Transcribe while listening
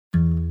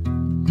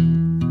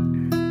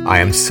I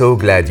am so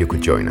glad you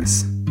could join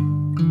us.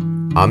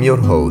 I'm your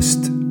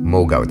host,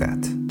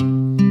 Gawdat.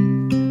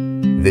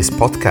 This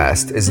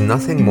podcast is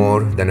nothing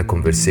more than a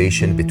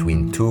conversation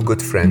between two good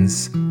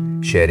friends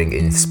sharing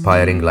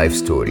inspiring life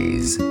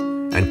stories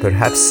and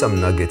perhaps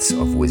some nuggets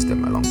of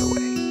wisdom along the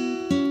way.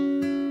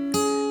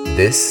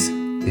 This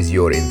is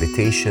your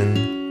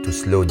invitation to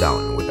slow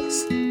down with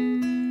us.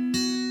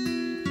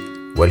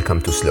 Welcome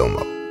to Slow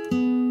Mo.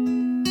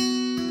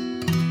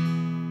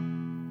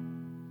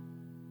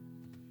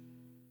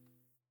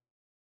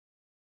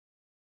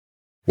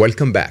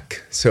 Welcome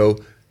back. So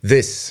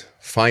this,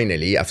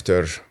 finally,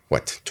 after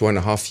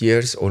 2.5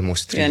 years,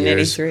 almost 3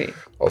 years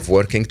of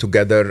working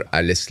together,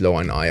 Alice Lowe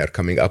and I are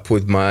coming up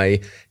with my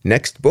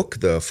next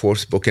book, the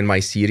fourth book in my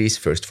series.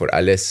 First for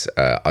Alice,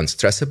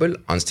 Unstressable.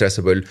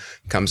 Unstressable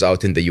comes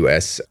out in the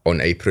US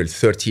on April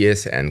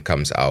 30th and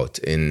comes out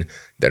in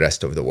the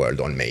rest of the world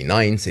on May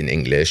 9th in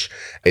English.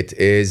 It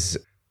is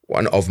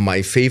one of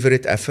my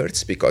favorite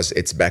efforts because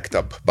it's backed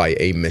up by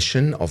a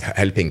mission of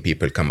helping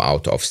people come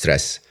out of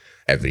stress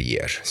every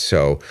year.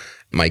 So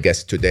my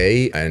guest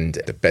today, and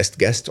the best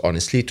guest,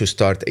 honestly, to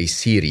start a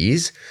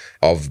series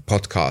of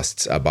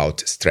podcasts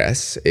about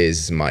stress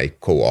is my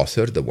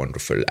co-author, the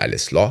wonderful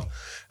Alice Lowe.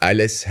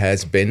 Alice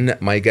has been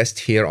my guest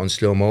here on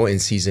Slow Mo in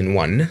season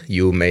 1.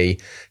 You may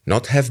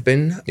not have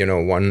been,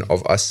 one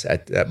of us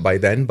by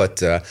then,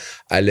 but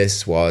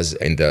Alice was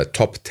in the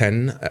top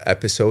 10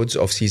 episodes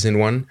of season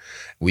 1.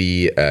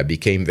 We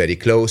became very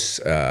close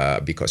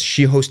because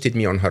she hosted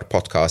me on her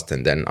podcast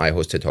and then I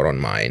hosted her on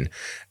mine.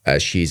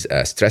 She's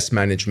a stress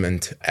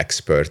management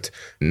expert,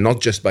 not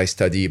just by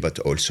study, but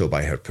also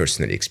by her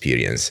personal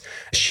experience.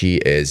 She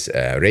is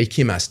a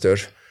Reiki master.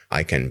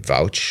 I can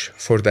vouch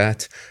for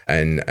that.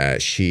 And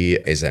she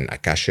is an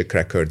Akashic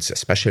Records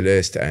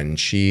specialist. And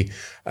she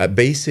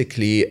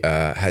basically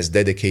has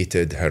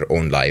dedicated her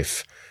own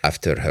life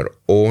after her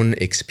own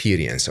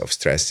experience of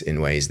stress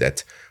in ways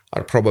that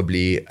are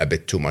probably a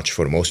bit too much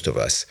for most of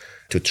us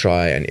to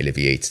try and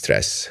alleviate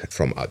stress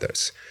from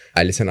others.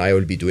 Alice and I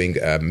will be doing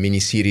a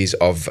mini-series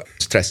of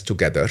stress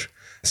together.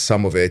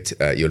 Some of it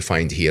you'll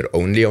find here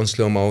only on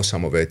Slow Mo.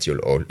 Some of it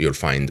you'll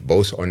find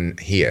both on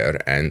here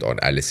and on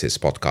Alice's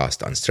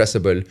podcast,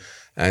 Unstressable.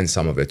 And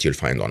some of it you'll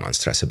find on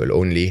Unstressable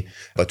only.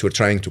 But we're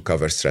trying to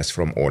cover stress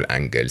from all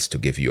angles to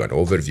give you an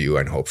overview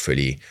and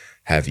hopefully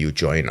have you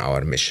join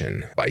our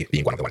mission by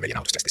being one of the 1 million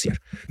out of stress this year.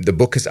 The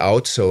book is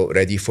out, so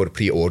ready for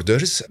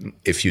pre-orders.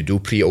 If you do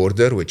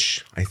pre-order,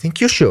 which I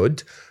think you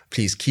should,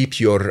 please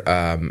keep your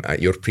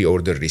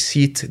pre-order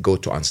receipt. Go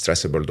to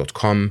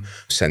unstressable.com,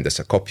 send us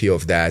a copy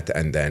of that,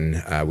 and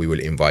then we will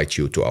invite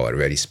you to our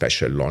very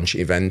special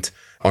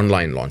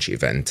online launch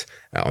event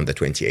on the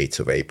 28th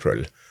of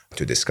April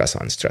to discuss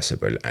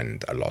Unstressable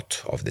and a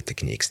lot of the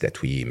techniques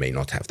that we may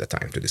not have the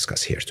time to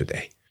discuss here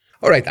today.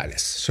 All right,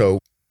 Alice. So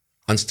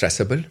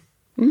Unstressable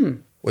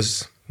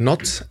was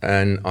not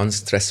an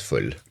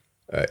unstressful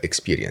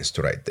experience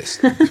to write this.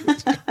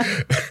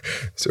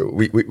 So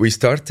we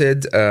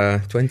started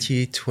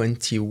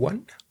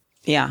 2021.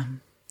 Yeah.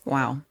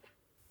 Wow.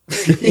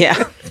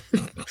 Yeah.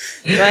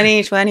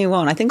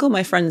 2021. I think all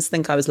my friends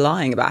think I was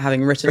lying about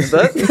having written a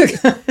book.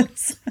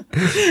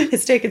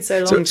 It's taken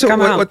so long to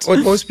come out.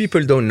 What most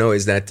people don't know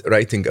is that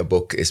writing a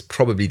book is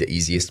probably the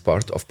easiest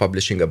part of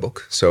publishing a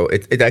book. So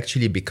it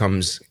actually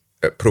becomes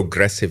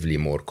progressively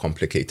more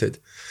complicated.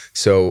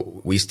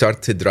 So we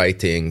started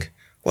writing.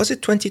 Was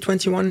it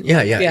 2021?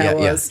 Yeah. It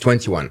was.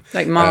 21.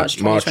 Like March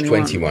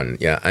 21.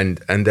 Yeah.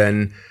 And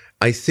then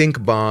I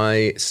think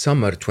by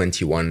summer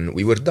 21,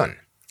 we were done,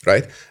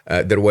 right?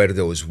 There were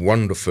those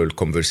wonderful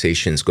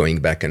conversations going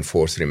back and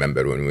forth.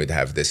 Remember when we would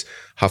have this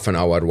half an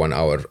hour, 1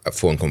 hour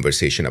phone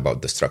conversation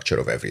about the structure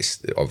of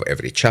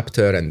every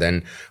chapter. And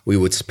then we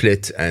would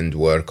split and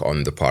work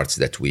on the parts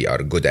that we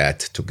are good at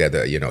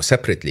together,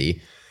 separately.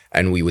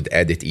 And we would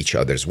edit each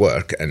other's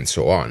work and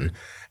so on.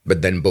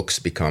 But then books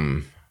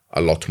become a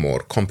lot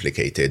more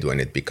complicated when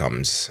it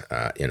becomes,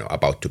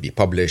 about to be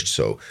published.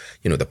 So,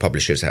 the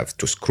publishers have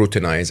to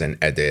scrutinize and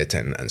edit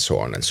and so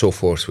on and so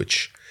forth,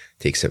 which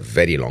takes a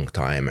very long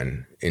time.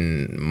 And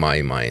in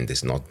my mind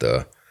is not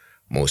the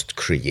most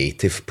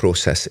creative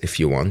process, if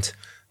you want.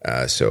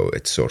 So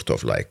it sort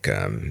of like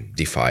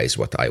defies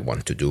what I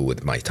want to do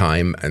with my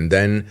time. And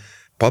then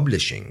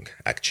publishing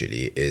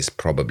actually is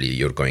probably,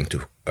 you're going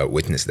to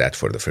witness that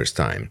for the first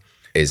time,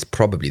 is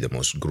probably the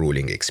most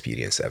grueling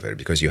experience ever,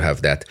 because you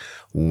have that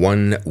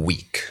 1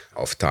 week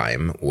of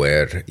time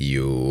where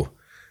you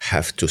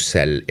have to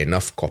sell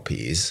enough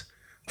copies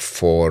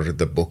for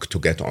the book to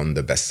get on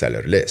the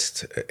bestseller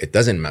list. It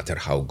doesn't matter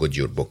how good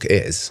your book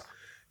is.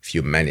 If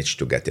you manage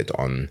to get it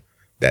on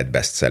that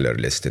bestseller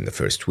list in the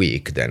first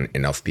week, then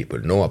enough people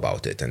know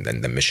about it, and then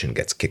the mission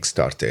gets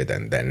kickstarted,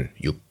 and then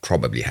you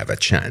probably have a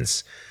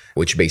chance.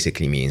 Which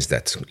basically means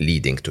that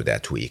leading to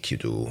that week, you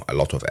do a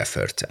lot of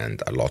effort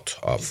and a lot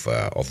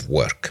of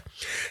work.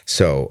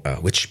 So,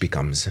 which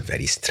becomes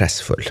very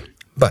stressful.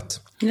 But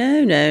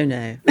no.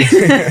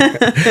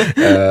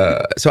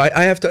 So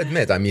I have to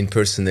admit, I mean,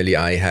 personally,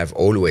 I have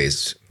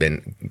always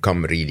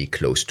come really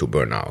close to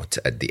burnout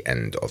at the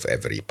end of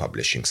every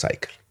publishing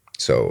cycle.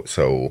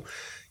 So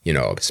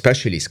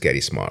especially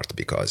Scary Smart,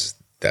 because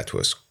that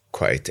was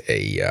quite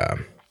a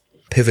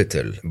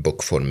pivotal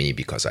book for me,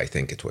 because I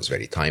think it was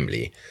very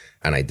timely.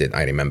 And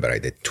I remember I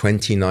did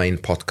 29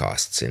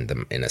 podcasts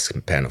in a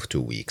span of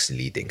 2 weeks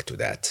leading to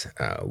that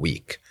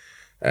week.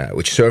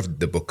 Which served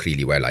the book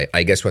really well.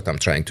 I guess what I'm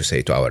trying to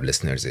say to our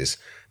listeners is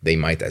they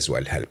might as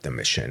well help the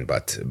mission,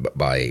 but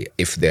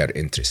if they're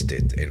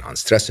interested in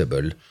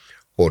Unstressable,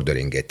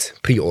 pre-ordering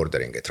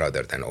it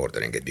rather than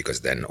ordering it,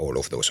 because then all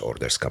of those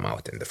orders come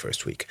out in the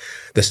first week.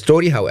 The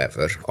story,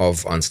 however,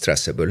 of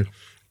Unstressable,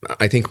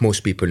 I think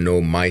most people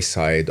know my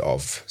side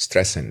of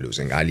stress and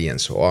losing Ali and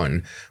so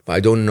on, but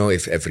I don't know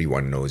if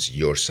everyone knows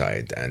your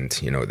side and,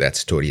 that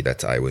story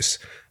that I was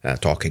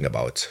talking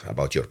about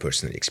your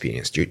personal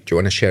experience. Do you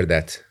want to share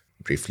that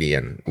briefly?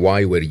 And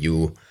why were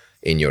you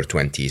in your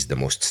 20s the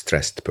most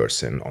stressed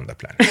person on the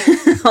planet?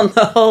 on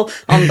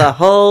the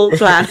whole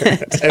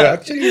planet.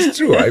 Actually, it's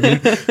true. I mean,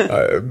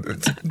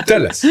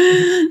 tell us.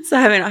 So,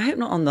 I hope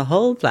not on the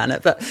whole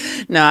planet, but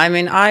no, I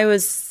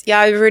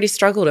really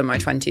struggled in my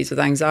 20s with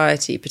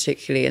anxiety,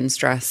 particularly in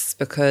stress,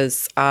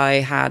 because I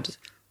had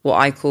what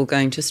I call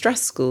going to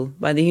stress school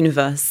by the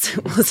universe.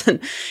 It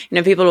wasn't,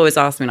 people always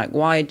ask me like,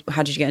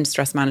 how did you get into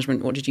stress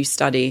management? What did you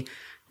study?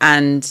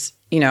 And,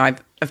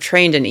 I've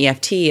trained in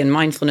EFT and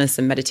mindfulness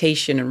and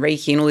meditation and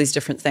Reiki and all these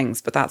different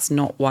things, but that's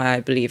not why I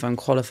believe I'm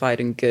qualified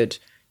and good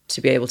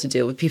to be able to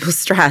deal with people's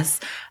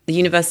stress. The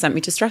universe sent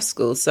me to stress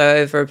school. So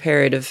over a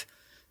period of,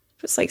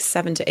 it's like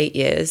 7 to 8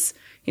 years,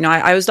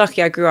 I was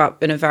lucky. I grew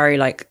up in a very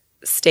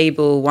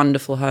stable,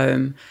 wonderful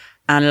home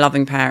and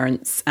loving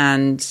parents.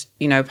 And,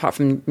 apart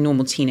from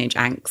normal teenage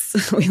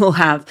angst we all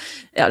have,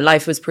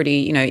 life was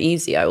pretty,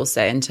 easy, I will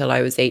say, until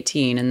I was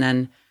 18. And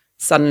then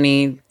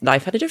suddenly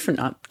life had a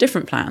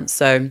different plan.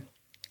 So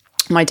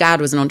my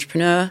dad was an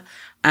entrepreneur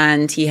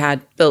and he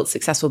had built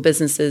successful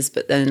businesses.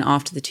 But then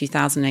after the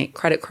 2008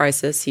 credit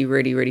crisis, he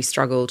really, really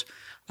struggled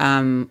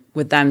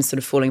with them sort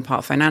of falling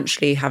apart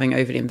financially, having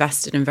overly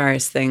invested in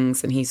various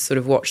things. And he sort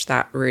of watched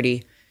that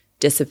really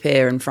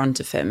disappear in front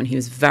of him. And he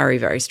was very,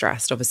 very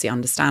stressed, obviously,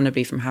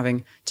 understandably, from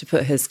having to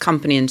put his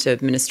company into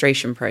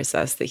administration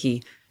process that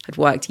he had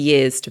worked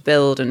years to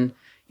build. And,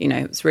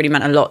 it's really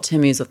meant a lot to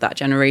him. He was of that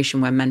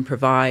generation where men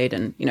provide.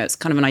 And, it's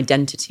kind of an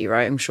identity,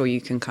 right? I'm sure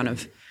you can kind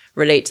of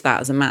relate to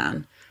that as a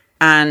man.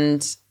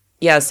 And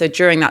so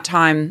during that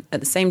time, at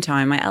the same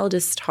time, my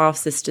eldest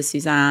half-sister,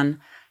 Suzanne,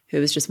 who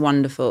was just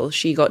wonderful,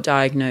 she got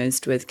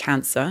diagnosed with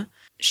cancer.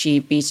 She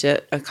beat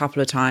it a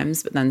couple of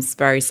times, but then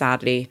very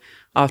sadly,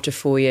 after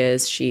 4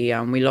 years, we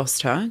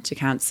lost her to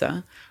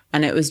cancer.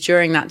 And it was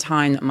during that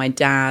time that my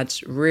dad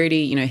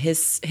really,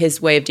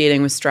 his way of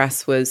dealing with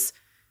stress was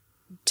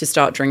to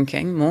start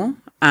drinking more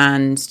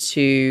and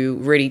to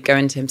really go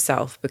into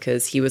himself,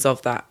 because he was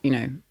of that,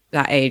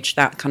 that age,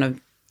 that kind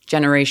of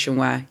generation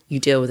where you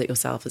deal with it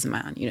yourself as a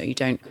man. You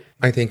don't.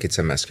 I think it's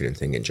a masculine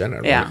thing in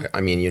general. Yeah.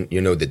 I mean,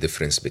 the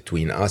difference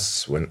between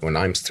us when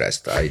I'm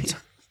stressed,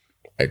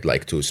 I'd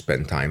like to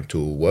spend time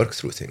to work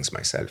through things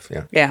myself.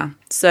 Yeah. Yeah.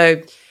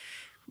 So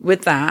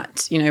with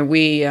that,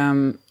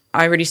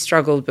 I really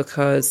struggled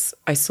because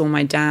I saw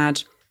my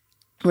dad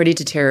really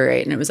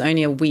deteriorate. And it was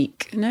only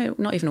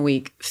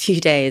a few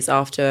days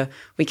after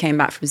we came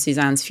back from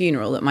Suzanne's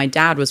funeral that my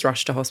dad was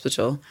rushed to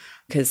hospital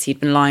because he'd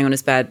been lying on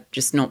his bed,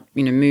 just not,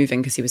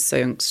 moving because he was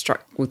so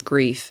struck with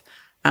grief,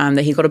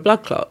 that he got a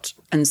blood clot.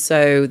 And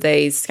so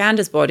they scanned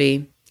his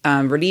body,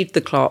 relieved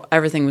the clot,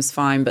 everything was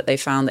fine, but they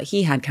found that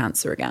he had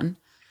cancer again.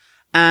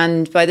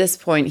 And by this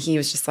point, he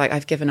was just like,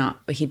 I've given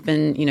up. But he'd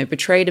been,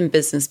 betrayed in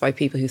business by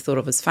people who thought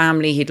of his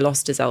family. He'd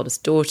lost his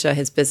eldest daughter.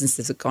 His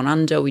businesses had gone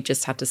under. We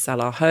just had to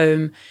sell our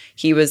home.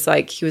 He was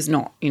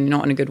not,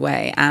 not in a good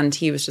way. And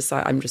he was just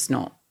like, I'm just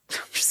not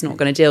going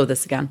to deal with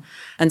this again.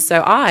 And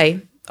so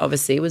I,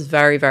 obviously, was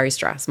very, very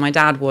stressed. My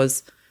dad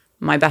was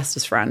my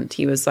bestest friend.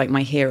 He was like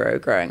my hero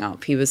growing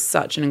up. He was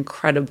such an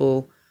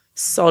incredible,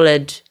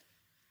 solid,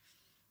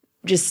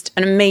 just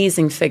an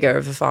amazing figure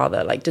of a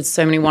father, did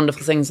so many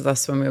wonderful things with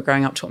us when we were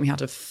growing up, taught me how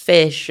to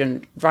fish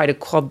and ride a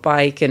quad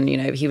bike. And,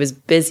 he was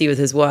busy with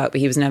his work, but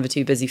he was never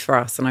too busy for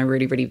us. And I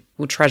really, really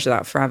will treasure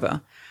that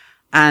forever.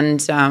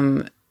 And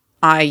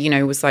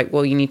I, was like,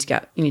 well, you need to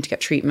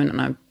get treatment.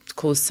 And I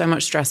caused so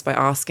much stress by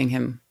asking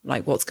him,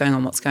 what's going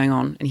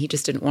on? And he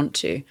just didn't want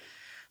to.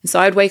 And so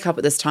I'd wake up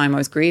at this time. I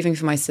was grieving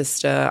for my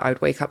sister. I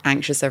would wake up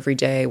anxious every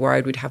day,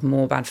 worried we'd have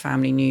more bad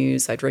family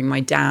news. I'd ring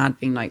my dad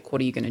being like,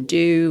 what are you going to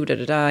do?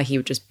 He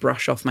would just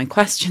brush off my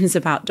questions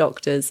about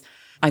doctors.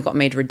 I got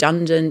made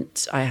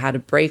redundant. I had a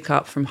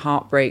breakup from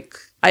heartbreak.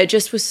 I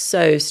just was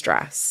so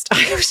stressed.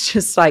 I was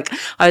just I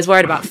was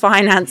worried about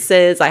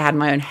finances. I had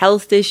my own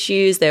health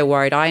issues. They were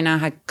worried I now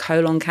had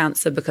colon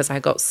cancer because I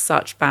got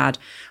such bad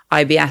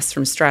IBS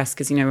from stress.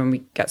 Because, when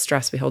we get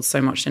stressed, we hold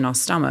so much in our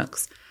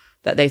stomachs,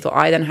 that they thought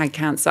I then had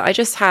cancer. I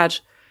just had,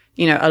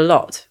 a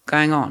lot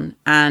going on.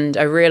 And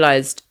I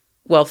realized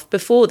well,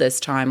 before this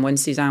time, when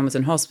Suzanne was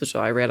in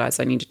hospital, I realized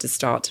I needed to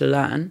start to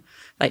learn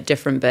like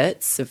different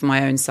bits of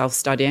my own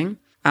self-studying.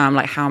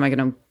 Like, how am I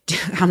going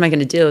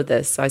to deal with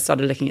this? So I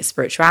started looking at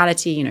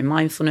spirituality,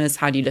 mindfulness.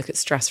 How do you look at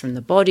stress from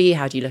the body?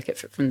 How do you look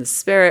at it from the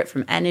spirit,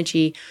 from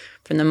energy,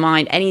 from the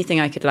mind? Anything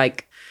I could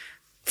like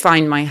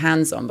find my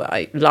hands on. But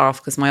I laugh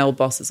because my old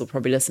bosses will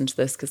probably listen to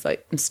this because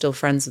like I'm still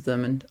friends with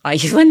them. And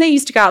when they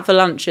used to go out for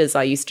lunches,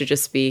 I used to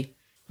just be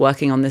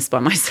working on this by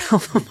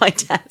myself on my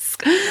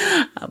desk.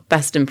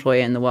 Best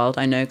employee in the world,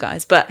 I know,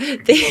 guys. But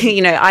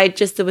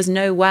there was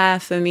nowhere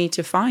for me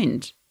to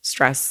find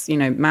stress,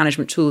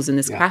 management tools in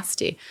this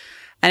capacity.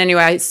 And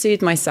anyway, I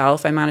soothed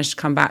myself. I managed to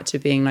come back to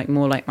being like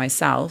more like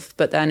myself.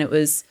 But then it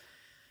was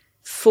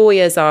 4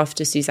 years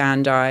after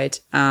Suzanne died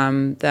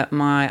that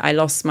I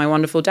lost my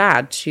wonderful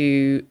dad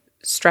to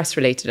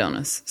stress-related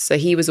illness. So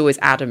he was always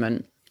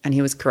adamant, and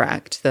he was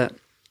correct, that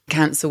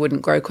cancer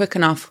wouldn't grow quick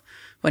enough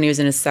when he was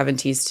in his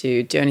 70s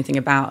to do anything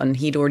about, and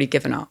he'd already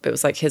given up. It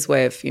was like his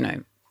way of,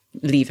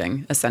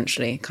 leaving,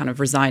 essentially, kind of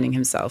resigning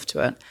himself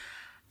to it.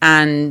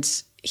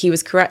 And he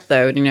was correct,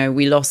 though.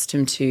 We lost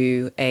him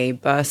to a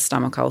burst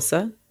stomach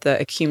ulcer that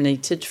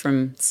accumulated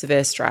from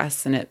severe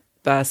stress, and it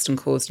burst and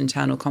caused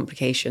internal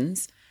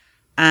complications.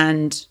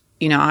 And,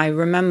 I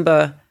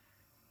remember,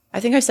 I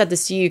think I said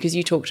this to you because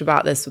you talked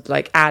about this with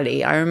like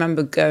Ali. I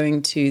remember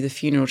going to the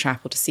funeral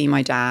chapel to see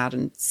my dad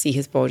and see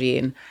his body,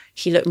 and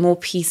he looked more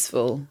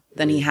peaceful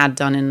than he had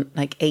done in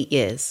like 8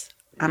 years.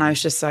 And I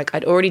was just like,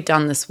 I'd already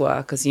done this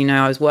work because,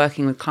 I was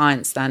working with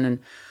clients then, and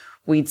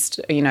we'd,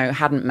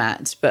 hadn't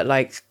met. But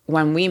like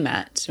when we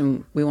met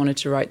and we wanted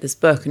to write this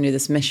book and do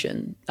this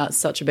mission, that's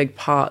such a big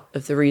part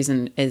of the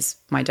reason is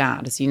my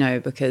dad, as you know,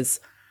 because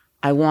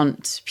I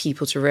want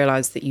people to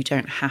realize that you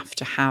don't have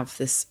to have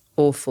this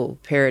awful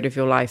period of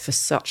your life for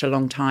such a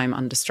long time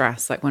under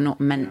stress. Like, we're not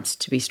meant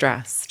to be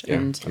stressed. Yeah.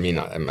 And I mean,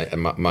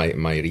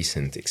 my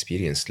recent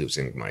experience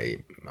losing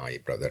my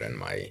brother and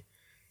my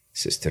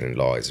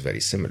sister-in-law is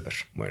very similar,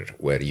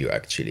 where you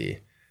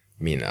actually,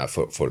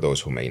 for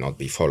those who may not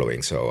be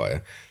following,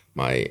 so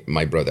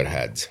my brother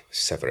had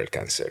several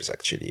cancers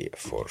actually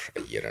for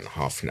a year and a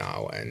half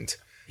now, and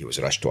he was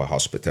rushed to a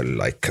hospital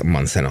like a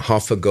month and a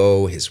half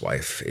ago. His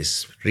wife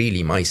is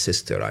really my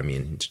sister. I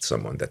mean,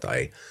 someone that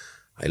I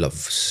love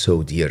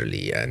so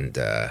dearly. And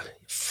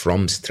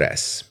from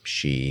stress,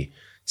 she,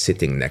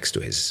 sitting next to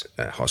his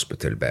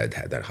hospital bed,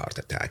 had a heart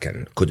attack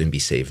and couldn't be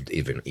saved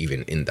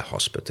even in the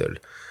hospital.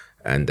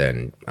 And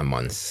then a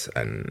month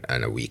and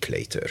a week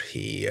later,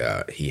 he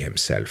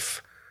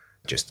himself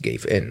just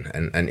gave in.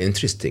 And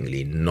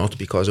interestingly, not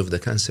because of the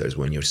cancers,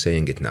 when you're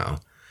saying it now,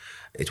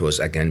 it was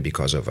again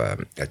because of a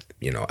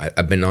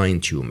benign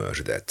tumor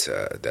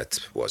that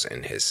was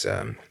in his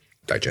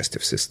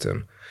digestive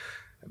system.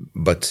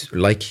 But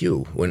like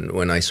you,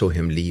 when I saw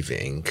him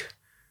leaving,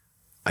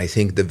 I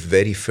think the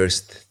very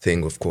first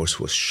thing, of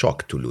course, was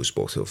shock to lose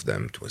both of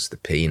them. It was the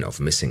pain of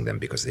missing them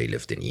because they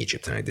lived in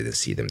Egypt and I didn't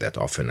see them that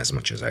often as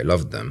much as I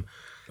loved them.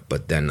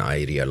 But then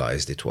I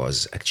realized it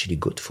was actually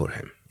good for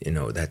him.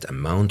 That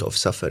amount of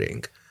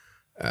suffering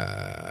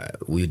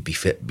would be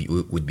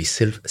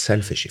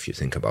selfish if you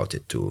think about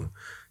it to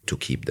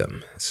keep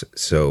them.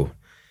 So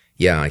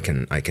yeah, I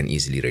can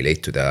easily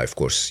relate to that. Of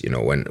course,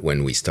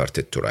 when we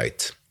started to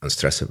write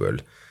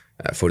Unstressable,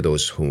 for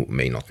those who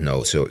may not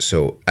know,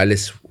 so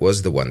Alice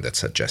was the one that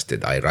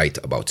suggested I write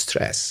about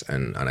stress,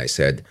 and I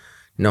said,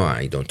 no,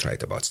 I don't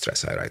write about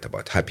stress. I write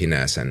about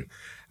happiness, and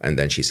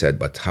then she said,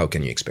 but how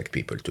can you expect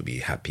people to be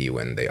happy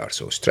when they are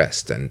so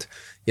stressed? And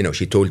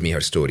she told me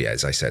her story,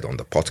 as I said on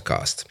the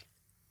podcast.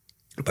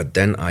 But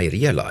then I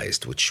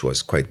realized, which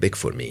was quite big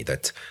for me,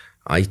 that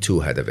I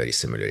too had a very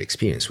similar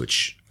experience,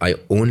 which I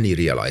only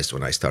realized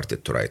when I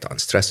started to write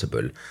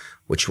Unstressable,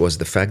 which was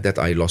the fact that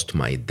I lost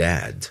my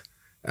dad,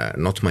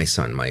 not my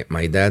son.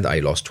 My dad I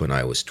lost when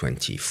I was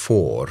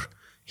 24.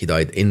 He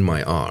died in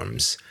my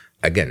arms,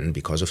 again,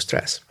 because of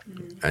stress.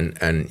 Mm-hmm.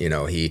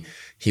 And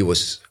he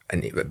was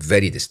a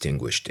very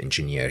distinguished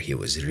engineer. He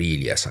was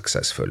really a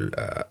successful,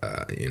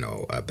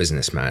 a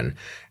businessman.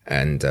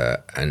 And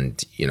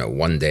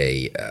one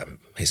day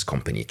his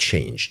company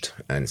changed.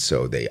 And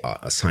so they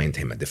assigned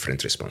him a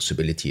different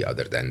responsibility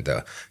other than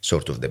the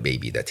sort of the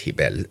baby that he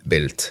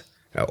built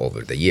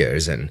over the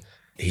years. And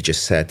he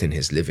just sat in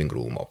his living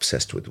room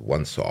obsessed with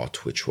one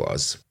thought, which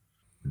was,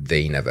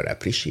 they never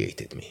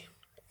appreciated me.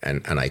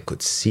 And I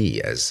could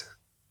see as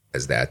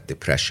that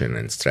depression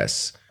and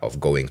stress of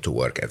going to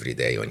work every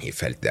day when he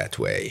felt that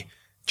way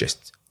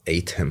just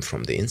ate him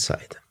from the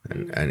inside.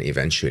 And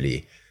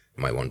eventually,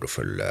 my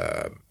wonderful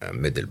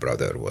middle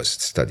brother was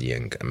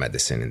studying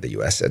medicine in the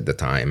US at the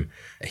time.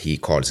 He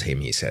calls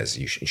him, he says,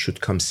 you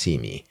should come see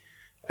me.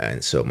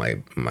 And so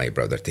my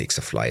brother takes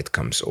a flight,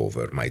 comes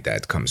over. My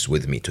dad comes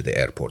with me to the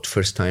airport.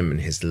 First time in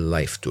his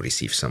life to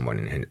receive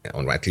someone,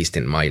 or at least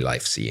in my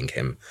life, seeing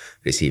him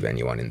receive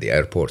anyone in the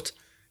airport.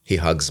 He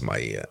hugs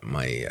my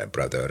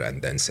brother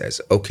and then says,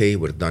 okay,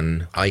 we're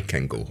done. I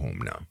can go home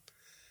now.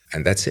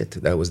 And that's it.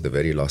 That was the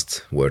very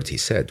last word he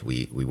said.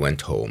 We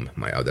went home.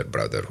 My other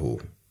brother,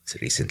 who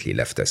recently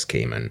left us,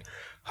 came and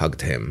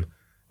hugged him.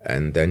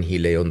 And then he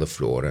lay on the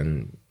floor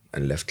and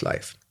left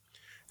life.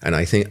 And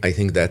I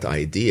think that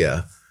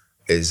idea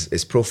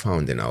is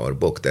profound in our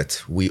book,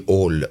 that we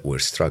all will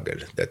struggle,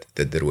 that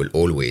there will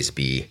always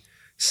be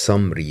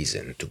some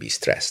reason to be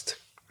stressed,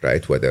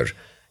 right? Whether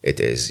it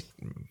is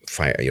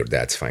your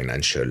dad's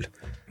financial,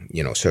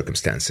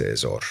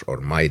 circumstances, or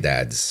my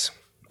dad's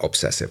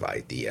obsessive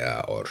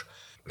idea, or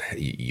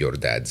your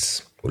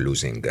dad's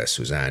losing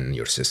Suzanne,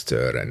 your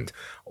sister,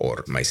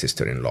 or my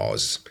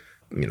sister-in-law's,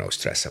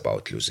 stress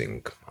about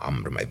losing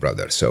Amr, my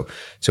brother. So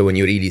when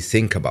you really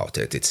think about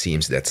it, it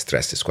seems that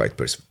stress is quite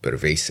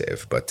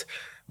pervasive. But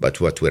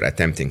what we're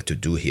attempting to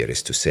do here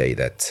is to say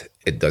that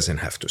it doesn't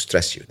have to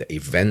stress you. The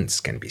events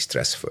can be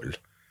stressful,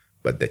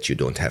 but that you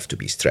don't have to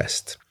be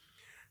stressed.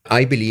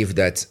 I believe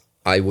that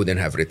I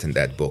wouldn't have written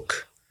that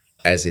book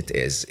as it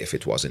is if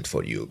it wasn't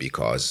for you,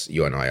 because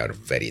you and I are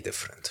very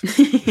different.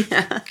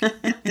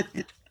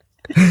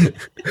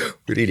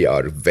 We really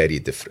are very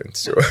different.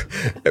 So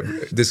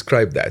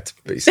describe that,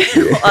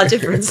 basically. Our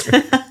difference.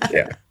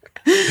 Yeah.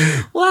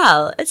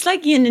 Well, it's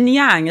like yin and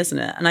yang, isn't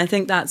it? And I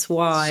think that's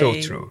why, so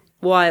true.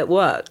 Why it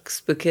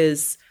works,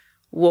 because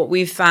what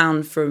we've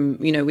found from,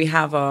 we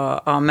have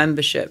our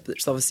membership,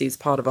 which obviously is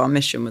part of our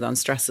mission with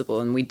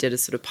Unstressable, and we did a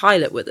sort of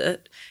pilot with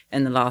it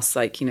in the last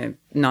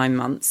 9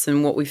 months.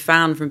 And what we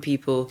found from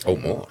people... Oh,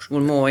 more.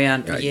 Well, more,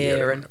 a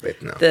year. And a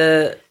bit now.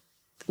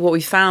 What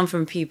we found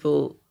from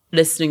people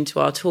listening to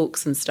our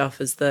talks and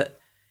stuff is that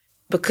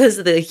because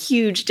of the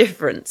huge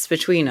difference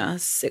between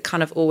us, it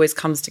kind of always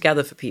comes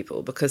together for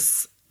people,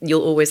 because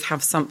you'll always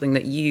have something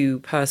that you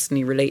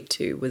personally relate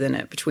to within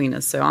it between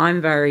us. So I'm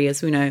very,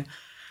 as we know,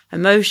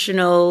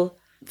 emotional,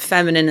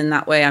 feminine in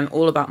that way. I'm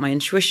all about my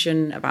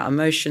intuition, about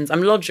emotions.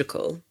 I'm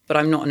logical, but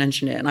I'm not an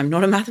engineer, and I'm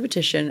not a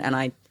mathematician, and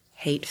I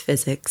hate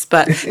physics.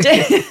 But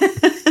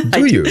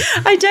do you?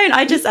 I don't.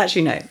 I just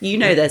actually know. You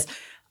know this.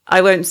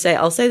 I won't say,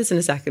 I'll say this in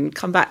a second,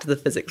 come back to the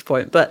physics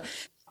point, but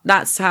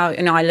that's how,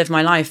 I live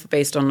my life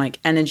based on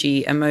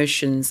energy,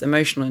 emotions,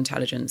 emotional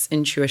intelligence,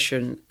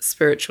 intuition,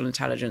 spiritual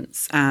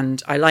intelligence.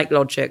 And I like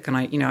logic, and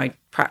I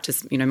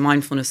practice,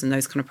 mindfulness and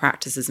those kind of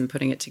practices and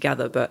putting it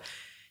together. But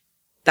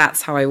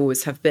that's how I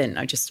always have been.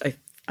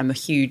 I'm a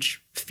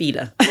huge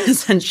feeler,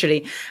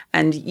 essentially.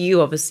 And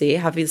you obviously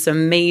have this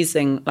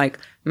amazing,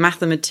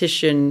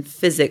 mathematician,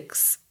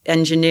 physics,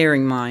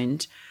 engineering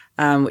mind,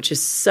 which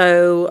is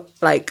so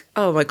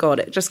oh my God,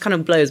 it just kind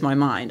of blows my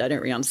mind. I don't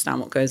really understand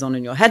what goes on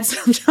in your head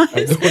sometimes.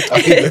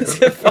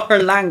 It's a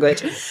foreign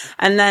language.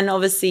 And then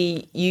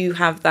obviously you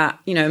have that,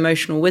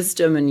 emotional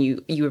wisdom, and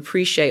you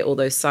appreciate all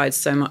those sides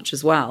so much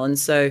as well. And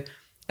so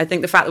I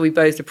think the fact that we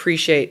both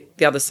appreciate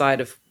the other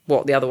side of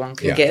what the other one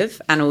can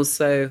give, and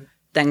also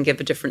then give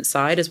a different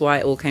side, is why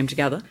it all came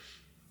together.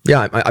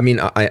 Yeah,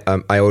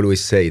 I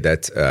always say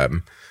that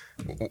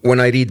when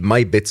I read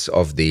my bits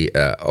of the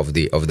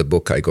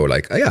book, I go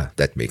oh yeah,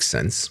 that makes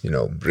sense.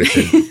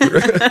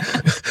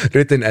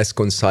 Written as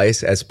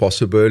concise as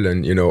possible,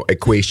 and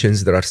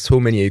equations. There are so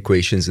many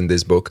equations in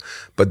this book.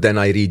 But then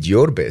I read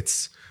your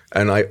bits,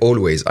 and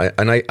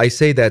I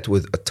say that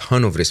with a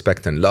ton of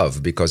respect and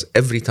love, because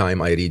every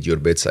time I read your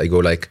bits, I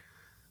go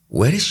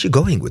where is she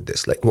going with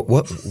this?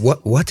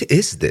 What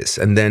is this?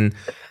 And then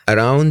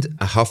around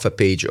a half a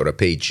page or a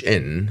page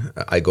in,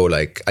 I go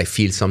I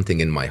feel something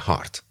in my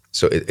heart.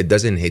 So it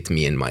doesn't hit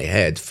me in my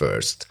head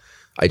first.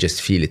 I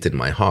just feel it in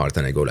my heart,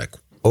 and I go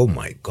oh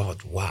my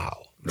God,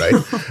 wow, right?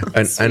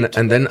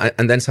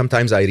 and then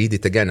sometimes I read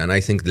it again, and I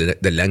think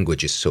the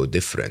language is so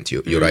different.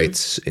 You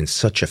write in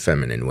such a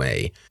feminine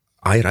way.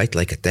 I write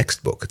like a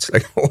textbook. It's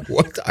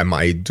what am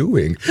I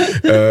doing?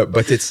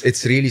 But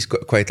it's really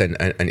quite an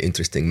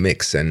interesting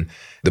mix. And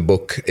the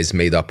book is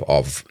made up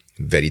of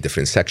very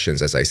different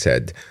sections, as I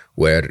said,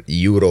 where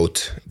you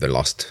wrote the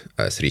last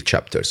 3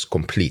 chapters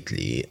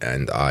completely,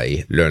 and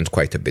I learned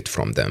quite a bit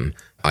from them.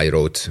 I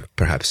wrote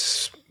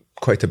perhaps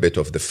quite a bit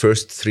of the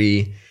first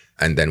 3,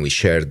 and then we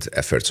shared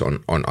efforts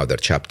on other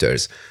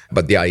chapters.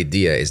 But the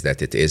idea is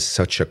that it is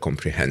such a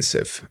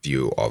comprehensive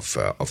view of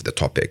the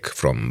topic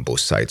from both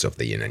sides of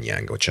the yin and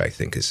yang, which I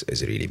think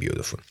is really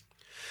beautiful.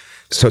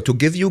 So to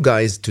give you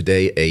guys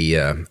today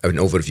an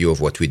overview of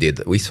what we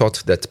did, we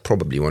thought that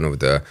probably one of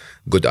the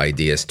good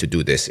ideas to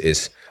do this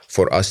is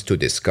for us to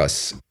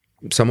discuss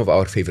some of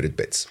our favorite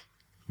bits,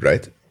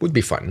 right? Would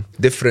be fun.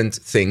 Different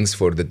things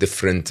for the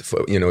different,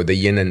 the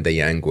yin and the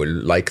yang will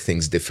like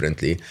things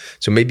differently.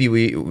 So maybe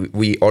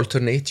we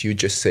alternate. You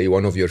just say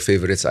one of your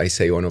favorites, I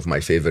say one of my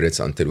favorites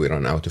until we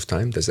run out of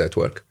time. Does that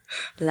work?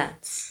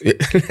 Let's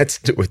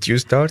do it. You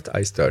start,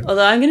 I start.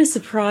 Although I'm going to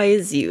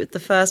surprise you with the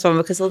first one,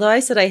 because although I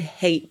said I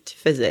hate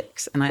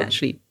physics, and I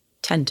actually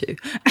tend to,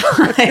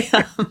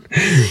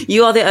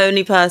 you are the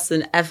only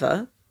person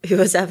ever who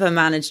has ever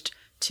managed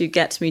to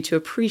get me to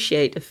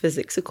appreciate a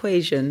physics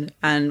equation,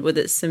 and with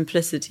its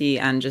simplicity,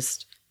 and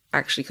just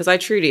actually, because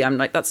I'm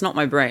that's not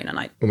my brain.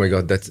 And oh my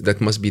God,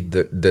 that must be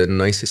the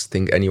nicest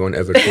thing anyone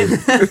ever told me.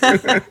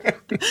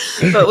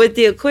 But with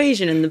the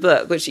equation in the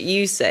book, which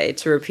you say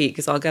to repeat,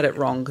 because I'll get it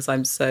wrong, because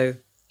I'm so,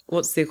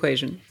 what's the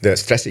equation? The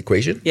stress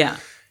equation? Yeah.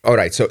 All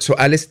right. So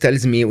Alice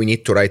tells me we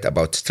need to write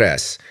about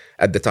stress.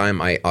 At the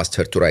time, I asked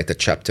her to write a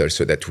chapter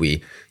so that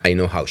I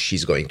know how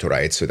she's going to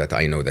write, so that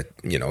I know that,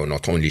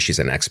 not only she's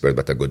an expert,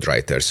 but a good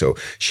writer. So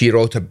she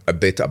wrote a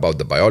bit about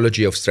the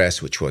biology of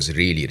stress, which was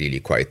really, really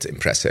quite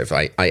impressive.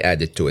 I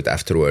added to it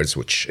afterwards,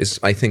 which is,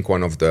 I think,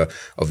 one of the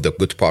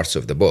good parts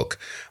of the book.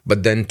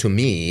 But then to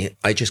me,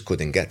 I just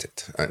couldn't get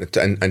it.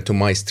 And to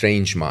my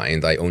strange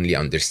mind, I only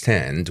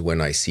understand when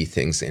I see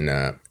things in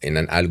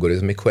an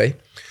algorithmic way.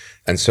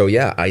 And so,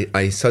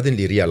 I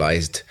suddenly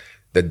realized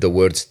that the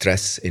word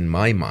stress in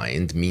my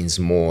mind means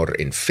more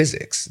in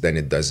physics than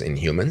it does in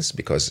humans.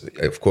 Because,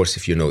 of course,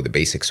 if you know the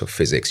basics of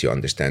physics, you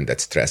understand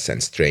that stress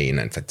and strain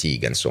and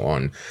fatigue and so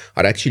on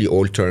are actually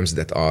all terms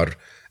that are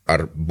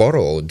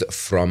borrowed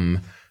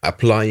from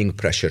applying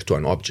pressure to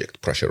an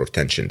object. Pressure or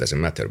tension, doesn't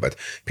matter. But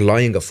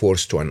applying a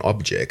force to an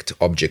object,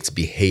 objects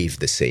behave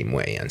the same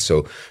way. And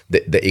so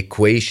the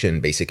equation,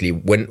 basically,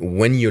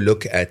 when you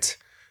look at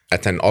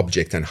an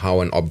object and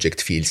how an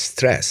object feels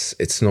stress,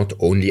 it's not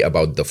only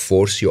about the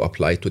force you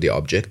apply to the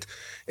object,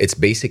 it's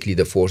basically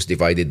the force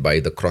divided by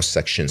the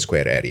cross-section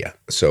square area.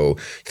 So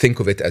think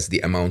of it as the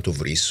amount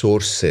of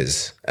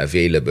resources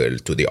available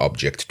to the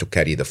object to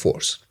carry the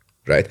force,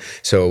 right?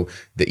 So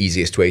the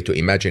easiest way to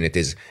imagine it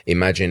is,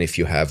 imagine if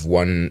you have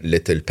one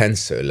little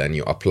pencil and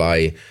you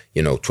apply,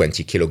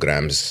 20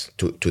 kilograms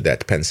to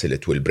that pencil,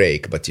 it will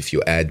break. But if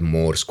you add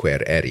more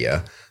square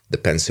area, the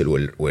pencil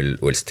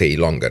will stay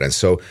longer. And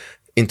so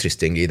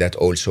interestingly, that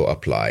also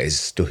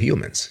applies to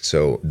humans.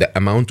 So the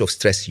amount of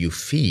stress you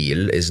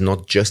feel is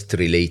not just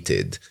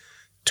related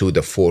to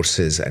the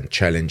forces and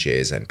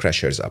challenges and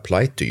pressures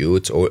applied to you.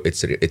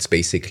 It's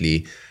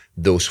basically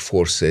those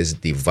forces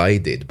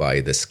divided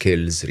by the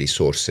skills,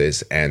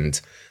 resources,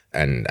 and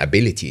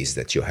abilities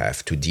that you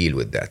have to deal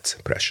with that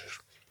pressure.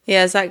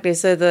 Yeah, exactly.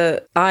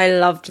 So I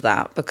loved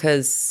that,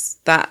 because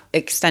that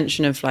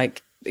extension of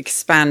like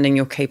expanding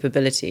your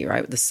capability,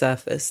 right, with the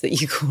surface that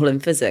you call in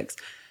physics.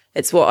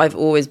 It's what I've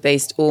always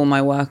based all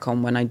my work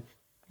on when I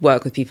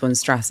work with people in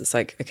stress. It's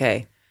like,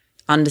 okay,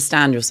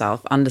 understand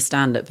yourself,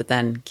 understand it, but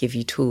then give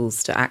you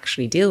tools to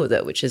actually deal with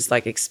it, which is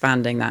like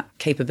expanding that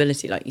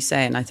capability, like you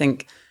say. And I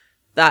think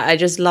that I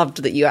just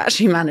loved that you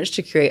actually managed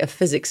to create a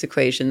physics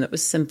equation that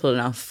was simple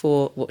enough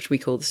for what we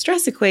call the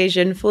stress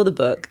equation for the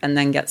book, and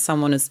then get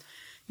someone as,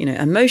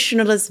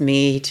 emotional as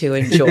me to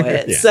enjoy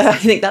it. Yeah. So I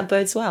think that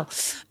bodes well.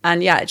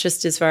 And it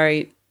just is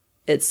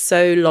it's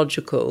so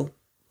logical.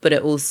 But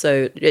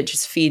it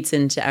just feeds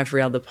into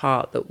every other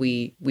part that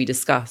we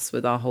discuss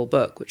with our whole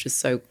book, which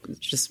is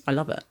I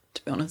love it,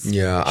 to be honest.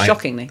 Yeah,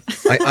 shockingly.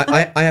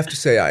 I have to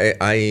say,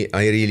 I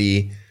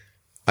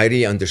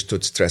really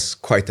understood stress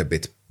quite a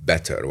bit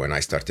better when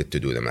I started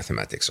to do the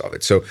mathematics of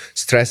it. So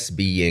stress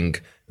being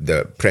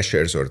the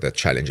pressures or the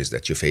challenges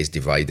that you face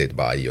divided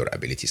by your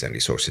abilities and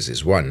resources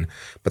is one.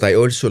 But I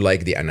also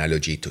like the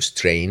analogy to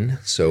strain.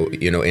 So,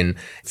 in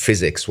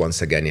physics,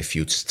 once again, if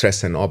you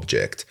stress an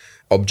objects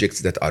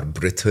that are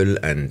brittle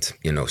and,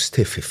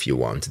 stiff, if you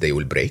want, they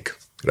will break,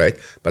 right?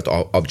 But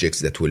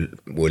objects that will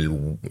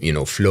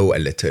flow a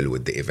little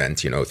with the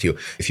event.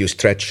 If you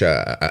stretch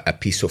a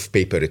piece of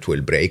paper, it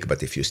will break.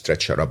 But if you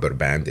stretch a rubber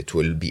band, it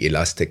will be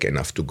elastic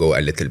enough to go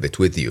a little bit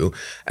with you.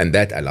 And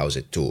that allows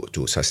it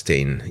to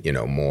sustain,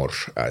 more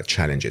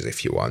challenges,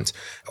 if you want.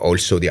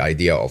 Also, the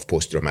idea of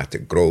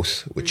post-traumatic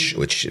growth,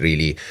 which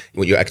really,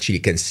 you actually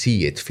can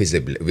see it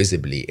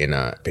visibly in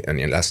an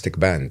elastic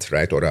band,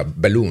 right? Or a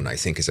balloon, I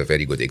think, is a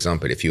very good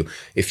example.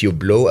 If you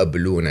blow a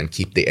balloon and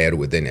keep the air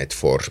within it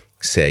for,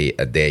 say,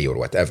 a day or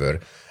whatever,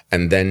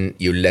 and then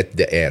you let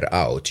the air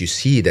out, you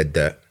see that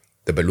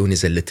the balloon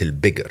is a little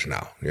bigger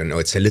now.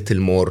 It's a little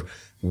more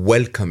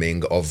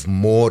welcoming of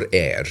more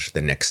air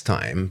the next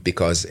time,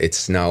 because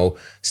it's now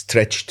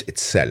stretched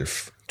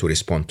itself to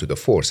respond to the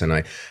force. And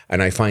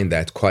I find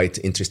that quite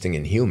interesting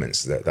in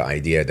humans, the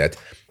idea that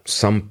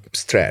some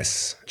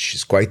stress, which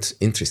is quite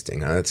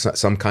interesting,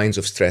 some kinds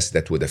of stress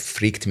that would have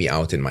freaked me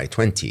out in my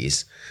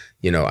 20s,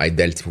 I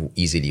dealt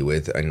easily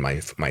with in my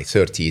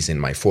 30s. In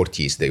my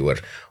 40s, they were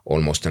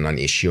almost a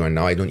non-issue, and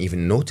now I don't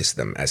even notice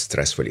them as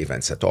stressful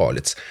events at all.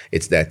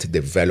 It's that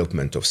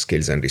development of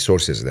skills and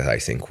resources that I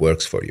think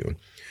works for you.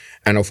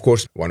 And of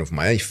course, one of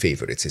my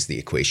favorites is the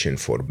equation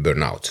for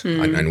burnout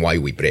and why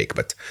we break,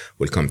 but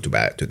we'll come to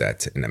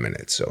that in a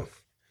minute. So,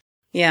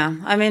 yeah,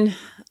 I mean,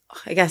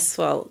 I guess,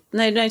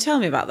 no, tell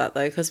me about that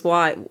though, because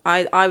why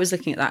I was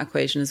looking at that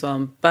equation as well.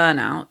 And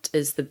burnout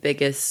is the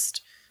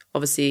biggest,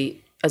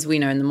 obviously, as we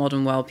know in the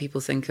modern world,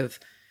 people think of,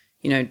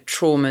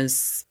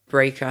 traumas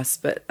break us,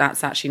 but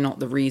that's actually not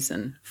the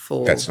reason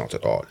for... That's not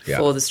at all, yeah.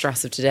 For the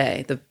stress of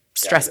today. The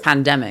stress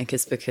pandemic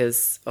is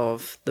because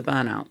of the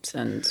burnout.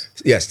 And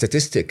yeah,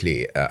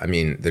 statistically,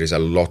 there is a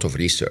lot of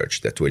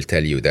research that will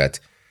tell you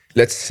that,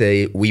 let's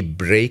say we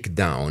break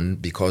down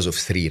because of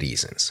 3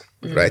 reasons,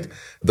 right?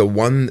 The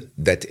one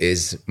that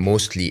is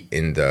mostly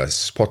in the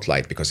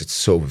spotlight because it's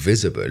so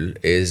visible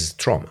is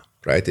trauma.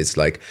 Right? It's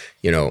like,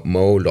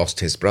 Mo lost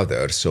his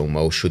brother, so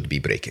Mo should be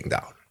breaking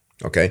down.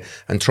 Okay.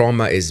 And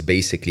trauma is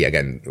basically,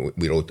 again,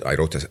 I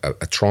wrote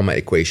a trauma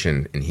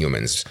equation in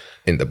humans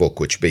in the book,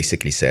 which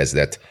basically says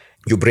that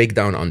you break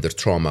down under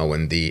trauma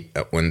when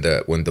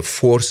the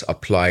force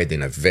applied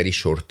in a very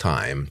short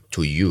time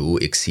to you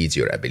exceeds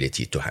your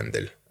ability to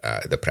handle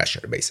the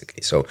pressure,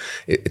 basically. So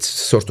it's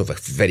sort of a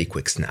very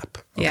quick snap.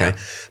 Okay. Yeah.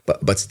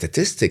 But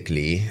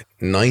statistically,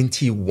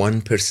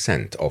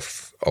 91%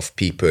 of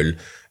people.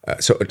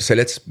 So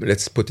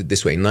let's put it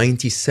this way: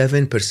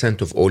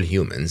 97% of all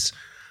humans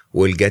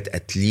will get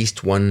at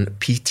least one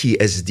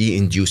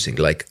PTSD-inducing,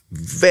 like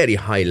very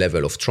high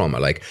level of trauma,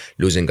 like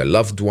losing a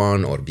loved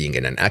one or being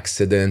in an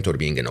accident or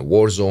being in a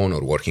war zone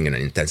or working in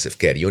an intensive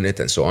care unit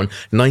and so on.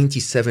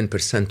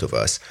 97% of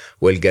us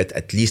will get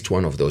at least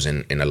one of those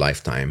in a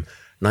lifetime.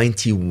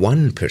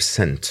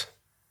 91%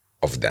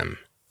 of them,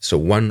 so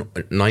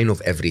 9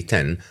 of every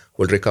 10,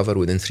 will recover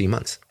within 3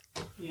 months.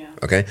 Yeah.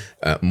 Okay?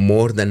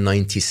 More than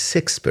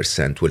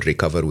 96% will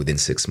recover within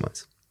 6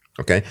 months.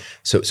 Okay,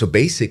 so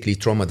basically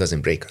trauma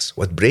doesn't break us.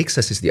 What breaks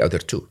us is the other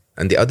two.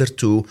 And the other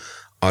two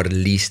are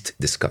least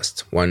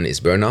discussed. One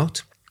is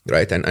burnout,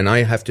 right? And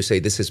I have to say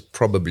this is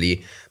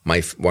probably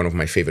one of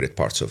my favorite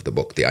parts of the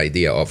book, the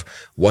idea of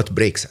what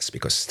breaks us,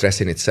 because stress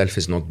in itself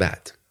is not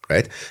bad,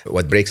 right?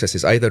 What breaks us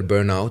is either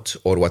burnout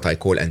or what I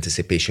call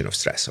anticipation of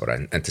stress, or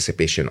an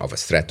anticipation of a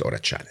threat or a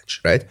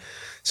challenge, right?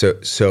 So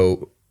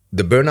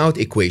the burnout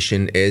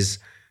equation is,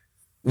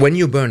 when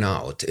you burn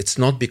out, it's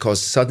not because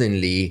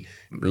suddenly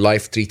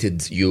life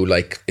treated you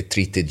like it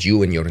treated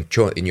you in your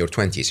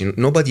 20s.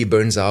 Nobody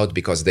burns out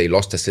because they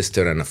lost a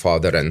sister and a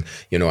father and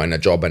a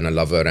job and a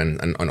lover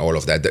and all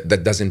of that.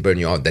 That doesn't burn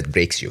you out. That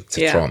breaks you. It's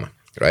a trauma,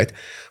 right?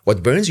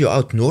 What burns you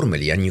out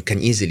normally, and you can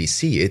easily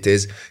see it,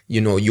 is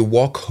you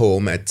walk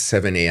home at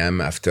 7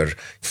 a.m. after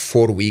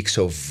 4 weeks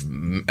of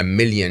a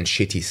million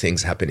shitty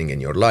things happening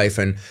in your life,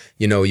 and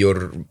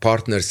your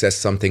partner says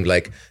something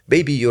like,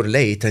 "Baby, you're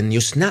late," and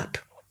you snap.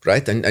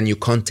 Right. And you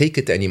can't take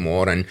it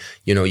anymore. And,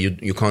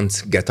 you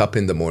can't get up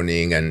in the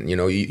morning. And,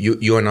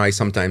 you and I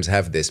sometimes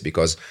have this,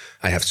 because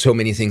I have so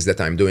many things that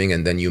I'm doing.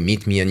 And then you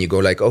meet me and you go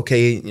like,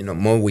 okay,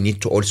 Mo, we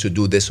need to also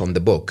do this on the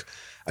book.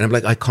 And I'm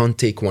like, I can't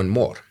take one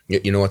more.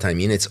 You know what I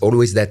mean? It's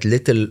always that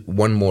little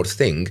one more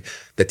thing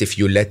that if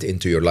you let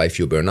into your life,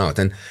 you burn out.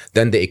 And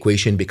then the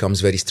equation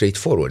becomes very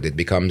straightforward. It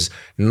becomes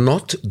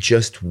not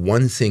just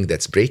one thing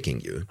that's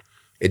breaking you.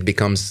 It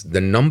becomes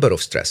the number of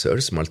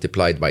stressors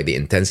multiplied by the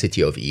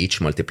intensity of each,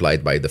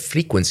 multiplied by the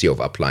frequency of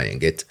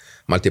applying it,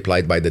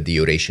 multiplied by the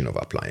duration of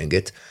applying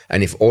it.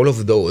 And if all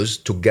of those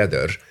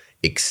together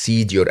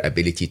exceed your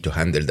ability to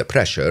handle the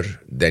pressure,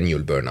 then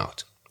you'll burn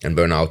out. And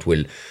burnout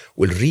will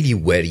really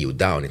wear you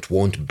down. It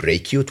won't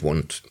break you. It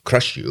won't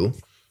crush you.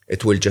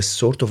 It will just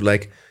sort of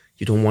like,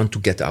 you don't want to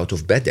get out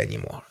of bed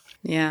anymore.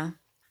 Yeah.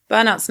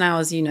 Burnout's now,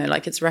 as you know,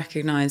 like it's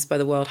recognized by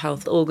the World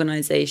Health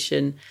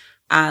Organization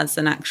as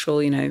an actual,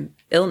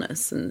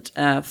 illness, and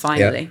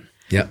finally.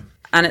 Yeah.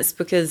 And it's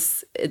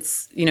because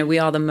we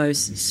are the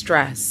most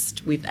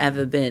stressed we've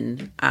ever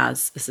been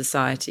as a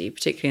society,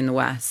 particularly in the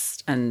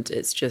West. And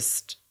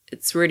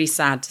it's really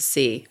sad to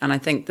see. And I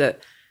think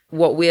that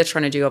what we're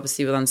trying to do,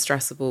 obviously, with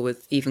Unstressable,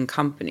 with even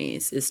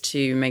companies, is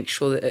to make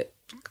sure that it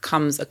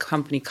becomes a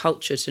company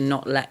culture to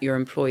not let your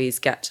employees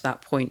get to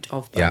that point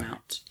of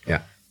burnout.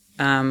 Yeah.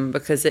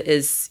 Because it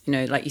is,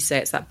 like you say,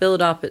 it's that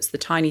build up, it's the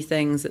tiny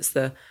things, it's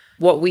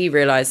what we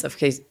realized,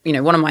 okay,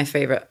 one of my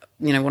favorite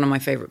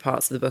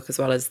parts of the book as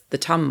well is the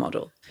TUN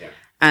model. Yeah.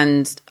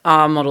 And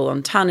our model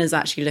on TUN is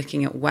actually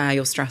looking at where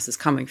your stress is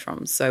coming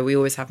from. So we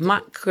always have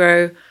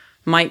macro,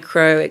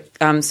 micro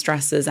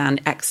stressors,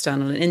 and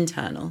external and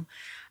internal.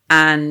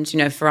 And,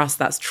 for us,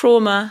 that's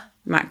trauma,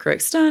 macro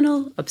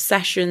external,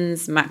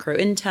 obsessions, macro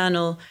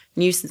internal,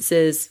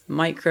 nuisances,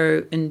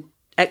 micro and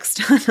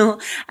external,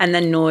 and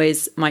then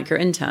noise, micro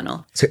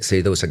internal. Say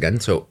those again.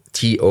 So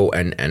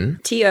TONN.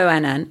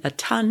 TONN, a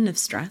ton of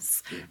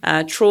stress,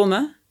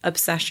 trauma,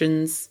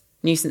 obsessions,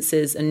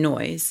 nuisances, and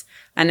noise.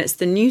 And it's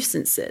the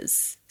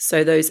nuisances,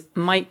 so those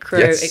micro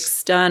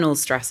external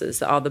stresses,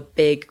 that are the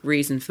big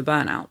reason for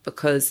burnout,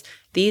 because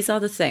these are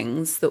the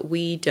things that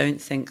we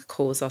don't think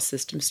cause our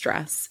system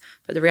stress.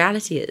 But the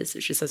reality is,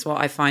 which is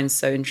what I find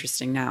so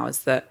interesting now,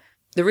 is that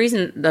the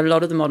reason a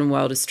lot of the modern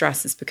world is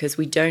stressed is because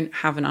we don't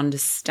have an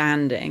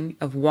understanding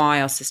of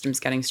why our system's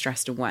getting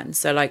stressed and when.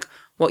 So like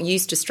what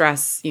used to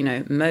stress,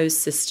 Mo's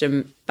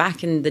system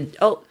back in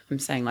I'm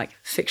saying like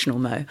fictional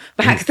Mo,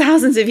 back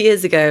thousands of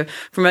years ago,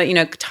 from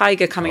a,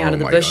 tiger coming out of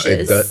the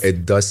bushes.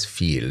 It does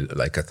feel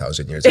like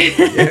 1,000 years ago.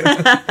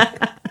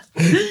 Yeah.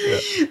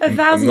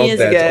 1,000 years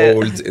ago. I'm not that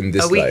old in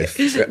this life.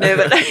 No,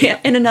 but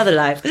in another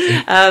life.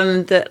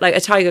 That like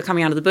a tiger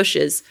coming out of the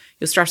bushes,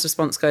 your stress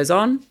response goes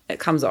on, it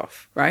comes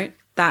off, right?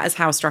 That is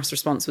how stress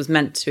response was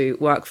meant to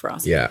work for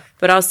us. Yeah.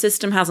 But our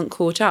system hasn't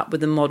caught up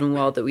with the modern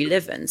world that we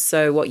live in.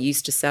 So what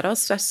used to set our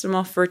system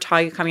off for a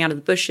tiger coming out of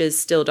the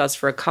bushes still does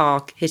for a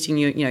car hitting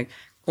you,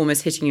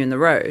 almost hitting you in the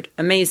road.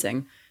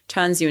 Amazing.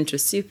 Turns you into a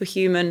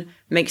superhuman,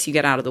 makes you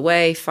get out of the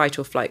way, fight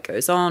or flight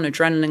goes on,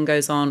 adrenaline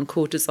goes on,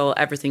 cortisol,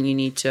 everything you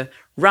need to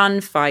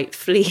run, fight,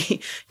 flee,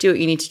 do what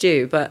you need to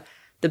do. But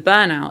The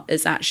burnout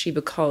is actually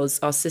because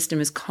our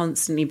system is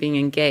constantly being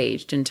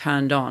engaged and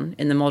turned on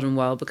in the modern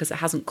world because it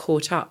hasn't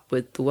caught up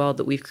with the world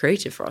that we've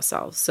created for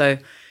ourselves. So,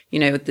 you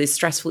know, the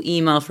stressful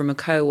email from a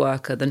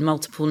coworker, the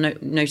multiple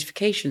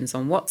notifications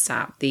on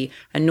WhatsApp, the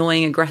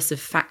annoying, aggressive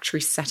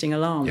factory setting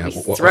alarm we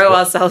throw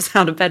ourselves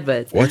out of bed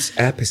with.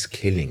 WhatsApp is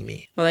killing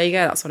me. Well, there you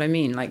go. That's what I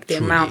mean. Like the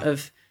amount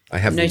of I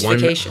have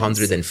notifications.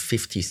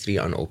 153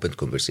 unopened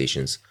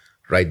conversations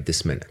right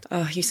this minute.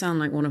 Oh, you sound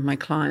like one of my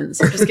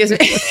clients. It just gives me...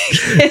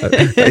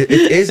 It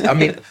is. I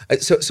mean,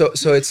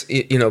 so it's,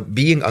 you know,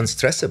 being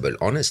unstressable,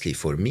 honestly,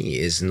 for me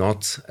is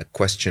not a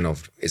question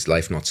of, is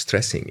life not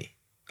stressing me?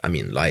 I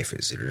mean, life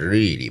is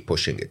really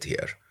pushing it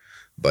here.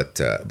 But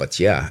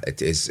yeah,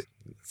 it is.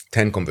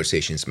 10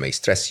 conversations may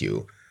stress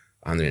you.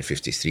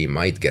 153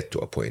 might get to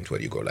a point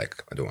where you go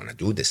like, I don't want to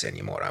do this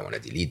anymore. I want to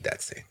delete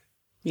that thing.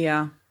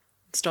 Yeah.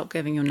 Stop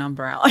giving your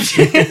number out.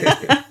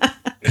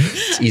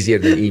 It's easier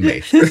than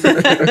email.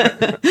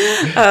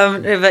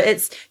 But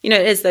it's, you know,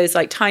 it is those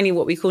like tiny,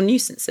 what we call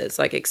nuisances,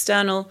 like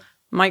external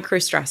micro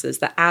stresses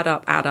that add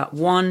up.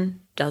 One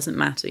doesn't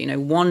matter. You know,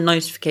 one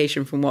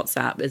notification from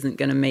WhatsApp isn't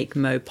going to make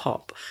Mo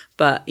pop.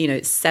 But, you know,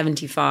 it's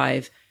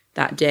 75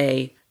 that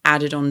day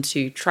added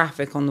onto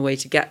traffic on the way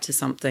to get to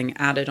something,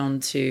 added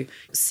onto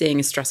seeing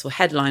a stressful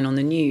headline on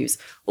the news.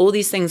 All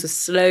these things are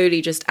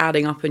slowly just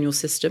adding up in your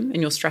system,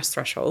 in your stress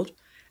threshold.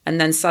 And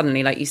then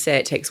suddenly, like you say,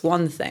 it takes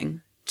one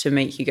thing to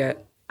make you go,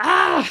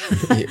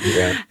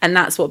 yeah. And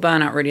that's what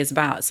burnout really is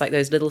about. It's like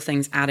those little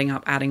things adding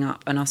up,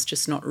 and us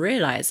just not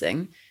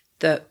realizing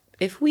that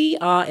if we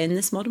are in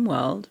this modern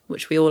world,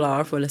 which we all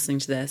are if we're listening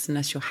to this,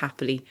 unless you're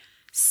happily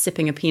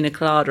sipping a pina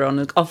colada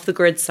off the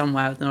grid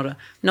somewhere with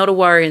not a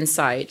worry in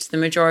sight, the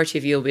majority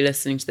of you will be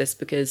listening to this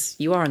because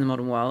you are in the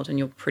modern world and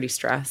you're pretty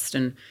stressed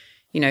and,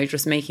 you know,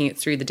 just making it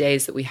through the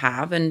days that we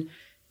have. And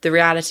the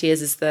reality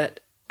is that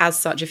as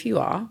such, if you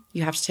are,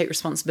 you have to take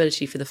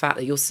responsibility for the fact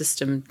that your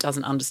system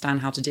doesn't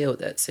understand how to deal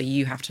with it. So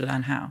you have to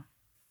learn how.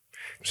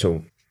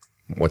 So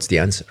what's the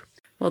answer?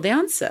 Well, the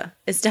answer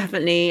is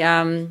definitely,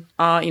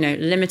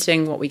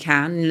 limiting what we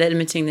can,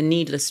 limiting the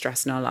needless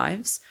stress in our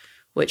lives,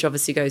 which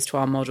obviously goes to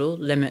our model,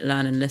 limit,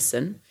 learn, and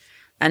listen.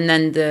 And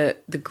then the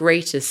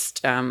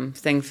greatest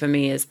thing for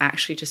me is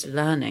actually just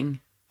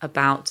learning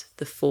about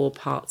the 4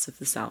 parts of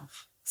the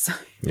self. So,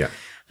 yeah,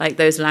 like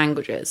those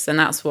languages. And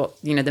that's what,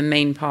 you know, the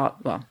main part,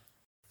 well,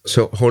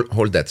 so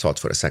hold that thought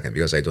for a second,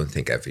 because I don't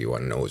think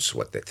everyone knows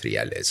what the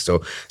 3L is.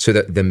 So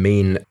the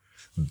main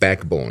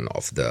backbone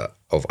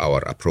of our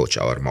approach,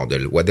 our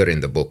model, whether in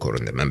the book or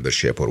in the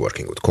membership or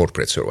working with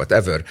corporates or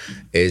whatever,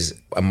 is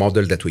a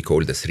model that we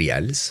call the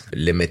 3Ls: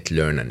 limit,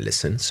 learn, and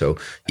listen. So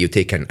you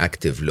take an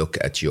active look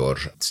at your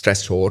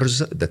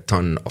stressors, the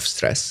ton of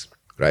stress.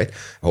 Right?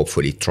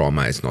 Hopefully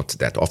trauma is not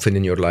that often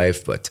in your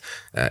life, but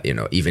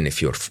even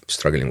if you're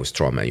struggling with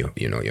trauma,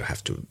 you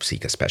have to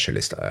seek a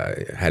specialist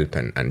help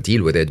and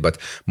deal with it. But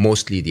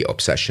mostly the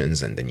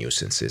obsessions and the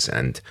nuisances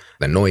and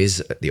the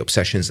noise, the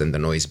obsessions and the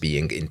noise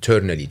being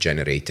internally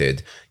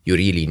generated, you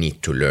really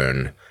need to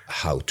learn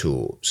how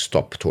to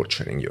stop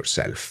torturing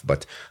yourself.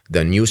 But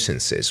the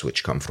nuisances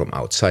which come from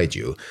outside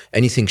you,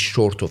 anything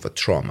short of a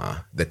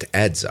trauma that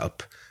adds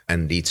up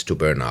and leads to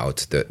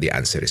burnout, the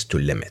answer is to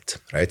limit,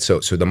 right? So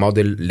the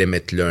model,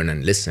 limit, learn,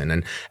 and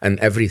listen. And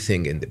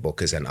everything in the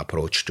book is an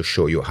approach to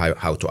show you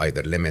how to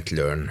either limit,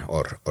 learn,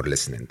 or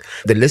listen.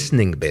 The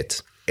listening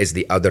bit is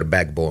the other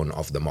backbone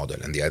of the model.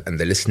 And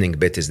the listening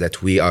bit is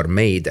that we are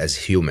made as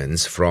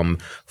humans from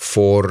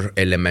 4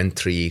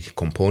 elementary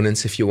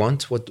components, if you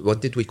want.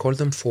 What did we call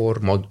them? 4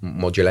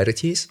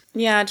 modularities?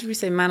 Yeah, did we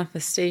say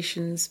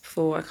manifestations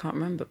before? I can't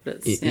remember.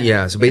 But it's,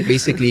 yeah, so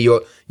basically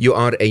you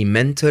are a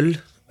mental...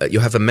 you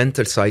have a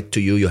mental side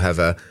to you. You have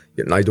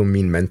I don't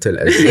mean mental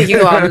as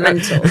you are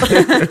mental.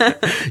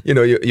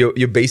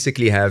 You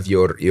basically have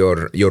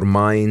your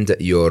mind,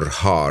 your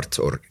heart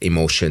or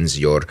emotions,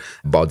 your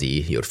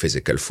body, your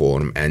physical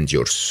form, and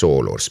your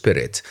soul or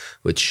spirit,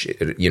 which,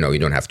 you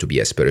don't have to be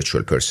a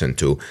spiritual person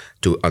to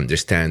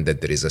understand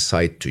that there is a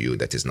side to you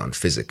that is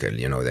non-physical,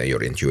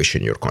 your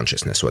intuition, your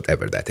consciousness,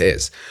 whatever that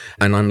is.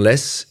 And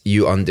unless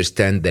you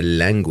understand the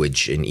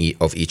language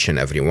of each and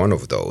every one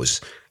of those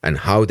and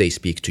how they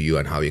speak to you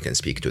and how you can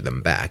speak to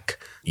them back,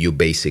 you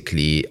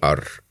basically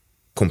are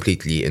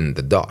completely in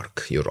the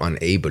dark. You're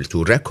unable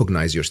to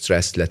recognize your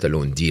stress, let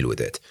alone deal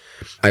with it.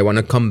 I want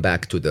to come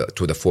back to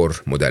the 4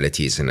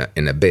 modalities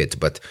in a bit,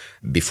 but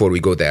before we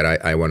go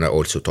there, I want to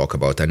also talk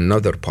about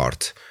another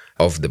part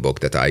of the book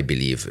that I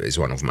believe is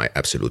one of my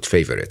absolute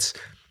favorites.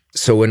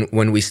 So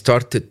when we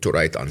started to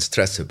write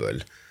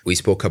Unstressable, we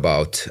spoke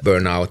about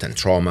burnout and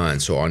trauma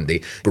and so on,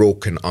 the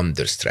broken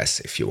under stress,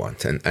 if you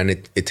want. And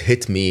it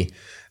hit me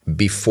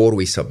before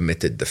we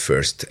submitted the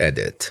first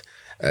edit,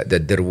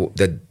 that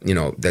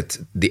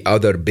the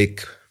other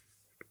big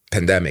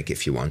pandemic,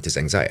 if you want, is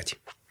anxiety,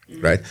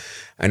 right?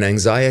 And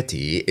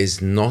anxiety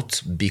is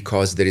not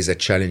because there is a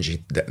challenge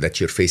that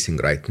you're facing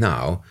right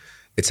now.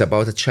 It's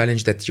about a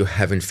challenge that you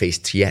haven't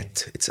faced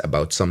yet. It's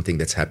about something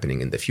that's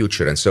happening in the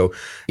future. And so,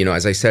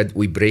 as I said,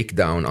 we break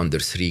down under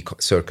three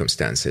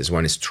circumstances.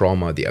 One is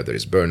trauma, the other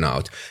is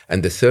burnout,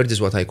 and the third is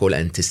what I call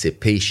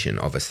anticipation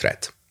of a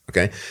threat.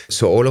 Okay.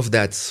 So all of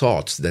that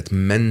thoughts, that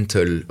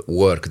mental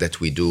work that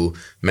we do,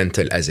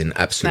 mental as in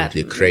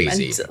absolutely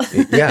crazy.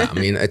 Yeah, I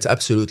mean, it's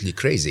absolutely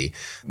crazy,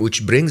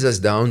 which brings us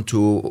down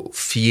to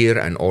fear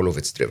and all of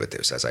its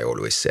derivatives, as I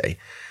always say.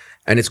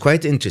 And it's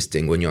quite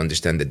interesting when you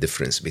understand the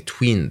difference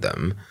between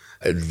them,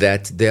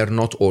 that they're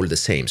not all the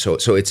same. So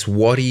it's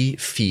worry,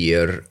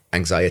 fear,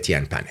 anxiety,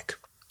 and panic,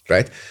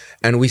 right?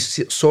 And we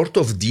sort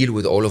of deal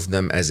with all of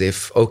them as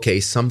if, okay,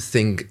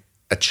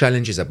 a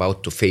challenge is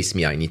about to face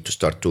me. I need to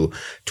start to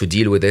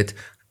deal with it.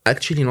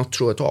 Actually, not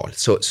true at all.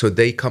 So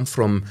they come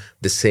from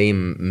the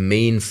same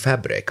main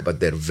fabric, but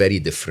they're very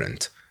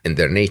different in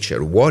their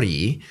nature.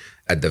 Worry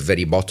at the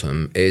very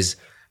bottom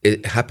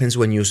it happens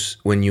when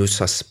you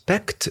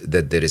suspect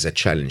that there is a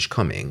challenge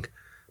coming,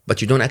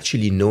 but you don't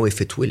actually know if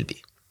it will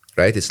be.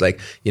 Right? It's like,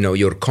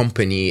 your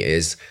company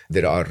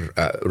there are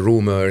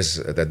rumors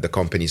that the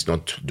company is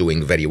not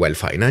doing very well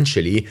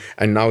financially.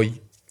 And now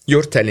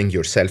you're telling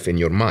yourself in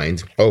your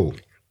mind, oh,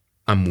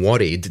 I'm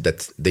worried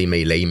that they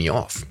may lay me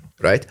off,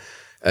 right?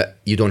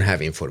 You don't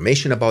have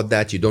information about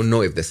that. You don't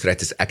know if the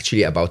threat is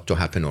actually about to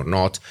happen or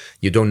not.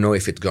 You don't know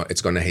if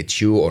it's going to hit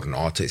you or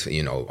not.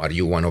 Are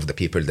you one of the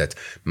people that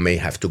may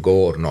have to go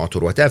or not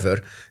or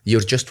whatever?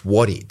 You're just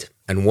worried.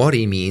 And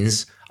worry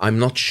means I'm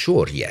not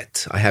sure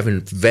yet. I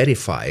haven't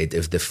verified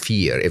if the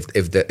fear,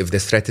 if the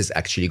threat is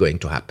actually going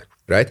to happen,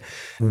 right?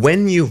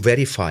 When you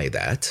verify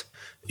that,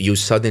 you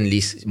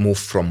suddenly move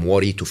from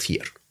worry to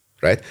fear,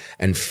 right?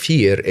 And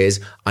fear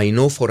is, I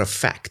know for a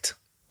fact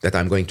that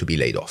I'm going to be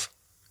laid off,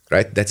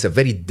 right? That's a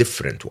very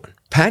different one.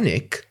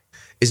 Panic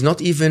is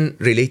not even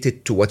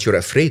related to what you're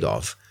afraid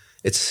of.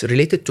 It's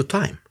related to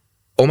time.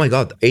 Oh my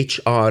God,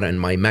 HR and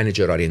my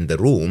manager are in the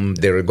room.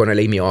 They're going to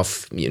lay me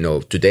off,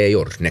 today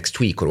or next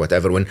week or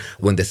whatever.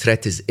 When the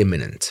threat is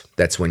imminent,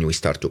 that's when we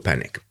start to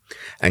panic.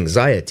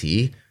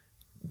 Anxiety,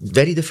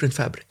 very different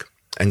fabric.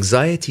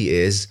 Anxiety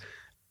is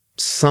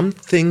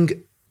something,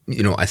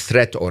 a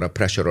threat or a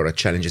pressure or a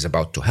challenge is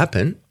about to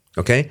happen,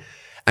 okay?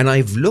 And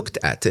I've looked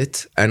at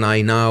it and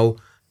I now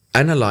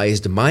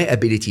analyzed my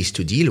abilities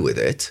to deal with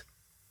it,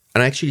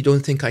 and I actually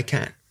don't think I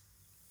can.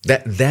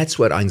 That's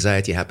where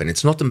anxiety happens.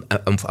 It's not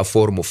a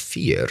form of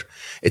fear.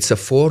 It's a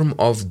form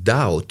of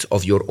doubt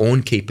of your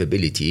own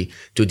capability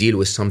to deal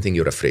with something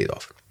you're afraid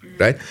of,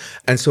 right?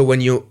 And so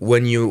when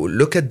you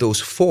look at those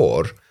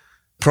four,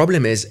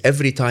 problem is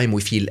every time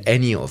we feel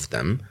any of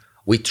them,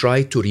 we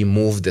try to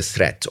remove the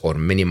threat or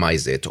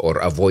minimize it or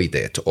avoid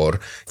it or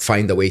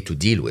find a way to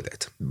deal with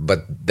it.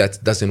 But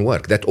that doesn't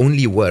work. That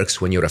only works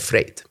when you're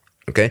afraid.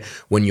 Okay?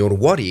 When you're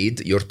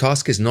worried, your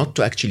task is not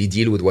to actually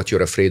deal with what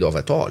you're afraid of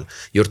at all.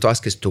 Your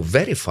task is to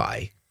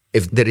verify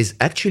if there is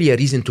actually a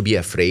reason to be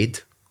afraid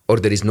or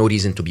there is no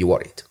reason to be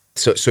worried.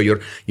 So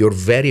you're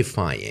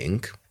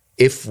verifying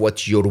if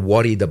what you're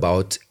worried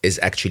about is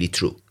actually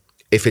true.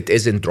 If it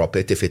isn't, drop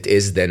it. If it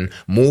is, then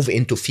move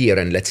into fear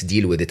and let's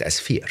deal with it as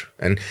fear.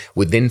 And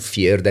within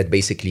fear, that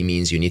basically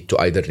means you need to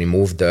either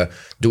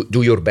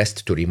do your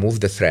best to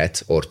remove the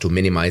threat or to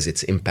minimize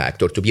its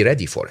impact or to be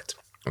ready for it.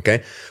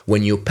 Okay?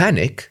 When you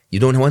panic, you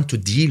don't want to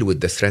deal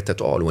with the threat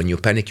at all. When you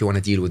panic, you want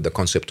to deal with the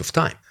concept of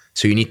time.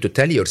 So you need to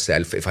tell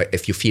yourself,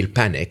 if you feel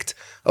panicked,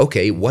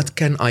 okay, what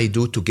can I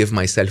do to give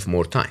myself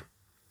more time?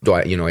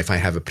 If I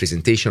have a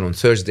presentation on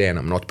Thursday and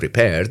I'm not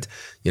prepared,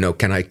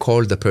 can I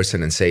call the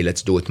person and say,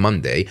 let's do it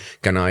Monday?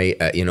 Can I,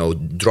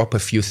 drop a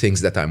few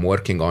things that I'm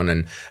working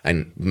on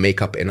and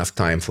make up enough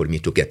time for me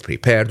to get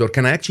prepared? Or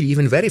can I actually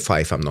even verify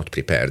if I'm not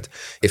prepared,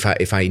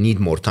 if I need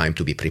more time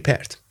to be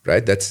prepared,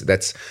 right?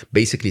 That's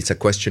basically, it's a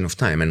question of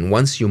time. And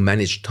once you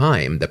manage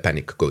time, the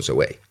panic goes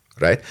away.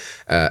 Right?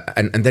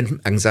 And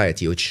then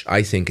anxiety, which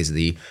I think is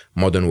the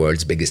modern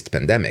world's biggest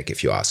pandemic,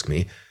 if you ask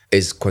me,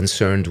 is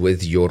concerned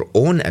with your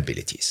own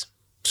abilities.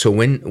 So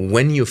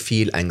when you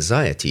feel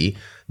anxiety,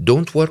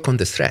 don't work on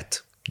the threat.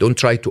 Don't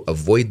try to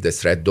avoid the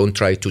threat. Don't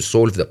try to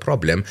solve the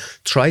problem.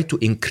 Try to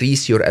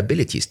increase your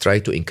abilities. Try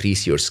to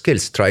increase your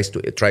skills. Try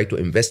to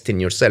invest in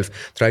yourself.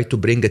 Try to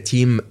bring a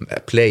team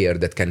player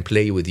that can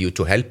play with you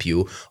to help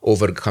you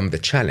overcome the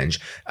challenge.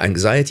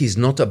 Anxiety is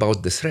not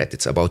about the threat.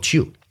 It's about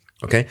you.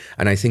 Okay.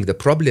 And I think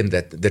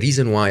the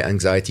reason why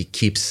anxiety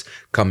keeps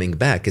coming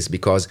back is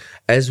because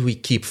as we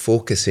keep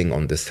focusing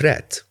on the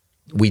threat,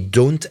 we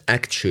don't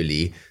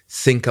actually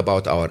think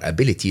about our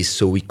abilities.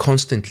 So we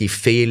constantly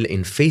fail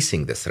in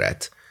facing the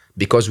threat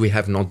because we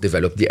have not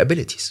developed the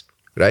abilities.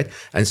 Right?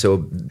 And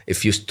so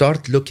if you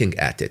start looking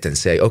at it and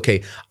say,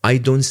 okay, I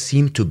don't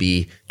seem to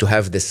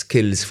have the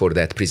skills for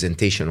that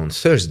presentation on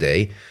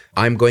Thursday,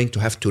 I'm going to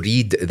have to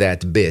read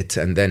that bit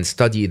and then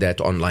study that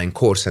online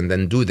course and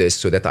then do this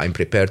so that I'm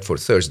prepared for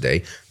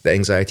Thursday, the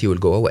anxiety will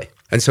go away.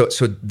 And so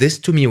this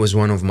to me was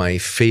one of my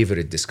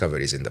favorite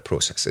discoveries in the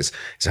process is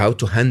how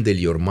to handle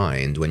your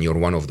mind when you're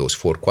one of those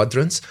four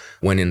quadrants,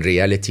 when in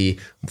reality,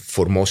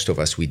 for most of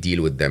us, we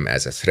deal with them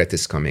as a threat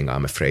is coming.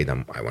 I'm afraid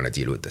I want to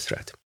deal with the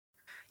threat.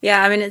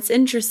 Yeah, I mean, it's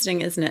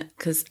interesting, isn't it?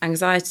 Because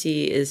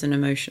anxiety is an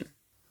emotion,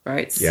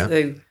 right? Yeah.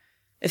 So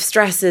if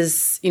stress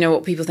is,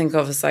 what people think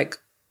of as like,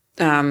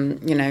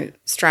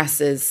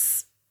 stress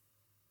is,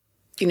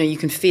 you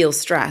can feel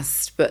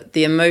stressed, but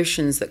the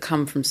emotions that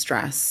come from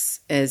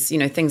stress is,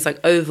 things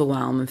like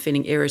overwhelm and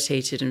feeling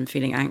irritated and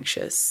feeling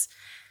anxious.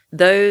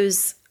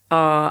 Those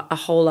are a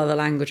whole other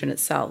language in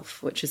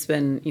itself, which has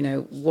been,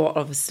 what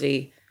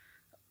obviously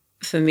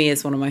for me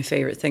is one of my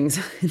favorite things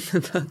in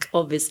the book,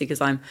 obviously,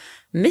 because I'm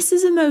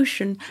Mrs.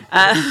 Emotion,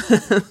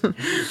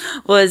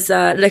 was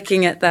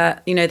looking at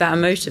that, that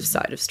emotive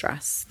side of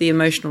stress, the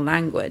emotional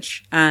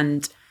language.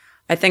 And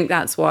I think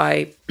that's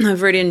why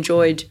I've really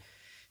enjoyed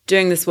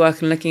doing this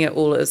work and looking at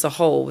all as a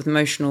whole with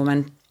mental,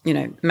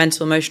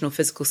 emotional,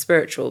 physical,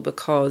 spiritual,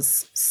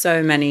 because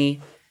so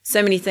many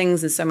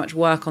things and so much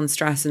work on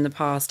stress in the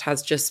past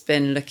has just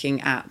been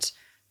looking at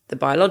the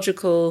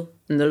biological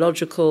and the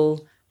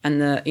logical and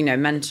the,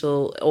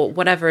 mental or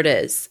whatever it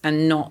is,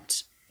 and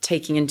not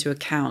taking into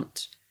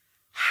account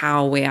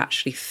how we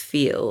actually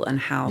feel and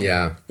how,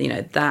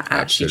 that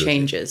actually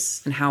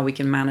changes and how we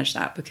can manage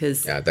that.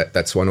 Because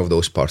that's one of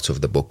those parts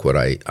of the book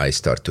where I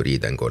start to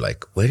read and go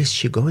like, where is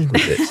she going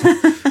with this?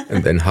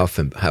 And then half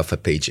a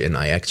page in,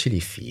 I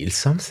actually feel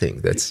something.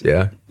 That's,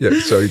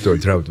 sorry to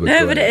interrupt.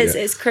 But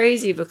it's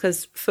crazy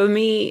because for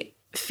me,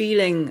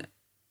 feeling,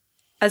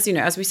 as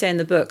we say in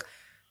the book,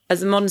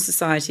 as a modern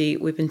society,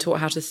 we've been taught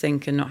how to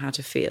think and not how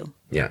to feel.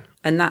 Yeah.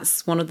 And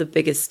that's one of the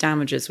biggest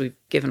damages we've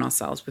given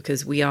ourselves,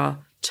 because we are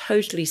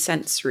totally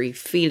sensory,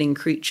 feeling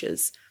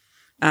creatures.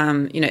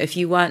 If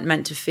you weren't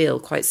meant to feel,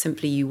 quite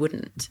simply, you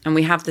wouldn't. And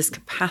we have this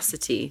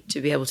capacity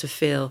to be able to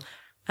feel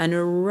an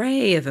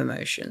array of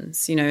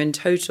emotions. In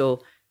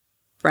total,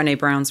 Brené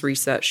Brown's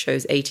research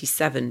shows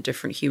 87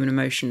 different human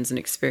emotions and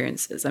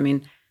experiences. I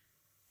mean,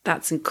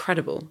 that's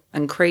incredible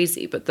and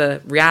crazy. But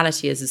the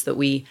reality is that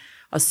we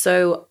are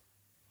so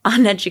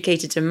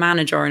uneducated to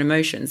manage our own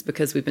emotions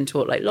because we've been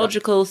taught like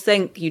logical,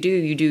 think, you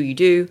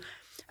do,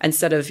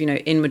 instead of,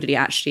 inwardly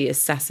actually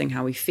assessing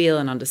how we feel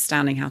and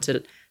understanding how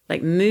to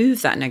like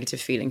move that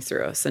negative feeling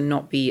through us and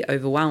not be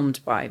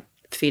overwhelmed by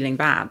feeling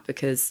bad,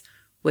 because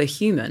we're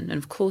human. And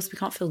of course we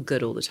can't feel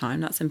good all the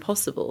time. That's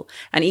impossible.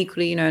 And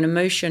equally, an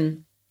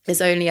emotion is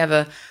only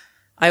ever,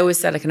 I always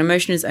say like a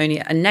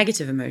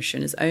negative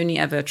emotion is only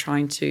ever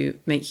trying to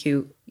make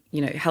you,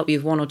 help you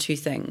with one or two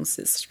things.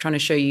 It's trying to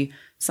show you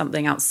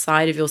something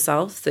outside of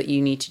yourself that you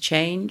need to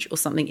change, or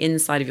something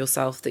inside of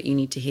yourself that you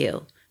need to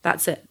heal.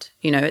 That's it.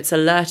 It's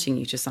alerting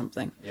you to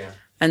something. Yeah.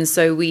 And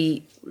so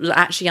we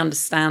actually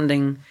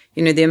understanding,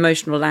 the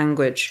emotional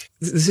language.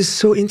 This is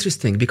so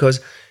interesting because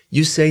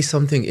you say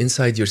something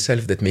inside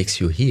yourself that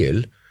makes you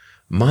heal.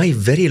 My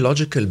very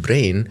logical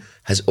brain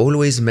has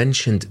always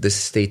mentioned this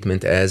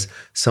statement as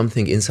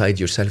something inside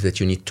yourself that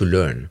you need to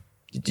learn.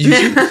 Do you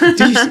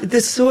see?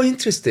 That's so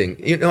interesting.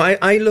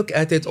 I look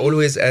at it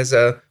always as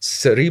a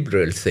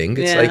cerebral thing.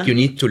 It's like you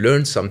need to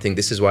learn something.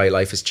 This is why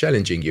life is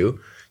challenging you.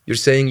 You're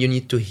saying you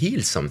need to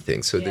heal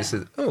something. So this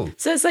is,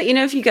 So it's like,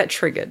 if you get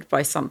triggered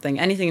by something,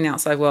 anything in the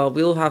outside world,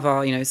 we all have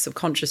our,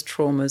 subconscious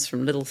traumas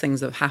from little things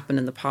that have happened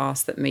in the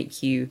past that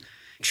make you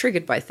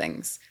triggered by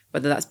things,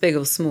 whether that's big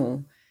or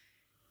small.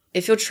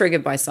 If you're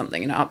triggered by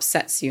something and it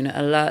upsets you and it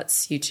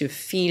alerts you to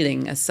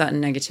feeling a certain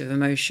negative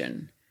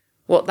emotion,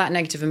 what that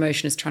negative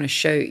emotion is trying to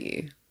show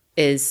you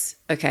is,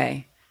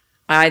 okay,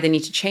 I either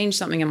need to change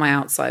something in my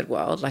outside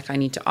world, like I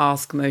need to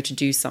ask Mo to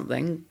do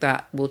something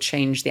that will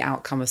change the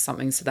outcome of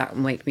something so that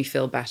will make me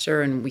feel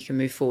better and we can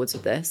move forwards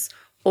with this.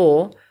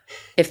 Or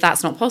if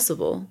that's not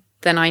possible,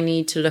 then I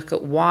need to look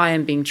at why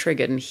I'm being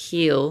triggered and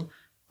heal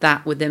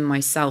that within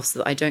myself so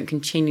that I don't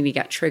continually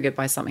get triggered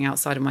by something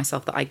outside of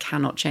myself that I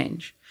cannot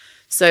change.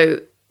 So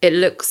it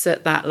looks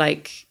at that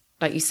like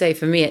you say,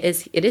 for me, it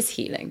is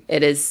healing.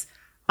 It is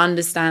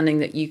understanding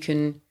that you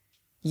can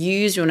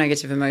use your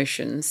negative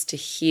emotions to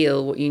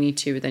heal what you need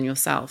to within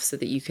yourself so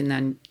that you can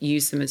then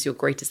use them as your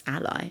greatest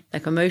ally.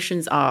 Like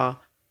emotions are,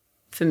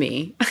 for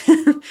me,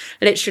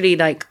 literally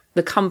like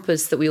the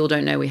compass that we all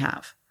don't know we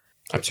have.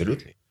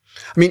 Absolutely.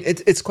 I mean,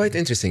 it's quite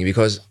interesting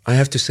because I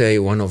have to say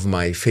one of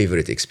my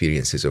favorite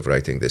experiences of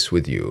writing this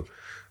with you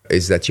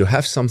is that you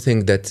have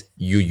something that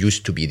you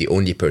used to be the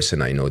only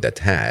person I know that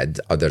had,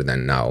 other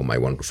than now my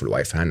wonderful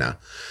wife, Hannah,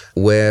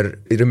 where,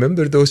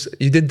 remember those,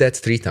 you did that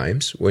 3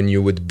 times when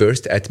you would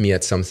burst at me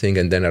at something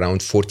and then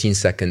around 14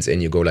 seconds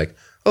and you go like,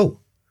 oh,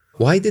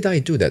 why did I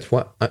do that?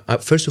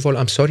 First of all,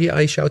 I'm sorry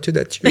I shouted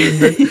at you. And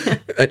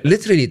then,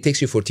 literally, it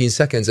takes you 14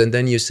 seconds and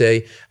then you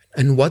say,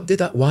 and why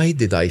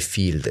did I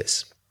feel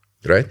this?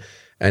 Right?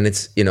 And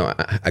it's,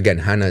 again,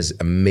 Hannah's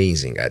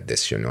amazing at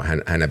this,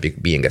 Hannah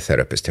being a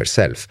therapist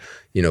herself,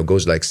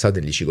 goes like,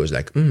 suddenly she goes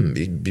like,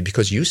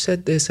 because you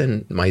said this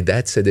and my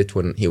dad said it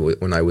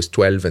when I was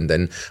 12 and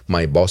then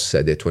my boss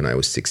said it when I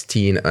was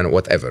 16 and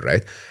whatever,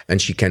 right?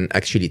 And she can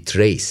actually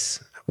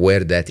trace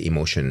where that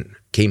emotion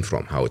came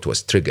from, how it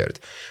was triggered.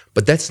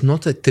 But that's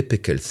not a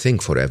typical thing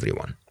for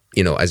everyone.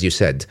 As you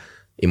said,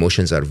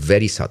 emotions are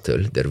very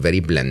subtle, they're very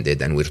blended,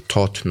 and we're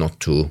taught not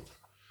to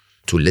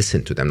to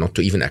listen to them, not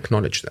to even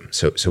acknowledge them.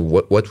 So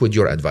what would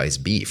your advice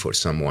be for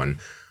someone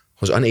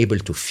who's unable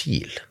to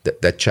feel?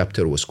 That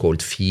chapter was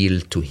called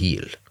Feel to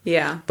Heal.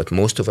 Yeah. But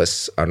most of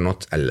us are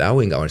not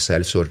allowing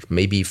ourselves, or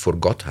maybe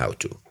forgot how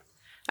to.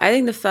 I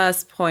think the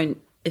first point,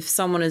 if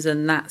someone is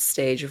in that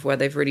stage of where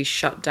they've really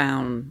shut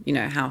down,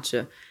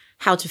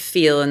 how to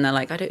feel, and they're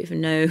like, I don't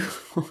even know,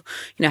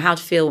 how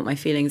to feel, what my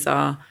feelings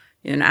are.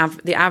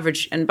 The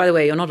average, and by the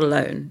way, you're not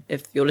alone.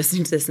 If you're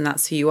listening to this and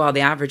that's who you are,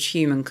 the average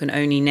human can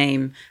only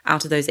name,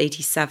 out of those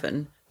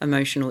 87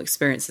 emotional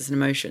experiences and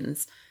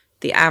emotions,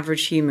 the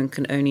average human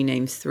can only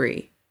name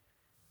 3.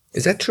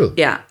 Is that true?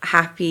 Yeah.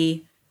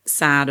 Happy,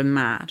 sad, and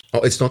mad.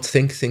 Oh, it's not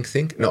think.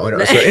 No,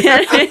 sorry.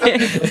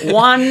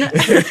 One.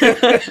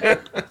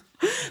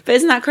 But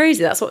isn't that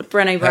crazy? That's what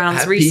Brené Brown's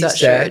happy, research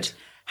sad. showed.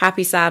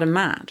 Happy, sad, and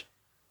mad.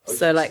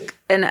 So like,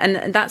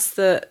 and that's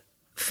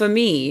for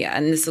me,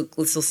 and this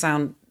will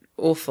sound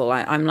awful.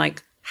 I'm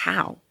like,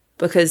 how?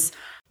 Because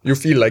you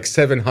feel like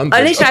 700.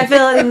 I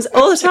feel things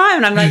all the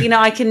time. And I'm like,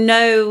 I can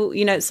know,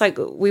 it's like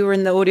we were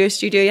in the audio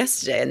studio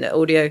yesterday, and the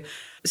audio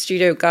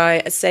studio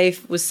guy,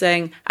 Safe, was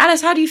saying,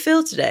 Alice, how do you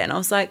feel today? And I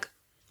was like,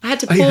 I had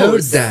to pause. I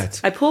heard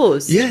that. I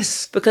paused.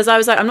 Yes. Because I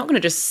was like, I'm not going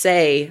to just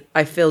say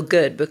I feel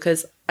good,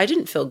 because I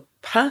didn't feel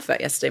perfect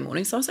yesterday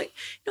morning. So I was like,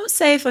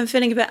 Safe, I'm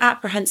feeling a bit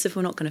apprehensive.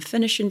 We're not going to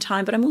finish in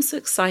time, but I'm also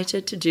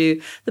excited to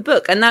do the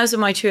book. And those were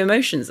my 2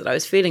 emotions that I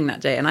was feeling that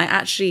day. And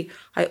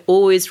I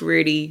always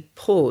really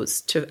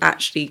paused to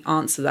actually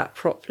answer that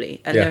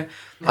properly. And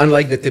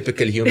unlike the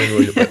typical human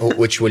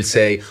which will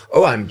say,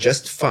 oh, I'm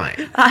just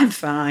fine. I'm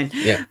fine.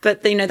 Yeah.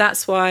 But,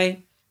 that's why,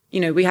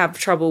 we have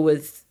trouble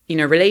with,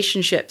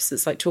 relationships.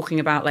 It's like talking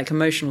about like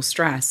emotional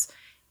stress.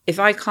 If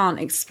I can't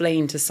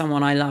explain to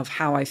someone I love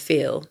how I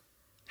feel,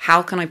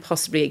 how can I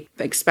possibly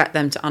expect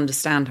them to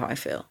understand how I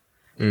feel?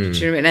 Do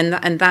you know what I mean?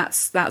 And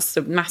that's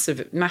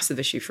the massive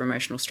issue for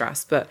emotional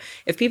stress. But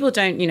if people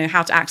don't,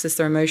 how to access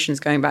their emotions,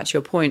 going back to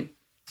your point,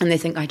 and they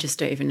think, I just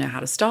don't even know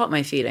how to start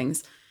my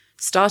feelings,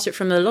 start it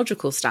from a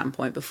logical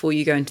standpoint before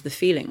you go into the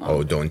feeling one.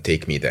 Oh, don't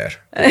take me there.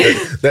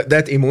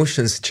 that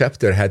emotions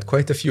chapter had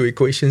quite a few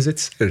equations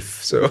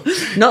itself. So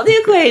not the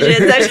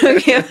equations, I'm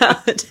talking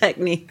about the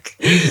technique.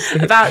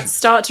 About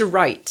start to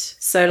write.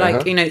 So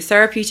like,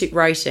 therapeutic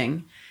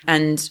writing,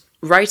 and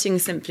writing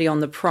simply on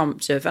the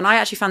prompt of, and I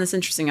actually found this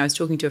interesting. I was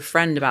talking to a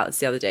friend about this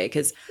the other day,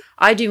 because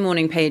I do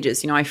morning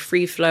pages. I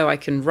free flow. I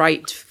can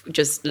write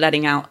just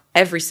letting out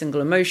every single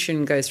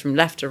emotion, goes from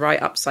left to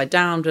right, upside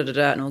down, and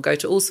it'll go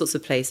to all sorts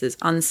of places,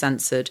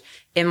 uncensored,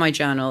 in my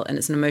journal. And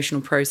it's an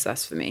emotional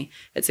process for me.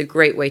 It's a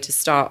great way to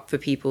start for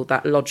people.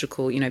 That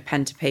logical,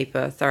 pen to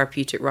paper,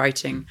 therapeutic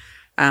writing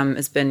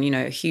has been,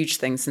 a huge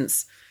thing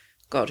since,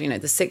 the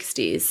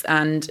 60s.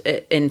 And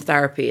in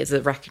therapy is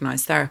a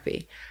recognized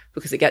therapy,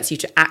 because it gets you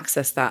to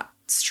access that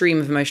stream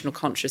of emotional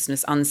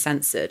consciousness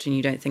uncensored, and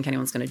you don't think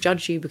anyone's going to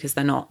judge you, because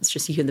they're not. It's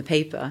just you and the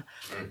paper.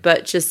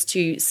 But just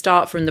to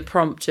start from the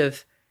prompt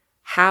of,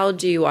 how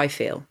do I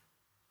feel?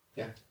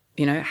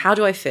 Yeah. How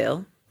do I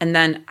feel? And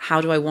then how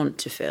do I want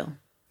to feel?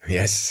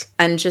 Yes.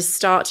 And just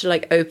start to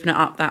like open it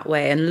up that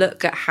way, and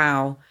look at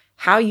how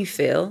you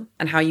feel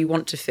and how you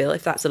want to feel,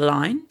 if that's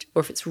aligned,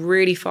 or if it's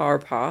really far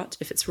apart.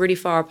 If it's really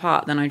far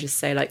apart, then I just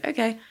say like,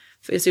 okay,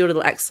 for your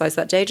little exercise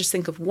that day, just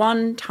think of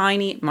one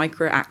tiny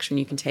micro action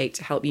you can take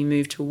to help you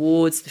move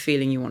towards the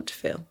feeling you want to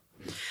feel.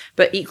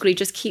 But equally,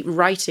 just keep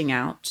writing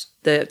out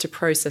to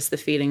process the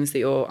feelings that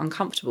you're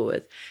uncomfortable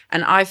with.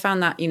 And I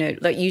found that,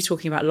 like you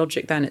talking about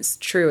logic then, it's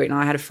true.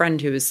 I had a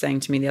friend who was saying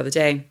to me the other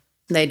day,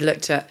 they'd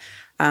looked at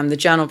the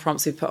journal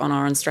prompts we put on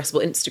our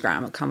Unstressable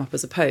Instagram, had come up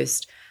as a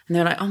post. And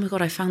they're like, oh my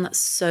God, I found that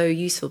so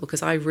useful,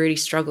 because I really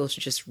struggle to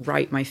just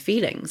write my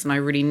feelings, and I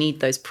really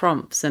need those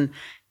prompts. And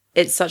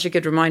it's such a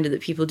good reminder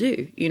that people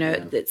do,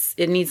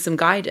 it needs some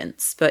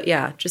guidance. But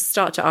yeah, just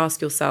start to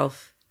ask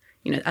yourself,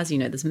 as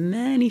there's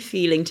many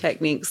feeling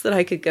techniques that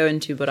I could go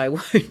into, but I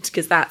won't,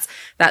 because that's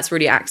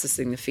really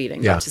accessing the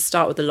feeling. Yeah. But to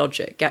start with the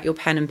logic, get your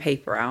pen and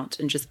paper out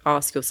and just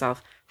ask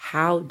yourself,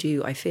 how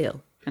do I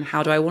feel? And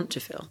how do I want to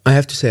feel? I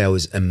have to say, I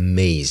was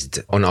amazed.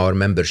 On our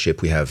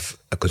membership, we have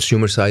a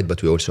consumer side,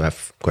 but we also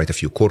have quite a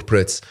few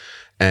corporates.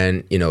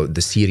 And,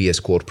 the serious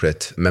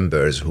corporate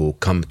members who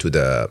come to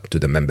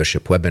the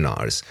membership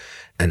webinars,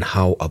 and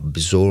how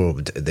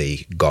absorbed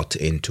they got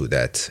into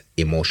that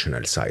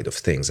emotional side of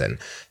things, and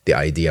the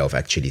idea of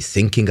actually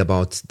thinking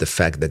about the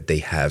fact that they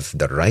have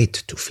the right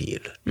to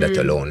feel, let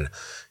alone,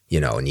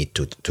 need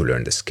to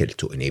learn the skill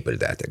to enable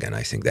that. Again,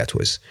 I think that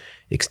was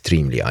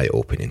extremely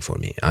eye-opening for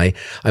me. I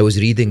was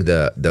reading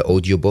the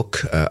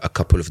audiobook a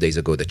couple of days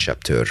ago, the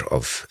chapter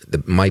of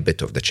my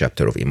bit of the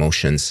chapter of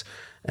emotions.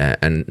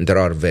 And there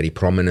are very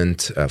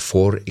prominent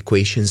 4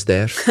 equations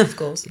there. Of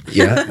course.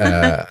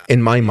 Yeah.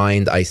 In my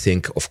mind, I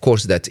think, of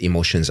course, that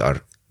emotions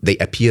they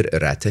appear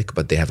erratic,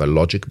 but they have a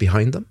logic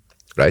behind them,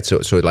 right?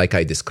 So like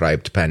I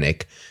described,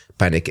 panic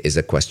panic is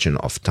a question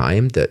of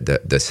time.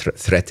 The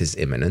threat is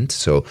imminent.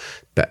 So,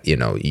 but,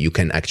 you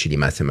can actually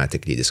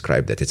mathematically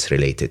describe that it's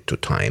related to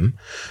time.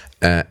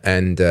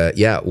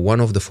 One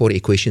of the 4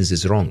 equations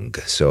is wrong.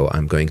 So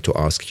I'm going to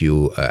ask you,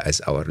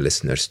 as our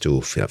listeners,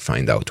 to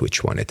find out which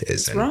one it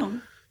is. It's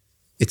wrong.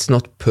 It's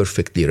not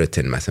perfectly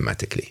written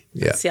mathematically.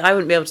 Yeah. See, I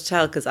wouldn't be able to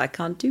tell because I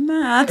can't do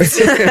maths.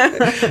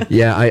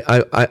 Yeah,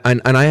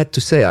 I had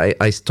to say,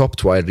 I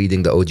stopped while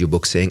reading the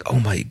audiobook saying, oh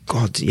my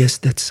God, yes,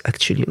 that's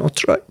actually not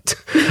right.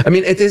 I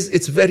mean,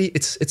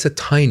 it's a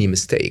tiny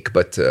mistake,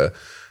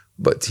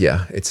 but yeah,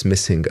 it's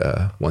missing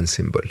one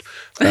symbol.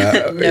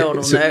 No one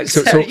will know.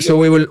 So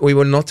we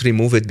will not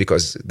remove it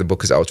because the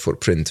book is out for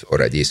print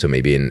already. So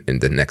maybe in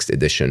the next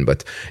edition.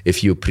 But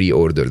if you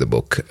pre-order the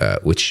book,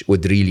 which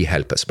would really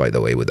help us, by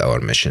the way, with our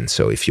mission.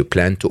 So if you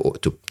plan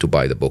to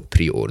buy the book,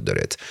 pre-order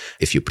it.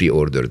 If you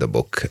pre-order the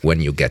book, when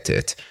you get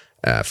it,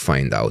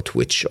 find out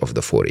which of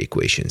the 4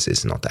 equations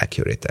is not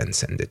accurate and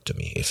send it to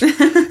me.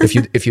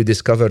 If you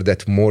discover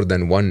that more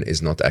than one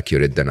is not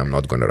accurate, then I'm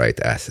not going to write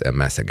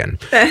math again.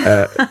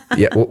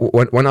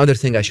 One other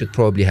thing I should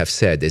probably have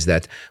said is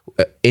that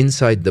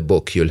inside the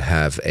book you'll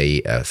have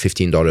a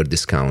 $15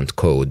 discount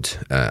code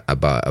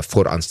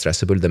for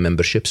Unstressable, the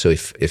membership. So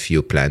if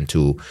you plan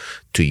to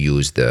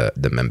use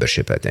the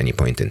membership at any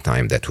point in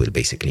time, that will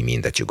basically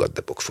mean that you got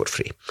the book for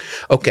free.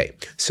 Okay,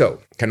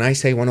 so can I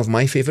say one of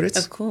my favorites?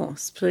 Of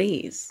course,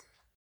 please.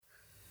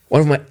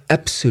 One of my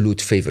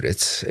absolute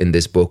favorites in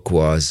this book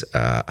was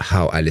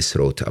how Alice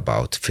wrote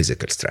about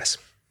physical stress,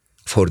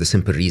 for the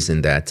simple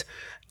reason that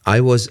I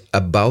was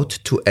about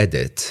to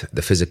edit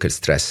the physical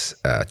stress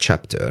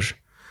chapter.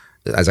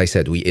 As I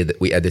said, we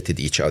edited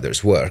each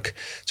other's work.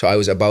 So I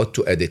was about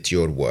to edit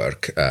your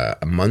work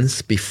a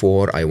month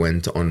before I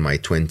went on my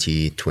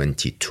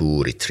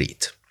 2022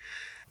 retreat.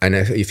 And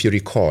if you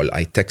recall,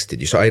 I texted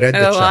you. So I read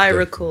the chapter. Oh, I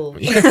recall.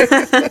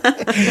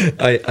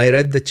 I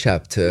read the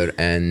chapter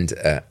and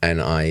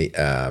I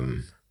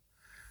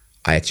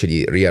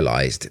actually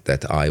realized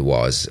that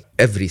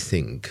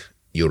everything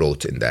you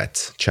wrote in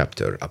that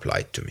chapter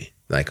applied to me.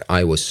 Like,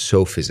 I was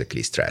so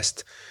physically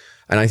stressed.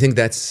 And I think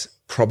that's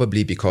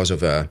probably because of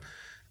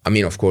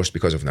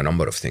because of the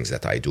number of things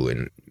that I do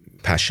in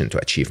passion to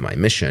achieve my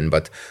mission,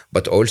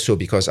 but also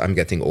because I'm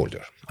getting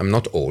older. I'm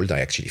not old, I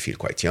actually feel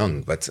quite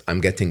young, but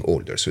I'm getting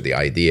older. So the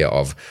idea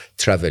of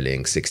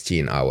traveling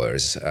 16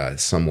 hours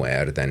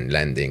somewhere, then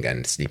landing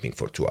and sleeping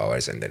for 2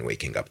 hours and then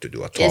waking up to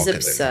do a talk. Is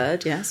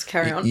absurd, yes,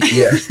 carry on.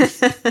 Yeah,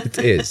 it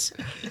is.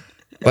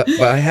 But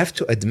I have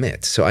to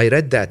admit, so I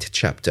read that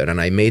chapter and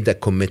I made a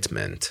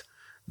commitment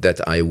that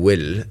I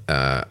will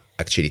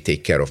actually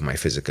take care of my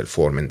physical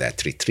form in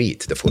that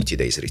retreat, the 40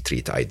 days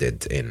retreat I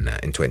did in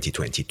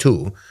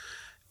 2022.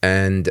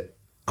 And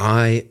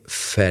I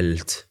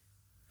felt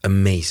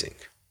amazing.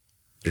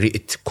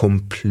 It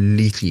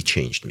completely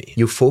changed me.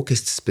 You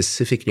focused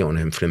specifically on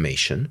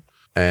inflammation.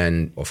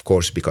 And of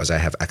course, because I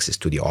have access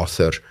to the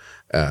author,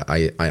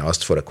 I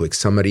asked for a quick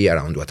summary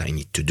around what I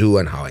need to do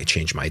and how I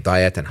change my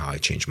diet and how I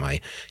change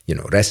my,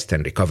 rest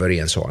and recovery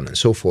and so on and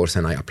so forth.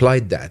 And I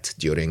applied that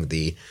during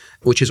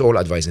which is all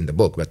advised in the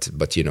book,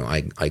 but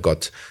I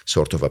got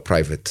sort of a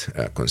private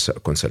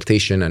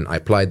consultation and I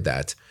applied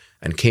that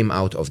and came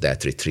out of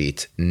that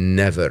retreat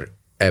never,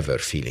 ever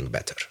feeling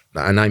better.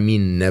 And I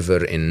mean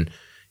never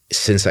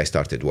since I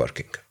started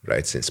working,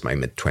 right? Since my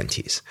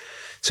mid-20s.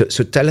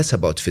 So tell us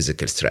about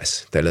physical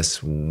stress. Tell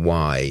us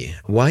why.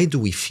 Why do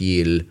we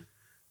feel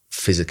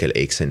physical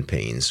aches and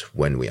pains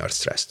when we are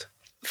stressed?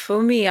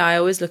 For me, I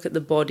always look at the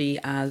body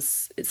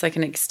as it's like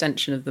an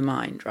extension of the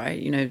mind, right?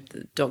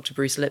 Dr.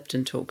 Bruce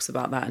Lipton talks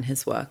about that in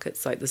his work.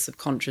 It's like the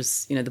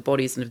subconscious, the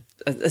body is an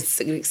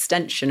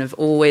extension of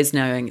always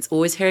knowing. It's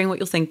always hearing what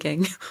you're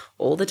thinking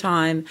all the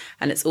time,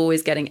 and it's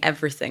always getting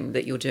everything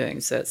that you're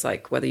doing. So it's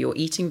like whether you're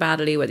eating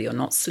badly, whether you're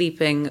not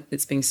sleeping,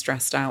 it's being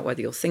stressed out,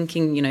 whether you're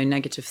thinking,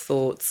 negative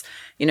thoughts.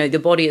 The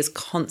body is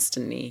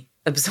constantly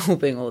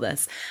absorbing all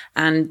this,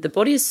 and the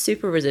body is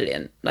super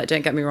resilient. Like,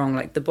 don't get me wrong,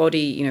 like the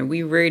body,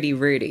 we really,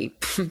 really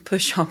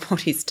push our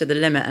bodies to the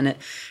limit and it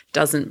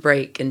doesn't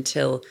break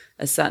until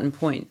a certain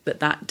point,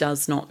 but that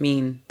does not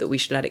mean that we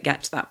should let it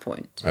get to that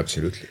point.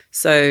 Absolutely.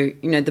 So,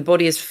 the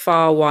body is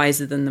far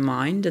wiser than the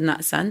mind in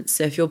that sense.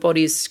 So if your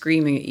body is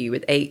screaming at you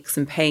with aches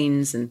and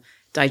pains and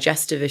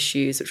digestive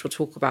issues, which we'll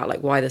talk about,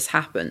 like why this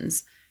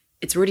happens,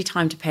 it's really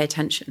time to pay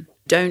attention.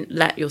 Don't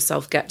let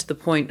yourself get to the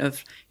point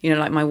of,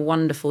 like my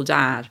wonderful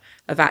dad,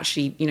 of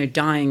actually,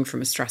 dying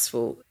from a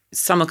stressful.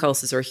 Stomach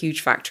ulcers are a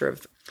huge factor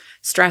of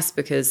stress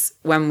because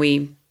when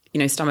we,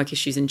 stomach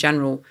issues in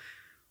general,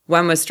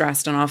 when we're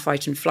stressed and our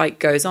fight and flight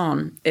goes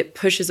on, it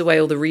pushes away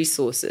all the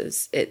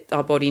resources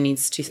our body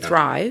needs to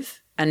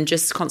thrive and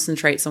just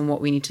concentrates on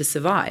what we need to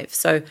survive.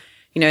 So,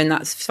 in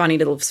that funny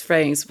little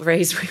phrase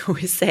we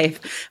always say,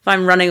 if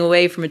I'm running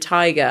away from a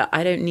tiger,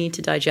 I don't need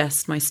to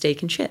digest my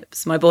steak and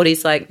chips. My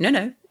body's like,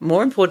 no.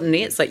 More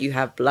importantly, it's like you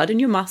have blood in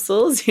your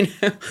muscles,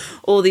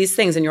 all these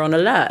things, and you're on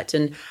alert.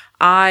 And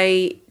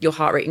your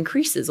heart rate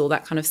increases, all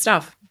that kind of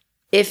stuff.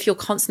 if you're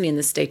constantly in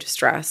this state of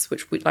stress,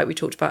 which like we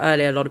talked about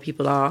earlier, a lot of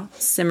people are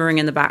simmering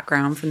in the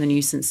background from the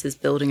nuisances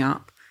building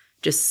up,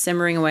 just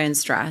simmering away in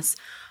stress,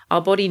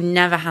 our body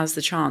never has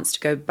the chance to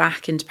go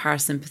back into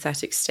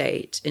parasympathetic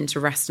state, into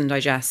rest and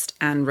digest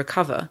and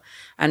recover.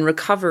 And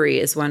recovery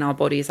is when our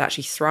body is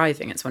actually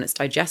thriving. It's when it's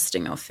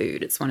digesting our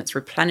food. It's when it's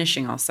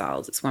replenishing our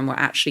cells. It's when we're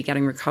actually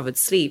getting recovered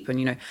sleep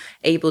and,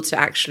 able to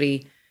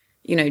actually,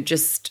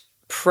 just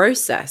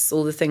process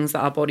all the things that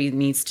our body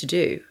needs to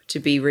do to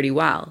be really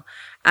well.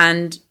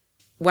 And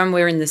when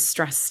we're in this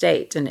stress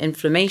state and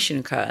inflammation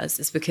occurs,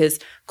 it's because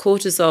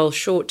cortisol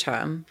short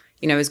term,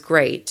 is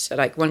great.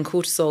 Like when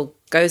cortisol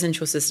goes into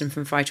your system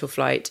from fight or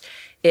flight,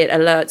 it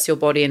alerts your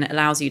body and it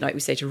allows you, like we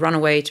say, to run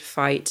away, to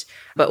fight,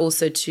 but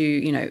also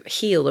to,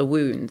 heal a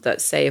wound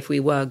that, say, if we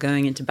were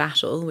going into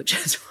battle, which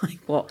is like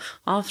what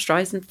our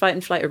fight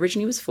and flight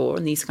originally was for,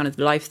 and these kind of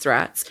life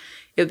threats,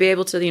 it would be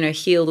able to,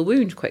 heal the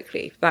wound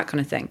quickly, that kind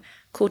of thing.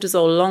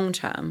 Cortisol long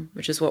term,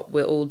 which is what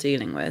we're all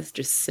dealing with,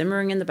 just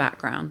simmering in the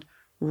background,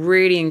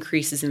 really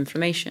increases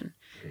inflammation.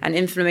 And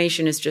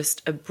inflammation is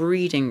just a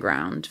breeding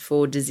ground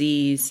for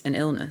disease and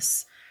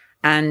illness.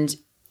 And,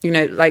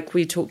 like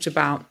we talked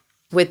about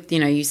with,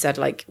 you said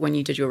like when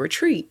you did your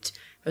retreat,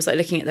 I was like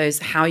looking at those,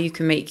 how you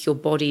can make your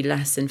body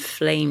less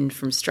inflamed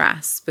from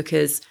stress,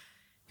 because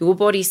your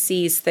body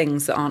sees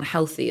things that aren't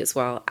healthy as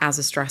well as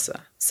a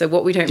stressor. So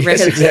what we don't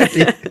realize,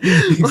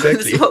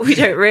 exactly. What we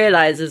don't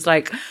realize is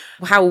like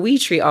how we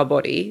treat our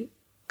body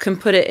can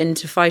put it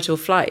into fight or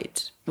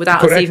flight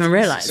without us even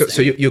realizing.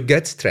 So you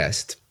get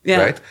stressed,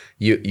 right?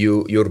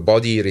 Your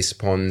body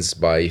responds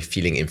by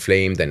feeling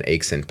inflamed and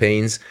aches and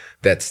pains.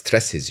 That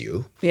stresses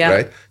you,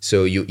 right?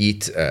 So you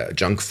eat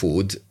junk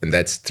food and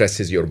that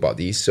stresses your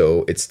body.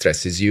 So it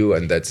stresses you,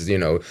 and that's,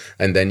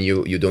 and then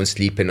you don't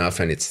sleep enough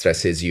and it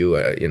stresses you,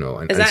 and,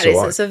 exactly. And so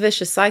on. It's a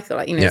vicious cycle.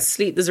 Like,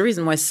 sleep, there's a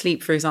reason why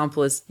sleep, for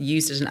example, is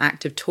used as an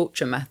active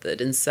torture method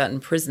in certain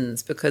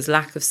prisons, because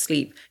lack of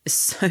sleep is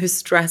so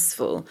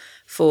stressful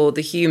for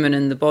the human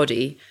and the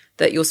body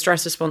that your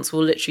stress response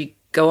will literally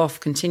go off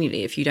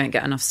continually if you don't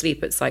get enough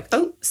sleep. It's like,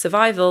 oh,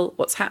 survival,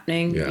 what's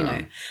happening,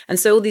 And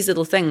so all these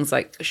little things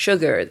like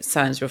sugar, it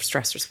turns your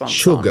stress response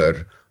Sugar,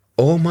 on.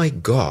 Oh my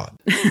God.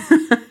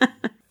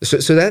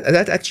 so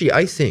that actually,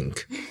 I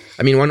think,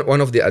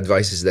 one of the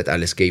advices that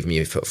Alice gave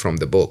me from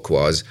the book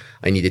was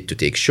I needed to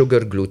take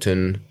sugar,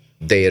 gluten,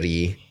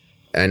 dairy,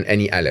 and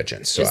any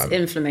allergens. So just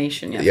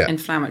inflammation,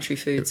 inflammatory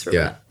foods from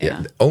that.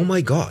 Yeah. Oh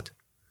my God.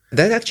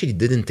 That actually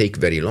didn't take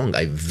very long.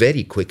 I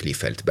very quickly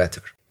felt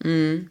better.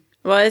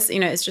 Well,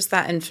 it's just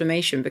that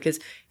inflammation, because,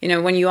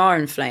 when you are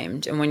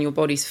inflamed and when your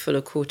body's full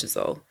of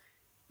cortisol,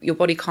 your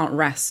body can't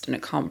rest and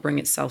it can't bring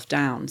itself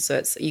down.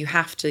 So you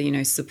have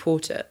to,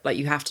 support it. Like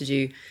you have to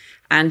do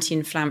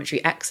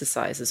anti-inflammatory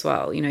exercise as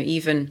well.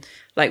 Even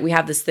like we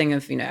have this thing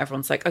of,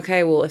 everyone's like,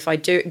 okay, well, if I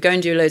go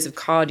and do loads of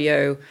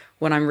cardio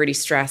when I'm really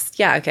stressed,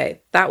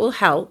 that will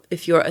help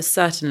if you're at a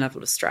certain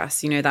level of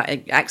stress.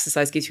 That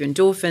exercise gives you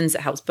endorphins,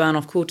 it helps burn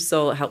off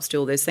cortisol, it helps do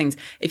all those things.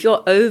 If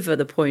you're over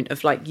the point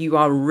of like you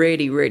are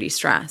really, really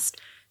stressed,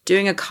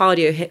 doing a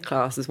cardio HIIT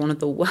class is one of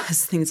the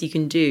worst things you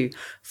can do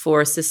for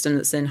a system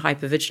that's in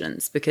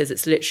hypervigilance, because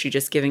it's literally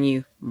just giving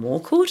you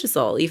more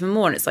cortisol, even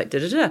more. And it's like,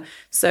 da-da-da.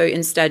 So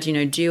instead,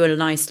 do a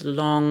nice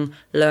long,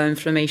 low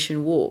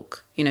inflammation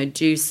walk,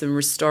 do some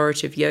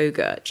restorative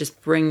yoga,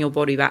 just bring your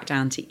body back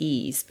down to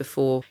ease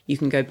before you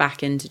can go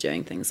back into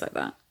doing things like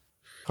that.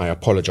 I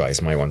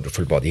apologize, my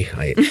wonderful body.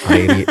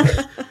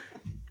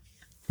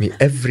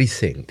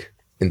 Everything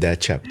in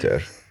that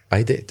chapter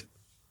I did.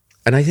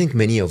 And I think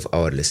many of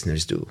our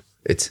listeners do.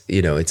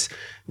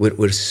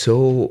 We're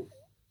so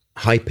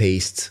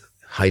high-paced,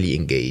 highly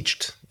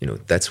engaged.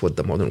 That's what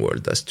the modern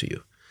world does to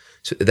you.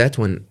 So that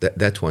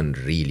one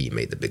really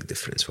made a big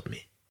difference for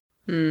me.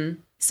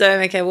 So,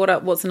 okay,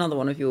 what's another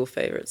one of your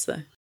favorites,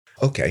 though?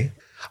 Okay,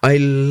 I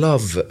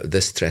love the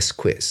stress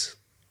quiz.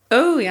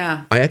 Oh,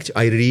 yeah. I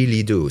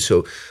really do.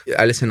 So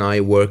Alice and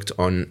I worked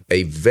on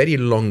a very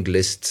long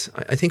list,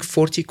 I think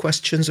 40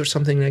 questions or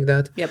something like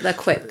that. Yep, they're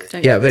quick.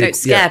 Don't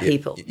scare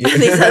people.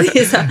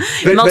 These are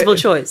multiple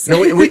choice. No,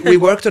 we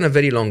worked on a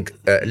very long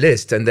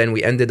list, and then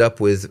we ended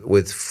up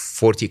with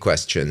 40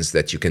 questions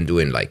that you can do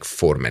in like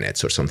 4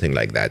 minutes or something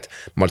like that,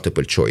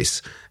 multiple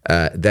choice,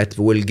 that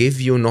will give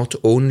you not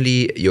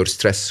only your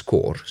stress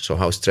score, so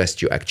how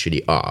stressed you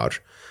actually are,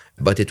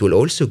 but it will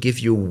also give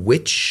you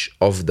which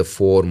of the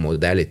 4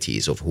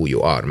 modalities of who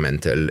you are,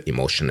 mental,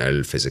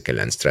 emotional, physical,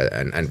 and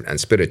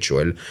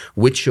spiritual,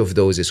 which of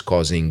those is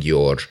causing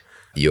your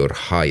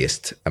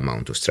highest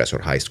amount of stress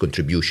or highest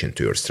contribution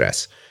to your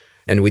stress.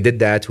 And we did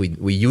that.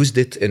 We used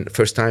it in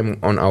first time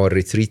on our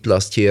retreat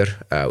last year.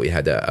 We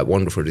had a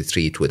wonderful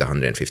retreat with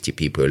 150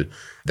 people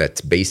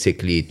that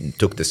basically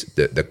took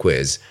the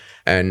quiz.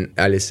 And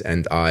Alice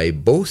and I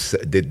both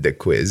did the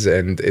quiz,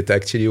 and it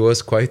actually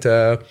was quite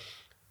a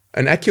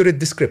An accurate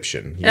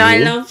description. I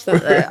love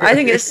that, though. I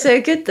think it's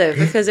so good, though,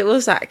 because it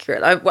was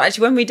accurate.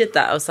 Actually, when we did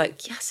that, I was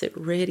like, yes, it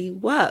really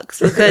works.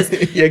 Because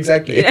yeah,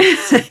 exactly.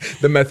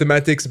 The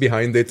mathematics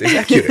behind it is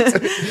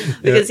accurate.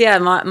 Because,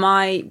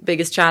 my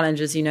biggest challenge,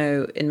 as you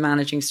know, in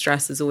managing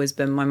stress has always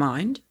been my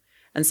mind.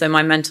 And so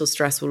my mental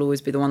stress will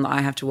always be the one that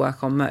I have to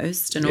work on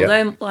most. And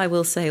although I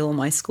will say all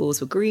my scores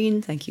were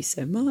green, thank you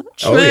so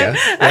much. Oh, yeah.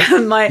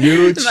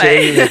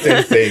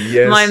 Thing,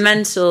 yes. My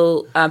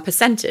mental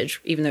percentage,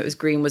 even though it was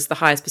green, was the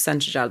highest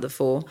percentage out of the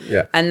 4.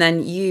 Yeah. And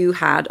then you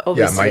had,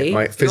 obviously... Yeah,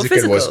 my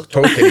physical was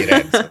totally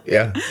red.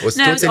 Yeah, it was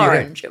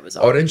orange. It was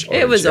orange.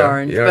 It was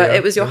orange, but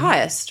it was your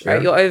highest,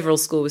 right? Your overall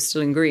score was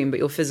still in green, but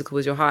your physical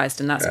was your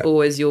highest. And that's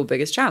always your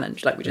biggest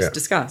challenge, like we just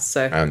discussed.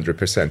 So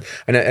 100%.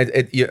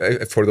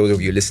 And for those of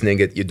you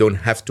listening, you don't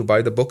have to buy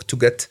the book to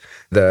get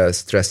the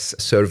stress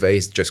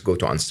surveys. Just go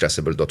to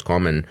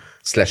unstressable.com and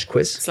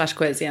 /quiz.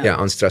 /quiz, yeah. Yeah,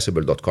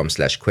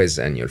 unstressable.com/quiz,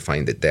 and you'll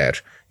find it there.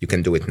 You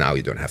can do it now.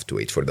 You don't have to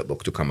wait for the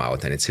book to come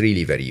out. And it's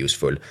really very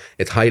useful.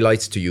 It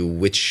highlights to you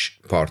which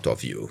part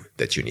of you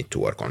that you need to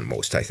work on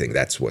most. I think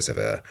that was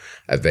a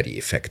very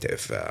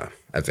effective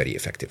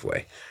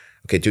way.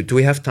 Okay, do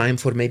we have time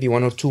for maybe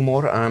 1 or 2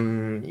 more?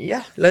 One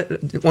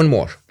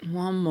more.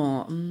 One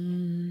more.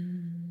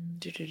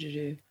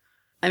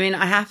 I mean,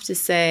 I have to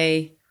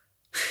say,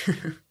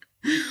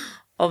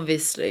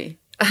 obviously,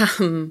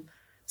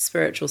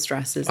 spiritual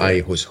stress is...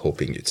 I was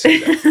hoping you'd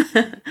say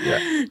that.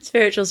 Yeah.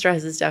 Spiritual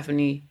stress is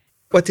definitely...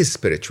 What is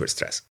spiritual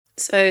stress?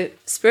 So,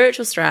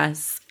 spiritual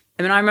stress,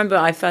 I mean, I remember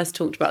I first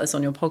talked about this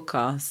on your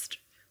podcast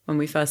when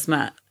we first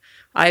met.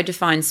 I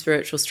define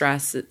spiritual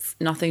stress, it's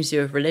nothing to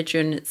do with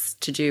religion, it's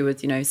to do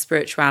with,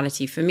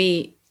 spirituality. For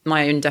me,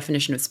 my own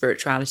definition of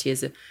spirituality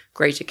is a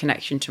greater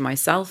connection to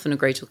myself and a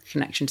greater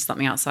connection to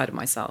something outside of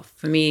myself.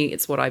 For me,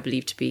 it's what I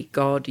believe to be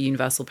God,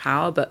 universal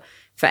power. But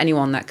for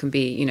anyone, that can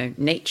be,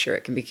 nature.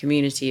 It can be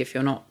community. If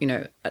you're not,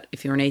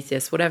 if you're an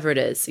atheist, whatever it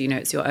is,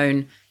 it's your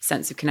own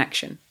sense of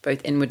connection,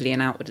 both inwardly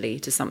and outwardly,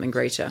 to something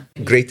greater.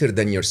 Greater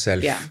than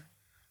yourself. Yeah.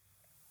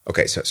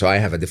 Okay, so I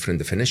have a different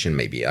definition.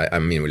 Maybe I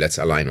mean, let's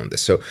align on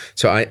this. So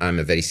I'm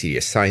a very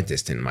serious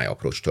scientist in my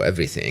approach to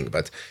everything.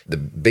 But the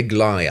big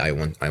lie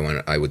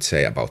I would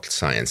say about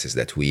science is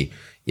that we,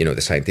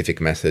 the scientific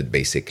method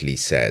basically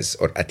says,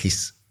 or at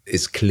least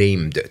is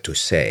claimed to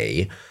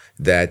say,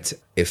 that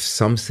if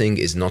something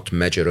is not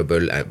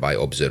measurable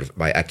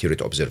by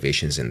accurate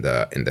observations in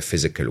the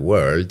physical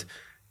world,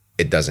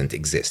 it doesn't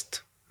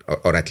exist,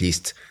 or at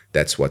least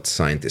that's what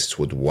scientists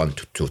would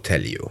want to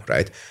tell you,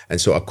 right?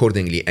 And so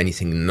accordingly,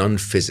 anything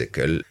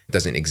non-physical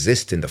doesn't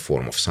exist in the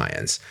form of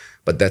science.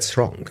 But that's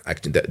wrong.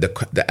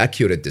 The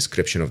accurate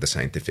description of the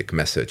scientific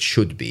method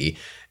should be,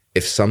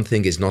 if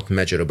something is not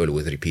measurable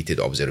with repeated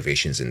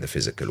observations in the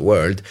physical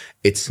world,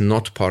 it's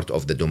not part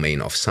of the domain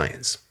of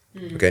science.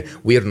 Mm-hmm. Okay,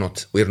 we're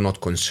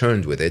not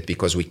concerned with it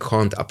because we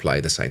can't apply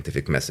the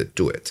scientific method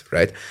to it,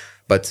 right?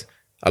 But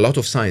a lot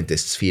of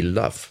scientists feel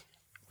love.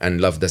 And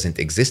love doesn't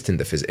exist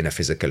in a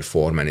physical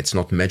form, and it's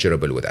not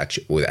measurable with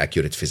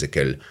accurate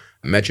physical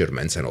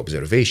measurements and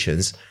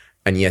observations,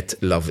 and yet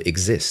love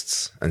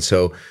exists. And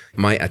so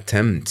my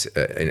attempt,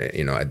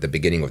 at the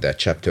beginning of that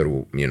chapter,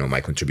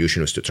 my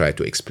contribution was to try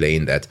to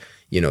explain that,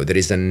 there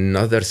is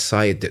another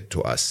side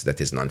to us that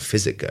is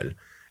non-physical.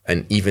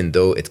 And even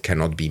though it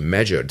cannot be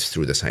measured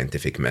through the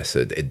scientific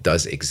method, it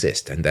does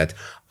exist. And that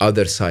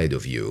other side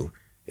of you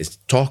is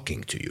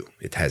talking to you.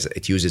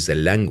 It uses a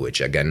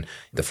language. Again,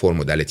 the 4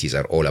 modalities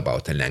are all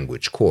about a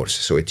language course.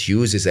 So it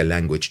uses a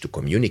language to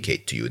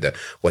communicate to you that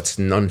what's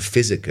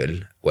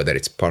non-physical, whether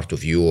it's part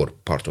of you or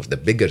part of the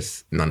bigger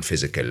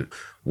non-physical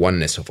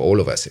oneness of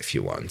all of us, if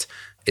you want,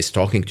 is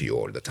talking to you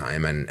all the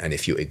time. And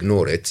if you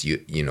ignore it,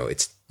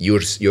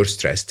 you're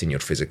stressed in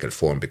your physical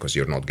form because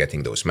you're not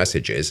getting those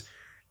messages.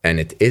 And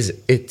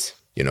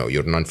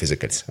your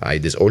non-physical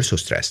side is also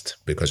stressed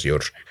because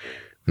you're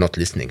not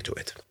listening to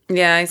it.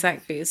 Yeah,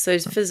 exactly. So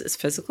it's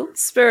physical.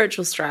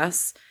 Spiritual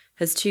stress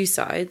has 2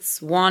 sides.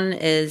 One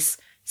is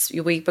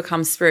we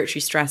become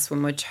spiritually stressed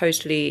when we're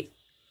totally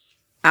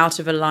out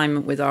of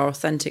alignment with our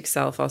authentic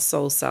self, our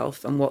soul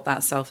self, and what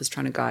that self is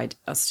trying to guide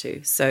us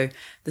to. So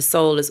the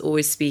soul is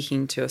always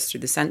speaking to us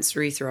through the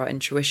sensory, through our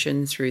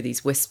intuition, through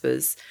these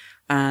whispers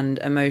and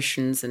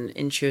emotions and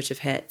intuitive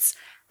hits.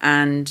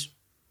 And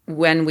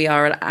when we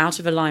are out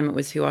of alignment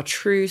with who our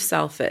true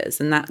self is,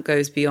 and that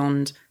goes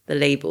beyond the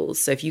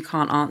labels. So if you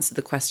can't answer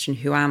the question,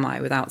 who am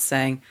I, without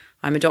saying,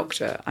 I'm a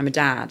doctor, I'm a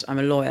dad, I'm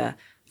a lawyer,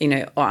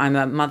 or I'm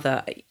a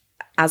mother,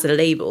 as a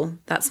label,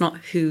 that's not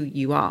who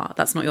you are.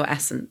 That's not your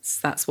essence.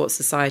 That's what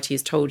society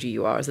has told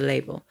you are as a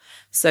label.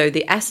 So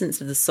the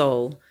essence of the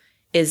soul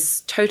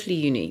is totally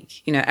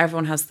unique.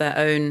 Everyone has their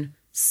own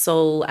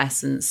soul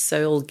essence,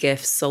 soul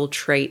gifts, soul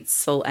traits,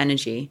 soul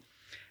energy.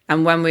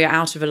 And when we are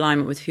out of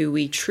alignment with who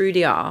we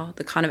truly are,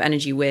 the kind of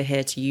energy we're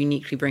here to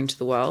uniquely bring to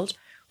the world,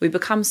 we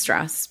become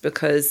stressed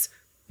because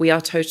we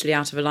are totally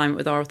out of alignment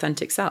with our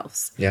authentic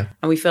selves. Yeah.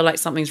 And we feel like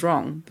something's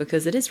wrong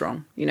because it is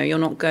wrong. You're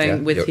not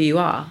going with who you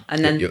are.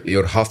 And then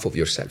you're half of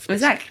yourself.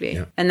 Exactly.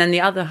 Yeah. And then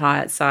the other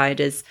higher side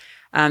is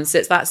So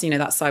it's that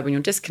side when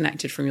you're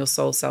disconnected from your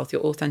soul self,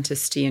 your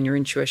authenticity and your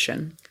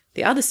intuition.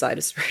 The other side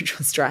of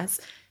spiritual stress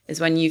is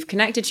when you've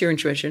connected to your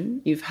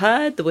intuition, you've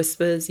heard the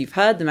whispers, you've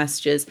heard the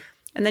messages,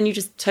 and then you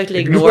just totally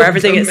ignore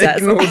everything it says.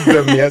 Ignore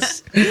them,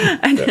 yes.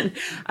 and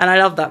I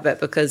love that bit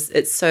because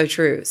it's so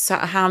true. So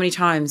how many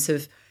times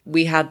have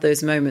we had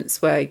those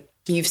moments where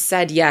you've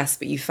said yes,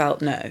 but you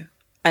felt no?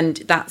 And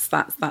that's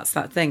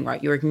that thing,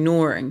 right? You're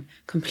ignoring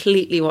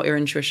completely what your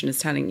intuition is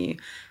telling you.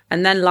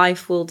 And then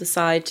life will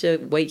decide to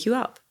wake you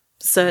up.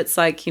 So it's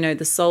like,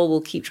 the soul will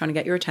keep trying to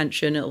get your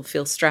attention. It'll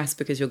feel stressed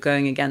because you're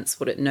going against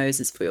what it knows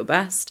is for your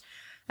best.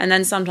 And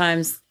then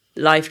sometimes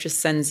life just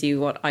sends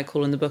you what I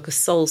call in the book a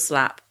soul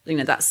slap,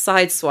 that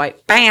side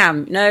swipe,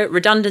 bam, no,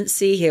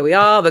 redundancy, here we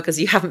are, because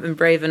you haven't been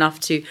brave enough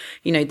to,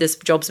 this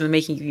job's been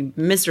making you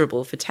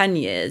miserable for 10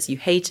 years. You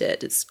hate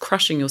it. It's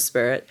crushing your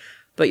spirit,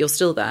 but you're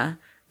still there.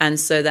 And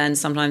so then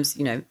sometimes,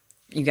 you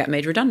get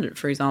made redundant,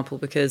 for example,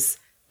 because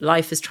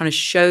life is trying to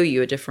show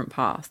you a different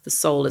path. The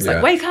soul is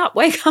like, wake up,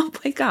 wake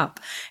up, wake up.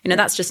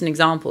 That's just an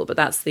example, but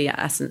that's the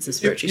essence of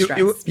spiritual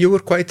stress. You were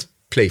quite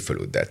playful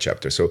with that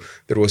chapter. So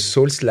there was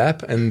soul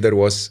slap and there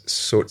was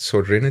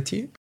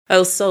serenity.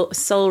 Oh,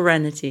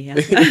 soulrenity. Yeah.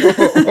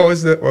 What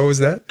was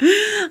that?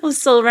 Well,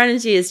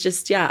 soulrenity is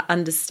just,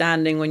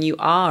 understanding when you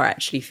are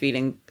actually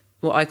feeling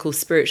what I call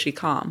spiritually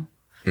calm.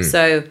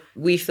 So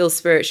we feel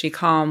spiritually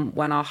calm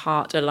when our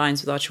heart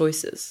aligns with our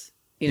choices.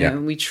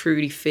 And we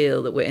truly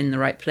feel that we're in the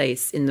right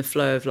place, in the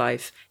flow of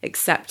life,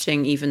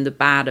 accepting even the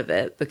bad of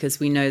it, because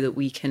we know that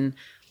we can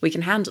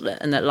handle it,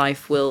 and that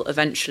life will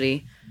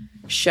eventually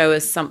show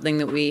us something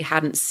that we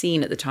hadn't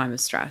seen at the time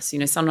of stress.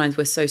 Sometimes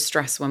we're so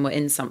stressed when we're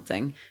in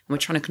something and we're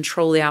trying to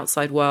control the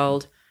outside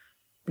world,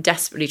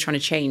 desperately trying to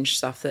change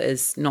stuff that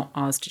is not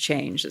ours to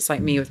change. It's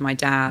like me with my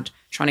dad,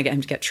 trying to get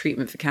him to get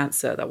treatment for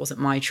cancer. That wasn't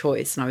my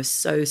choice, and I was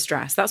so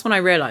stressed. That's when I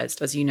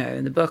realized, as you know,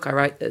 in the book I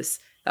write this,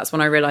 that's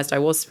when I realized I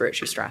was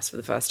spiritually stressed for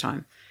the first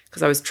time,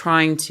 because I was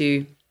trying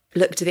to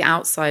look to the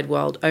outside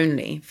world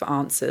only for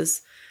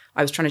answers.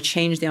 I was trying to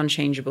change the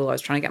unchangeable. I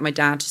was trying to get my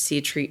dad to see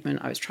a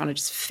treatment. I was trying to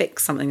just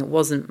fix something that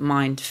wasn't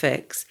mine to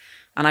fix.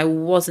 And I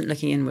wasn't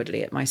looking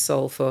inwardly at my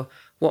soul for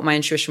what my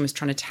intuition was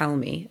trying to tell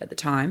me at the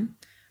time,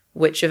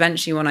 which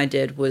eventually when I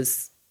did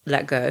was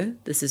let go.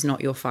 This is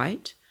not your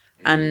fight.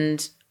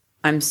 And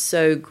I'm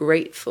so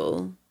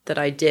grateful that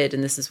I did.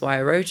 And this is why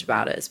I wrote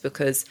about it, is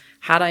because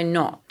had I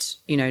not,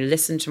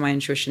 listened to my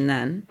intuition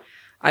then,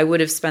 I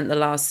would have spent the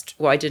last,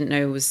 what I didn't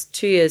know was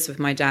 2 years with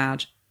my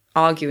dad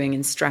arguing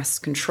in stress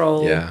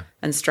control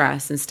and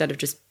stress instead of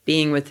just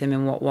being with him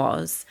in what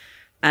was.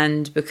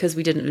 And because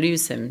we didn't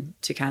lose him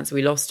to cancer,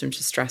 we lost him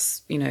to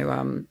stress,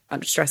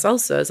 stress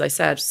ulcer, as I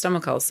said,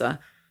 stomach ulcer,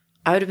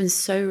 I would have been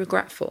so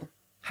regretful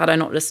had I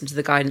not listened to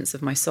the guidance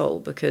of my soul,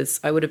 because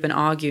I would have been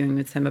arguing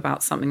with him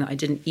about something that I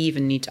didn't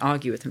even need to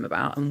argue with him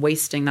about and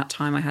wasting that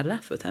time I had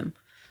left with him.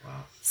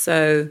 Wow.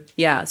 So,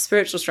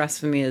 spiritual stress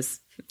for me it's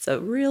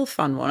a real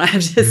fun one, I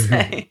have to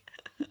say.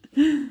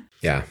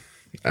 Yeah.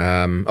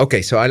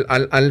 Okay, so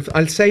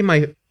I'll say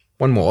my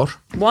one more.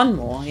 One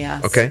more,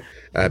 yes. Okay,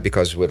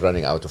 because we're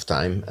running out of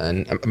time,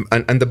 and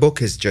the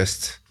book is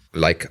just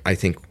like, I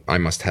think I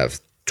must have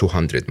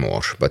 200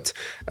 more. But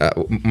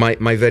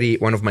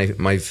one of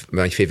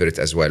my favorite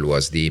as well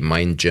was the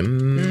Mind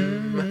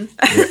Gym.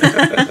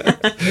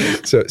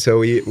 So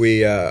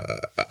we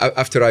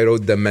after I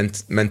wrote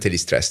the mentally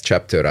stressed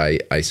chapter,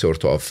 I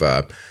sort of.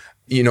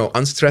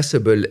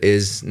 Unstressable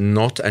is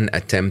not an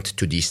attempt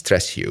to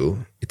de-stress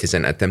you. It is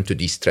an attempt to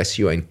de-stress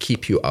you and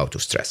keep you out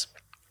of stress,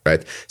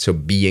 right? So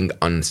being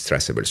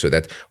unstressable, so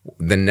that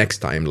the next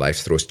time life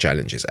throws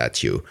challenges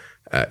at you,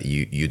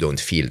 you don't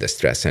feel the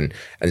stress. And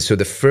so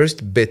the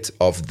first bit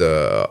of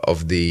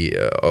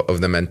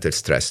the mental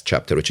stress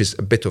chapter, which is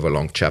a bit of a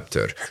long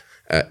chapter,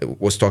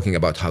 was talking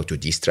about how to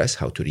de-stress,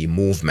 how to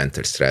remove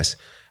mental stress.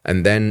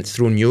 And then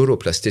through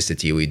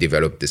neuroplasticity, we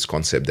developed this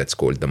concept that's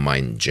called the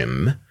Mind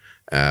Gym,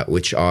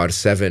 which are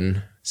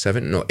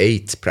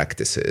 8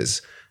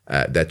 practices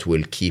that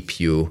will keep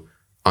you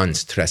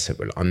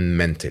unstressable,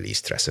 unmentally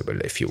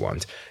stressable, if you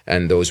want.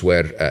 And those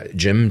were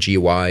GYM,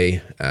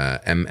 GY,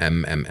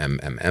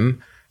 MMMMMM.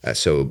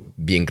 So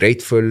being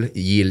grateful,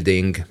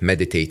 yielding,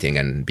 meditating,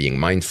 and being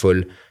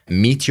mindful.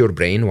 Meet your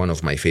brain, one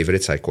of my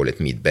favorites. I call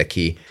it Meet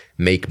Becky.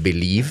 Make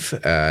believe,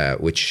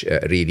 which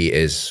really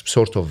is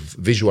sort of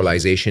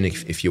visualization,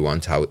 if you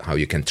want, how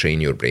you can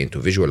train your brain to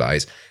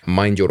visualize.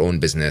 Mind your own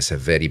business, a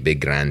very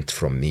big rant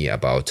from me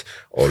about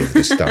all of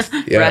this stuff.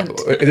 Yeah,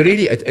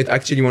 it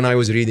actually, when I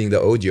was reading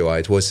the audio,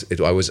 I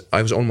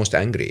was almost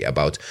angry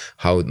about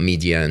how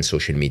media and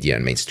social media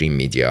and mainstream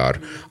media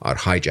are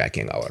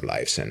hijacking our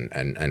lives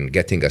and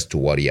getting us to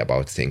worry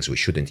about things we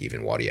shouldn't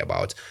even worry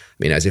about.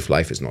 I mean, as if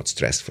life is not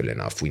stressful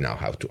enough, we now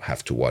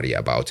have to worry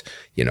about,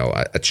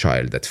 a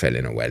child that fell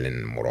in a well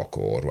in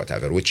Morocco or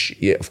whatever, which,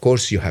 of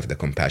course, you have the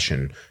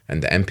compassion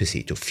and the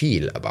empathy to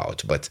feel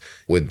about, but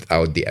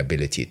without the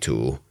ability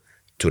to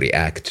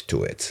react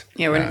to it.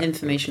 Yeah, we're an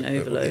information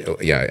overload.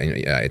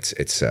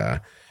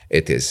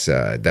 it is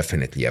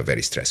definitely a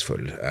very stressful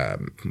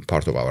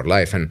part of our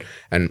life. And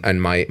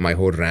my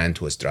whole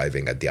rant was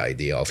driving at the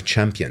idea of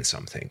champion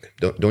something.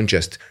 Don't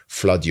just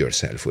flood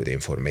yourself with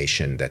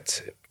information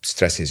that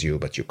stresses you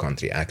but you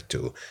can't react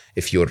to.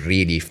 If you're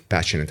really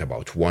passionate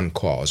about one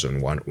cause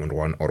on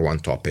one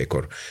topic,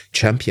 or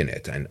champion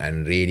it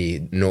and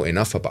really know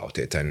enough about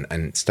it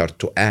and start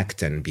to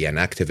act and be an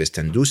activist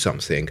and do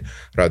something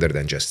rather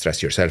than just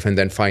stress yourself. And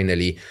then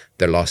finally,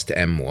 the last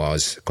M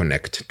was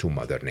connect to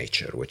Mother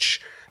Nature,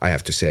 which I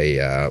have to say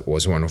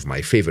was one of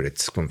my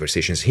favorite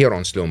conversations here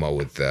on Slow Mo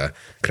with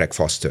Craig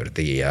Foster,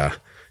 the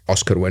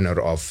Oscar winner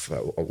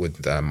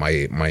with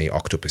my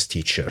octopus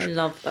teacher. I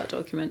love that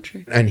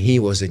documentary. And he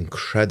was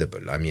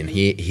incredible. I mean,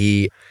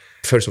 he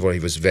first of all, he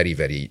was very,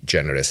 very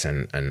generous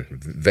and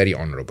very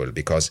honorable,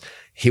 because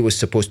he was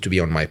supposed to be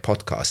on my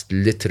podcast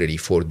literally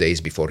 4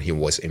 days before he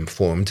was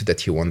informed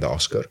that he won the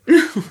Oscar.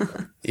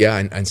 Yeah,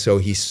 and so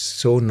he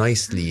so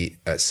nicely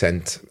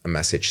sent a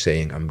message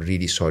saying, I'm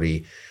really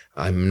sorry,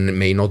 I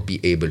may not be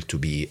able to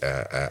be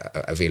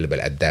available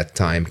at that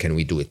time. Can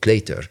we do it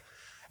later?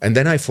 And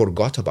then I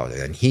forgot about it.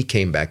 And he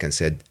came back and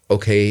said,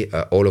 okay,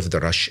 all of the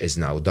rush is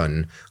now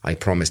done. I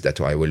promise that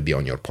I will be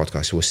on your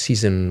podcast. It was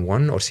season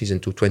 1 or season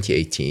 2,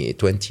 2018,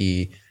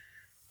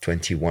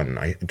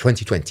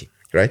 2020,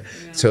 right?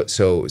 Yeah. So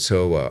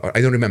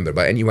I don't remember.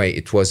 But anyway,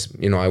 it was,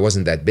 I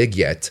wasn't that big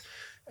yet.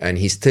 And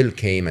he still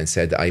came and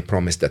said, I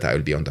promised that I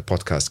will be on the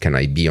podcast. Can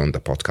I be on the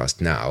podcast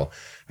now?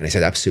 And I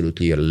said,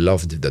 absolutely. I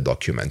loved the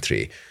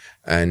documentary.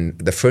 And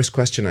the first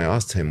question I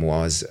asked him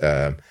was,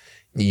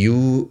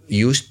 you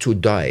used to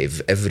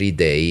dive every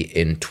day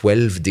in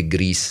 12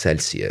 degrees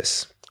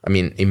Celsius. I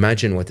mean,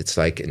 imagine what it's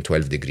like in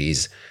 12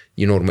 degrees.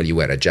 You normally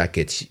wear a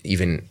jacket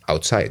even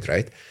outside,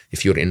 right?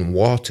 If you're in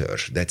water,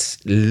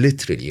 that's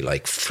literally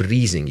like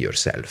freezing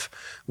yourself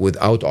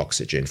without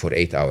oxygen for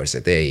 8 hours a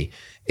day.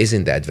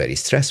 Isn't that very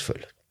stressful?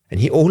 And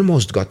he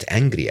almost got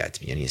angry at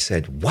me and he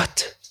said,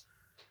 what?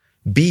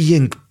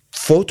 Being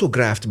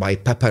photographed by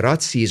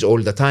paparazzis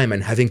all the time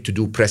and having to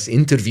do press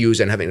interviews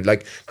and having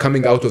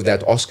coming out of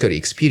that Oscar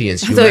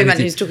experience. I thought he meant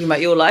he was talking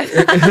about your life.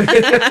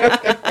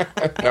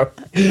 No.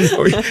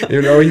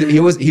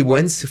 He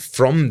went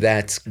from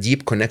that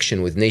deep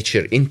connection with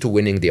nature into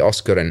winning the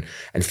Oscar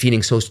and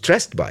feeling so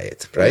stressed by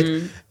it, right?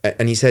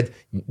 And he said,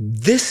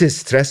 this is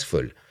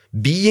stressful.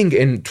 Being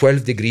in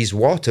 12 degrees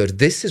water,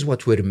 this is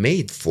what we're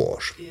made for.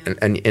 Yeah.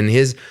 And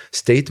his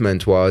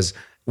statement was,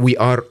 we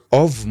are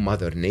of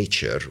Mother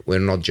Nature. We're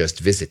not just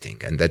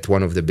visiting. And that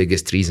one of the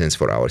biggest reasons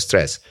for our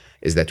stress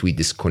is that we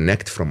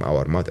disconnect from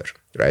our mother,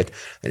 right?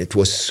 And it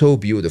was so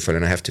beautiful.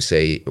 And I have to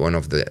say, one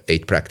of the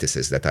 8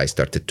 practices that I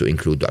started to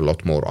include a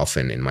lot more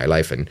often in my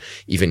life. And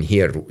even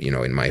here,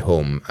 in my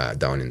home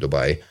down in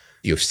Dubai,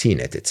 you've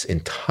seen it. It's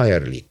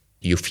entirely,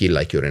 you feel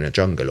like you're in a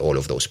jungle, all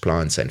of those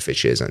plants and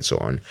fishes and so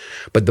on.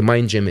 But the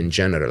Mind Gym in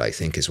general, I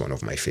think, is one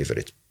of my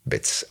favorite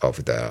bits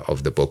of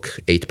the book.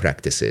 8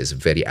 practices,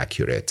 very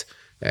accurate.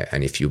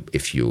 And if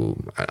you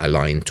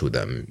align to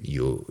them,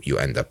 you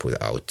end up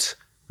without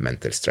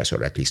mental stress,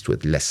 or at least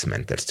with less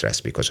mental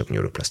stress because of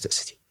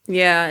neuroplasticity.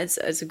 Yeah,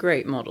 it's a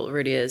great model, it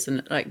really is.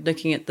 And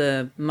looking at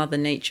the Mother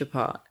Nature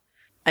part,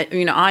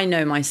 I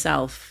know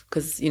myself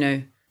because,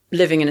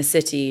 living in a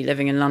city,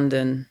 living in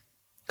London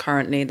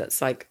currently,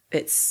 that's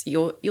it's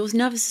your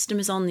nervous system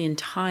is on the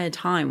entire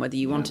time, whether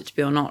you want it to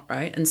be or not,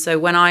 right? And so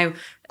when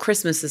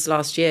Christmas this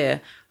last year,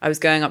 I was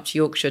going up to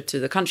Yorkshire to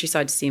the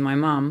countryside to see my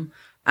mum,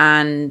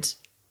 and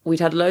we'd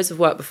had loads of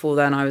work before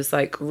then. I was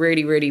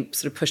really, really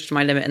sort of pushed to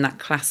my limit in that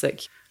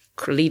classic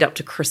lead up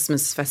to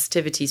Christmas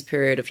festivities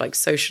period of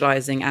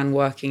socializing and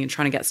working and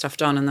trying to get stuff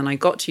done. And then I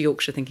got to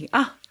Yorkshire thinking,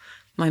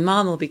 my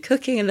mum will be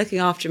cooking and looking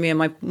after me. And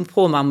my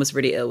poor mum was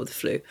really ill with the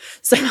flu.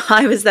 So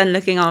I was then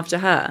looking after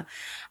her.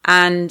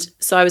 And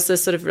so I was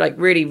just sort of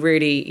really,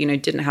 really,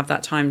 didn't have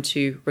that time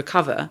to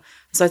recover.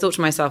 So I thought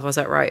to myself, I was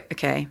like, right,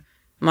 okay,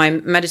 my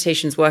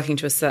meditation's working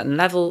to a certain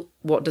level.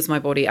 What does my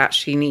body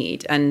actually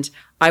need? And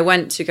I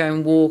went to go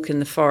and walk in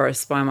the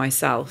forest by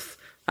myself,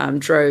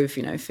 drove,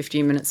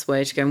 15 minutes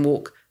away to go and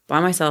walk by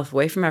myself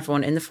away from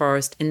everyone in the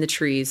forest, in the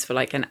trees for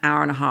an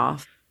hour and a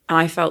half. And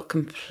I felt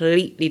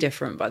completely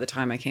different by the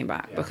time I came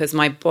back because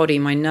my body,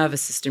 my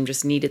nervous system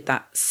just needed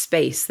that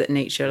space that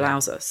nature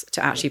allows us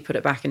to actually put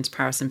it back into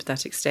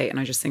parasympathetic state. And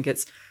I just think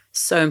it's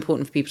so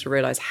important for people to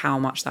realize how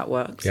much that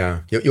works.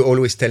 Yeah. You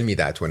always tell me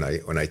that when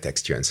I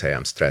text you and say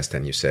I'm stressed,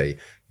 and you say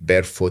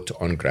barefoot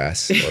on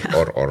grass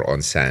or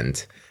on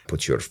sand,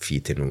 put your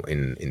feet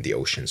in the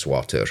ocean's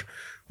water,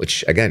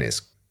 which again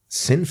is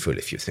sinful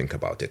if you think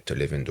about it, to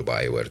live in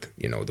Dubai where,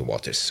 the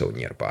water is so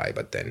nearby,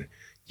 but then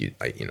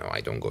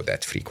I don't go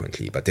that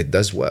frequently, but it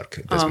does work.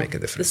 It does make a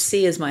difference. The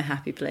sea is my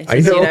happy place. I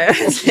know.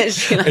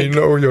 I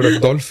know, you're a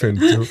dolphin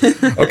too.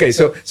 Okay,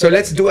 so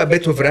let's do a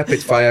bit of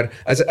rapid fire.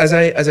 As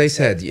I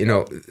said,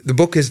 the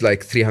book is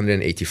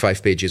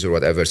 385 pages or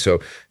whatever. So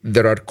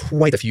there are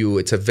quite a few.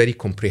 It's a very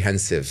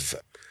comprehensive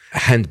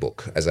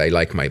handbook, as I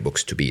like my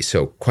books to be.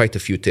 So quite a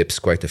few tips,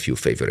 quite a few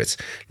favorites.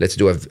 Let's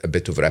do a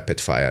bit of rapid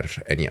fire.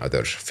 Any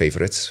other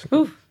favorites?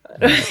 Ooh,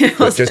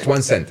 Just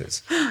one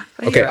sentence.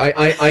 Okay,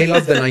 I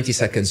love the 90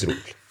 seconds rule.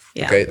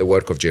 Yeah. Okay, the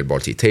work of Jill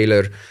Bolte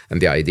Taylor,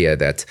 and the idea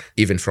that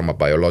even from a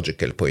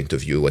biological point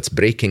of view, what's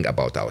breaking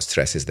about our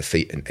stress is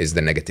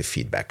the negative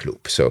feedback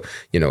loop. So,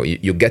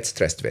 you get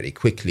stressed very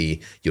quickly.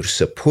 You're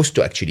supposed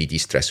to actually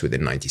de-stress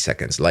within 90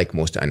 seconds, like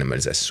most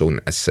animals, as soon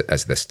as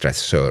the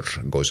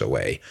stressor goes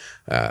away.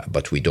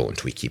 But we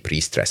don't. We keep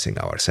re-stressing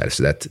ourselves.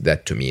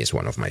 That to me is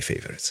one of my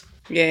favorites.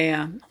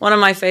 Yeah. One of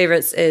my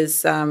favorites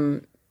is,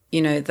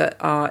 that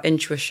our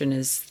intuition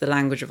is the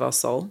language of our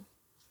soul.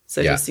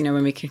 So just,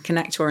 when we can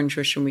connect to our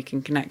intuition, we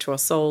can connect to our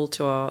soul,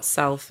 to our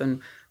self. And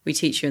we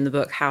teach you in the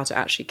book how to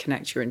actually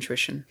connect to your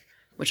intuition,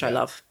 which I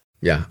love.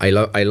 Yeah, I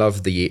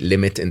love the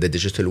limit in the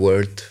digital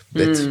world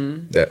bit.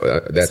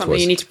 That something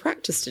was you need to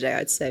practice today,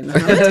 I'd say.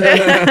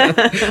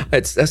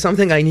 It's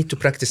something I need to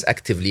practice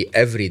actively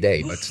every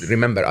day. But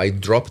remember, I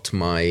dropped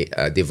my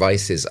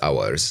devices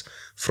hours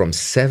from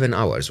 7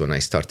 hours when I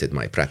started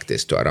my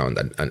practice to around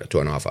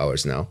 2.5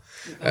 hours now,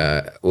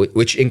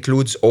 which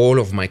includes all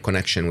of my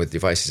connection with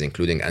devices,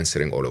 including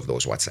answering all of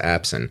those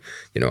WhatsApps. And,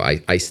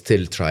 I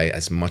still try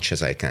as much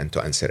as I can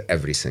to answer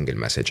every single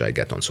message I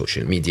get on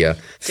social media.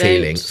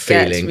 Failing.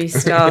 Get me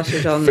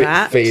started on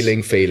that.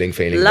 Failing.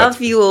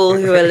 Love you all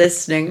who are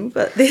listening,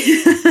 but honestly,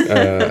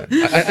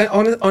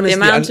 the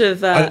amount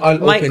of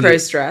micro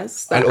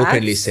stress. I'll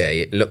openly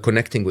say, look,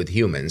 connecting with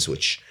humans,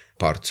 which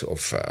part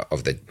of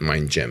the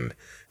Mind Gym,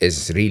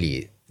 is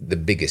really the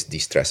biggest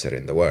de-stressor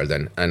in the world.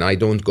 And I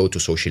don't go to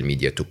social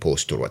media to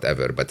post or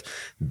whatever, but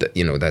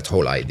that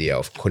whole idea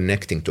of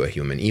connecting to a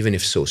human, even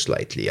if so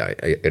slightly, I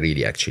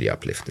really actually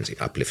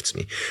uplifts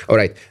me. All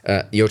right,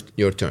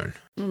 your turn.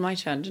 My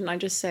turn. Didn't I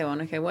just say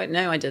one? Okay, wait,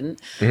 no, I didn't.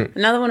 Mm-hmm.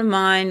 Another one of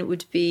mine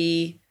would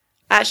be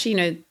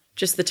actually,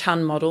 just the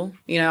TON model.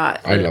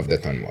 I love the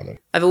TON model.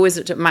 I've always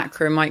looked at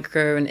macro,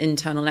 micro, and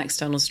internal and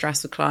external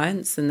stress with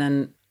clients, and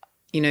then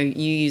you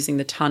using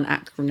the TON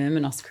acronym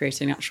and us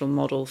creating an actual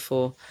model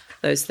for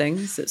those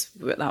things.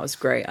 That was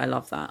great. I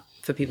love that,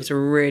 for people to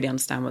really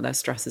understand where their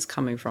stress is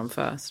coming from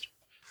first.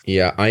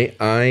 Yeah,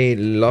 I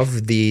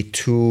love the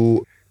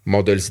two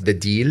models, the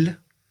deal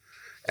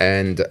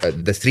and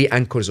the 3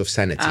 anchors of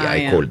sanity,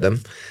 I call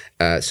them.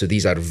 So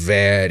these are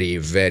very,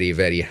 very,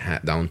 very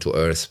down to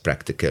earth,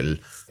 practical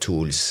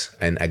tools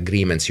and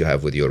agreements you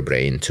have with your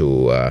brain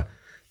to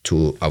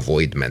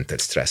avoid mental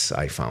stress.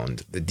 I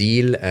found the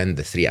deal and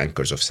the 3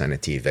 anchors of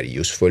sanity very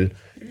useful.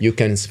 You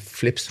can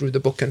flip through the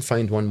book and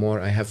find one more.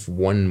 I have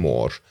one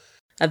more.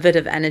 A bit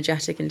of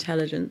energetic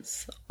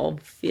intelligence,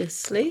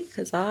 obviously,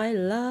 because I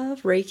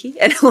love Reiki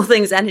and all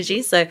things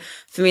energy. So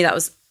for me, that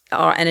was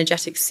our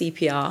energetic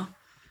CPR,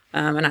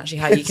 and actually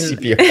how you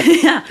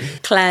can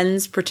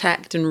cleanse,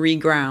 protect, and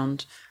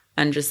reground,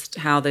 and just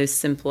how those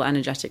simple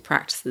energetic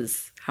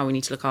practices, how we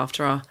need to look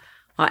after our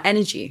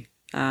energy.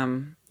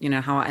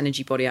 How our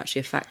energy body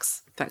actually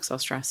affects our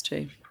stress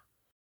too.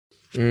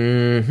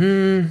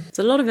 Mm-hmm. There's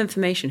a lot of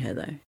information here,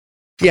 though.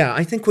 Yeah,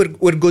 I think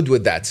we're good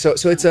with that. So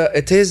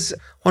it is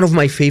one of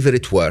my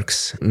favorite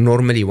works.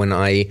 Normally, when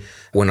I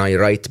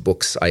write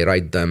books, I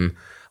write them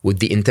with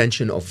the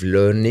intention of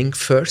learning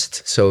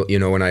first. So,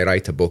 when I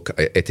write a book,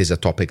 it is a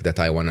topic that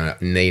I want to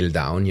nail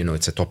down.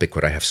 It's a topic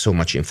where I have so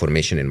much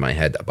information in my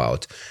head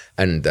about,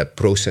 and the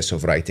process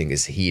of writing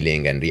is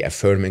healing and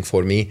reaffirming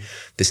for me.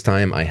 This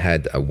time I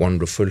had a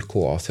wonderful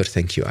co-author,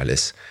 thank you,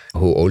 Alice,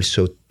 who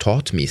also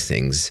taught me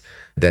things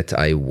that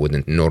I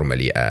wouldn't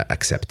normally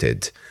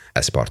accepted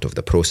as part of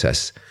the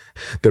process.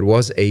 There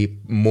was a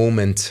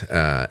moment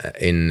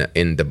in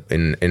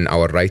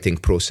our writing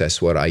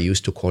process where I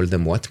used to call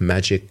them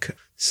magic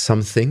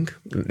something,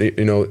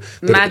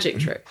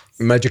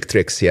 magic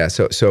tricks. Yeah.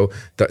 So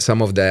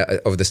some of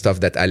the stuff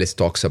that Alice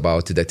talks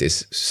about that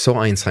is so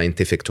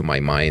unscientific to my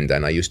mind,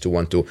 and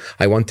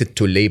I wanted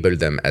to label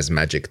them as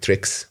magic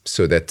tricks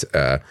so that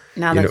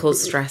now they're called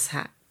stress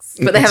hacks.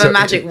 But they have a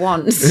magic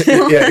wand.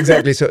 Yeah,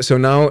 exactly. So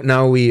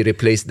now we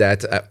replace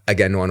that.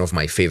 Again, one of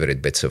my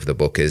favorite bits of the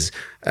book is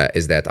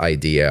that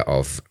idea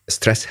of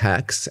stress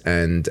hacks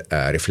and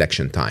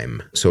reflection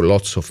time. So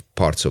lots of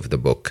parts of the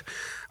book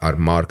are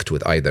marked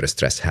with either a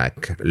stress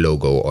hack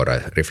logo or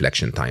a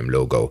reflection time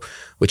logo,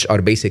 which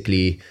are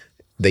basically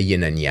the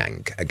yin and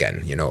yang.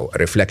 Again,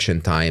 reflection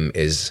time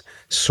is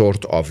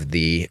sort of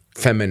the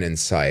feminine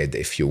side,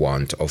 if you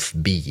want, of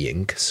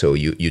being. So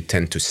you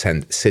tend to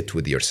sit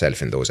with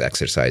yourself in those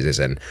exercises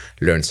and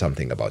learn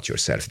something about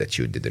yourself that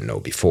you didn't know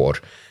before.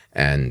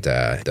 And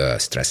the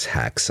stress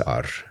hacks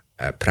are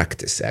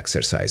practice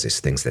exercises,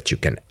 things that you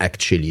can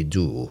actually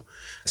do.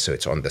 So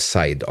it's on the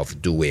side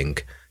of doing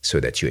so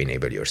that you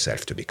enable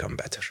yourself to become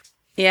better.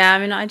 Yeah, I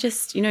mean, I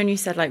just, when you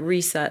said like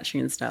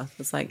researching and stuff,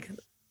 it's like,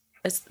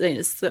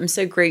 I'm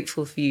so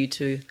grateful for you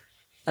to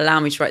allow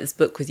me to write this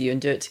book with you and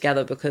do it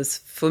together, because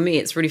for me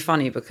it's really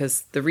funny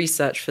because the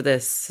research for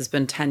this has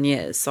been 10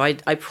 years. So I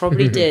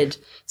probably did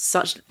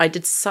such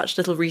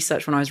little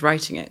research when I was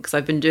writing it, because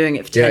I've been doing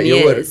it for 10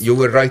 years. You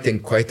were writing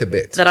quite a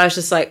bit. That I was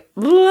just like,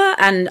 blah,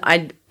 and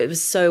it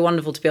was so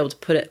wonderful to be able to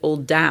put it all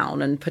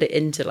down and put it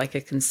into like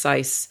a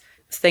concise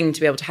thing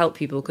to be able to help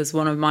people, because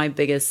one of my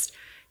biggest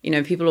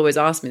people always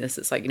ask me this.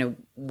 It's like,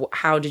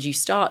 how did you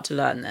start to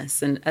learn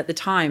this? And at the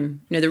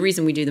time, the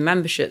reason we do the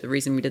membership, the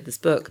reason we did this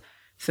book,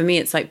 for me,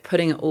 it's like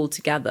putting it all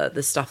together,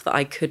 the stuff that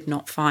I could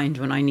not find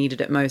when I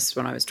needed it most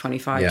when I was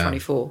 25,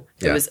 24.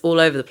 It was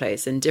all over the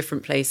place, in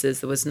different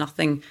places. There was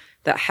nothing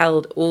that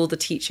held all the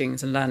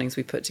teachings and learnings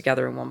we put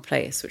together in one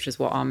place, which is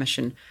what our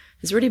mission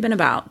has really been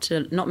about,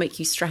 to not make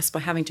you stressed by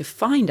having to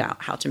find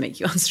out how to make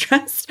you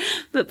unstressed,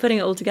 but putting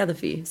it all together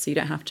for you so you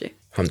don't have to.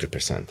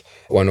 100%.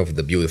 One of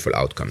the beautiful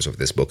outcomes of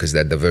this book is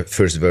that the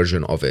first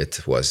version of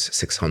it was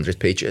 600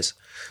 pages.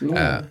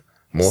 More?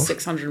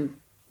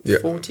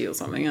 640 or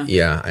something, yeah.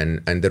 Yeah,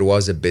 and there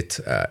was a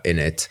bit in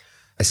it,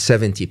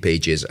 70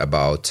 pages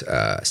about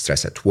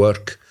stress at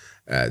work.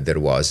 There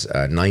was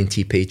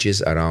 90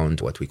 pages around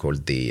what we call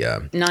the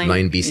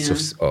 9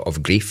 beasts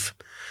of grief.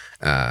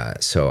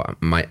 So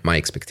my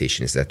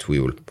expectation is that we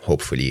will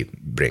hopefully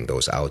bring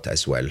those out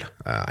as well.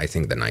 I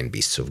think the 9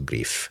 beasts of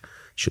grief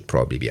should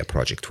probably be a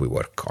project we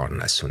work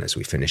on as soon as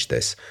we finish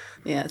this.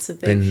 Yeah, it's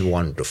been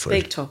wonderful.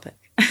 Big topic.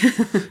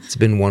 It's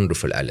been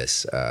wonderful,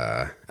 Alice,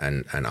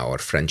 and our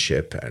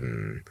friendship.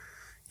 And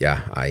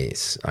yeah, I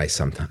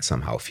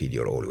somehow feel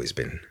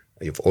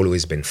you've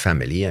always been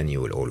family, and you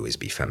will always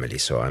be family.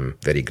 So I'm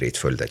very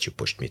grateful that you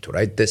pushed me to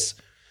write this.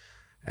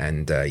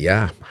 And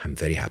I'm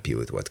very happy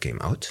with what came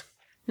out.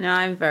 No,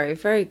 I'm very,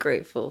 very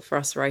grateful for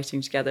us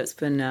writing together. It's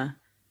been,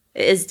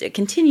 it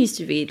continues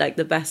to be like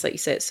the best. Like you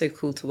say, it's so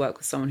cool to work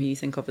with someone who you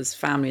think of as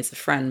family, as a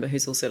friend, but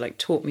who's also like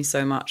taught me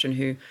so much, and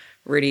who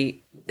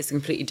really is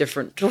completely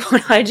different to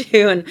what I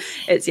do. And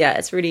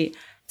it's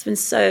been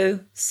so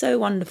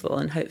wonderful.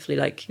 And hopefully,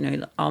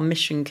 our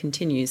mission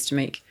continues to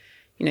make,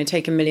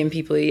 take 1 million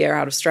people a year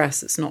out of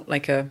stress. It's not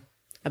like a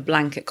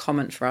blanket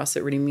comment for us.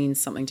 It really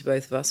means something to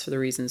both of us for the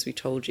reasons we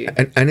told you.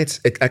 And it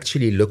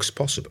actually looks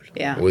possible.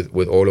 Yeah.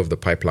 With all of the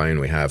pipeline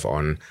we have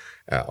on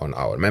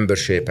our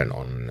membership and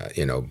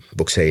on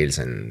book sales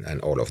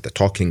and all of the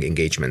talking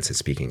engagements and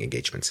speaking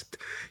engagements.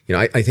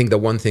 I think the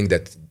one thing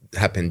that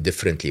happened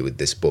differently with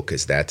this book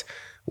is that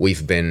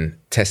we've been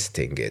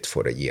testing it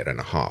for 1.5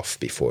 years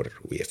before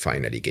we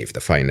finally gave the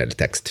final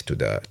text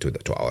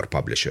to our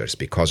publishers,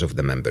 because of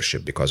the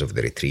membership, because of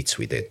the retreats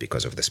we did,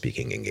 because of the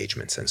speaking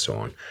engagements and so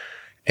on.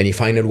 Any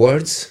final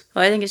words?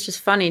 Well, I think it's just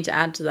funny to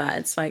add to that.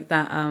 It's like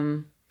that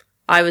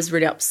I was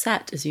really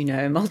upset, as you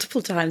know,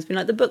 multiple times, being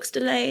like, the book's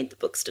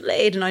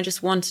delayed, and I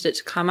just wanted it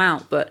to come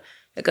out. But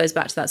it goes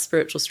back to that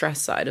spiritual stress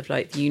side of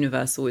like, the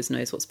universe always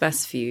knows what's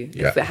best for you.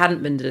 Yeah. If it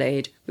hadn't been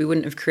delayed, we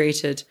wouldn't have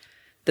created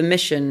the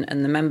mission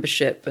and the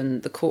membership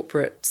and the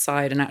corporate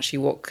side, and actually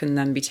what can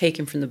then be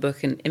taken from the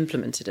book and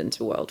implemented into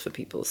the world for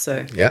people.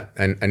 So yeah,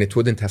 and it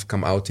wouldn't have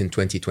come out in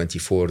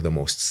 2024, the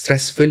most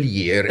stressful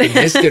year in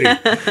history.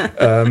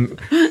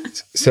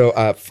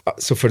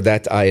 So for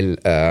that,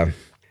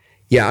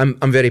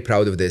 I'm very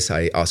proud of this.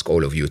 I ask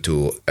all of you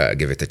to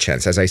give it a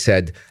chance. As I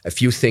said, a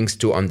few things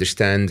to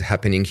understand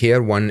happening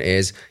here. One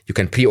is you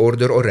can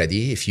pre-order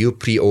already. If you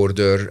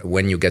pre-order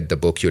when you get the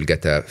book, you'll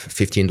get a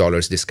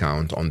 $15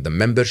 discount on the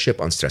membership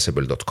on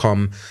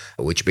Unstressable.com,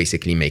 which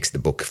basically makes the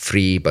book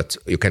free. But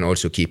you can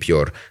also keep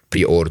your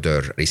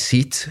pre-order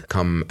receipt.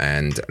 Come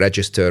and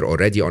register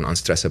already on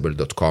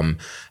Unstressable.com,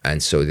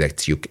 and so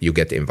that you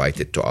get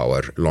invited to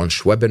our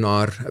launch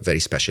webinar, a very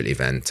special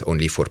event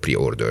only for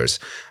pre-orders,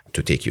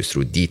 to take you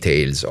through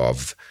details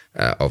of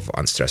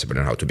Unstressable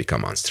and how to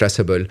become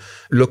unstressable.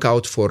 Look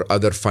out for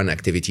other fun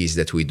activities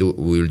that we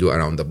will do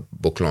around the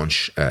book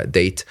launch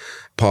date.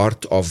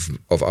 Part of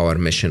our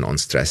mission on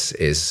stress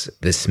is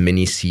this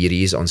mini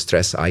series on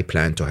stress. I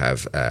plan to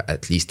have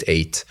at least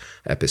 8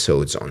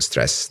 episodes on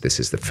stress. This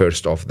is the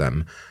first of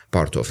them,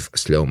 part of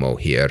Slow-Mo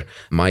here.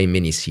 My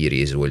mini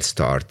series will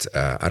start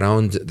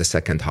around the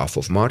second half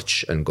of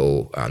March and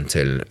go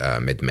until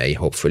mid-May,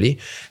 hopefully.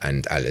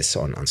 And Alice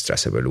on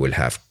Unstressable will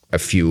have a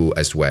few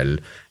as well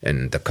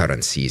in the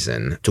current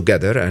season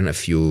together, and a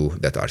few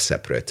that are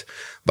separate.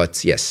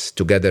 But yes,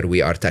 together we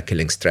are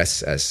tackling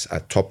stress as a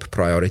top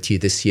priority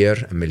this year.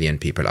 1 million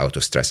people out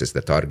of stress is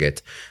the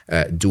target.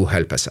 Do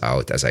help us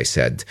out. As I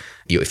said,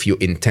 if you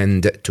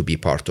intend to be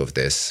part of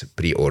this,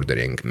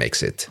 pre-ordering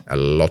makes it a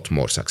lot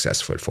more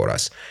successful for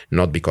us.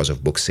 Not because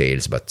of book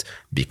sales, but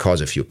because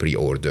if you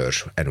pre-order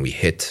and we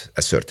hit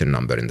a certain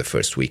number in the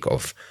first week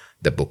of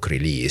the book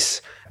release,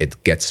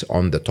 it gets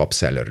on the top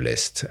seller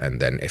list.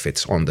 And then if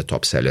it's on the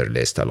top seller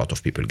list, a lot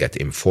of people get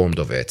informed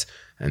of it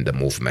and the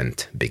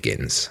movement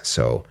begins.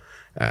 So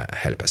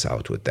help us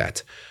out with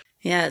that.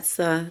 Yeah, it's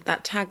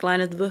that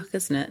tagline of the book,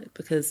 isn't it?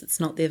 Because it's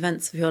not the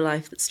events of your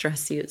life that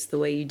stress you, it's the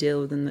way you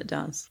deal with them that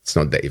does. It's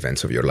not the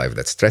events of your life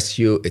that stress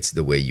you, it's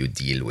the way you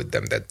deal with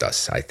them that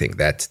does. I think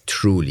that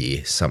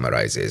truly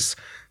summarizes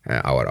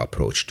our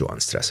approach to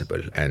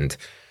Unstressable. And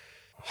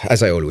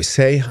as I always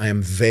say, I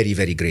am very,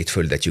 very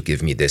grateful that you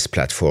give me this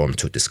platform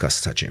to discuss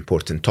such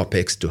important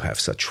topics, to have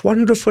such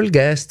wonderful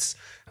guests,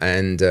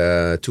 and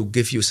to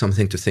give you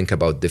something to think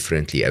about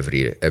differently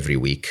every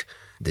week.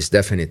 This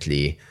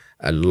definitely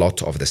a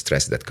lot of the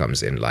stress that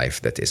comes in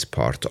life that is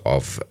part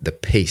of the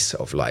pace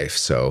of life.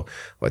 So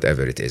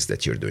whatever it is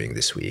that you're doing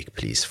this week,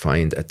 please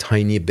find a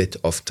tiny bit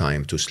of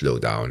time to slow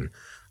down.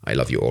 I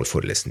love you all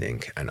for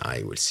listening, and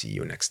I will see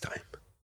you next time.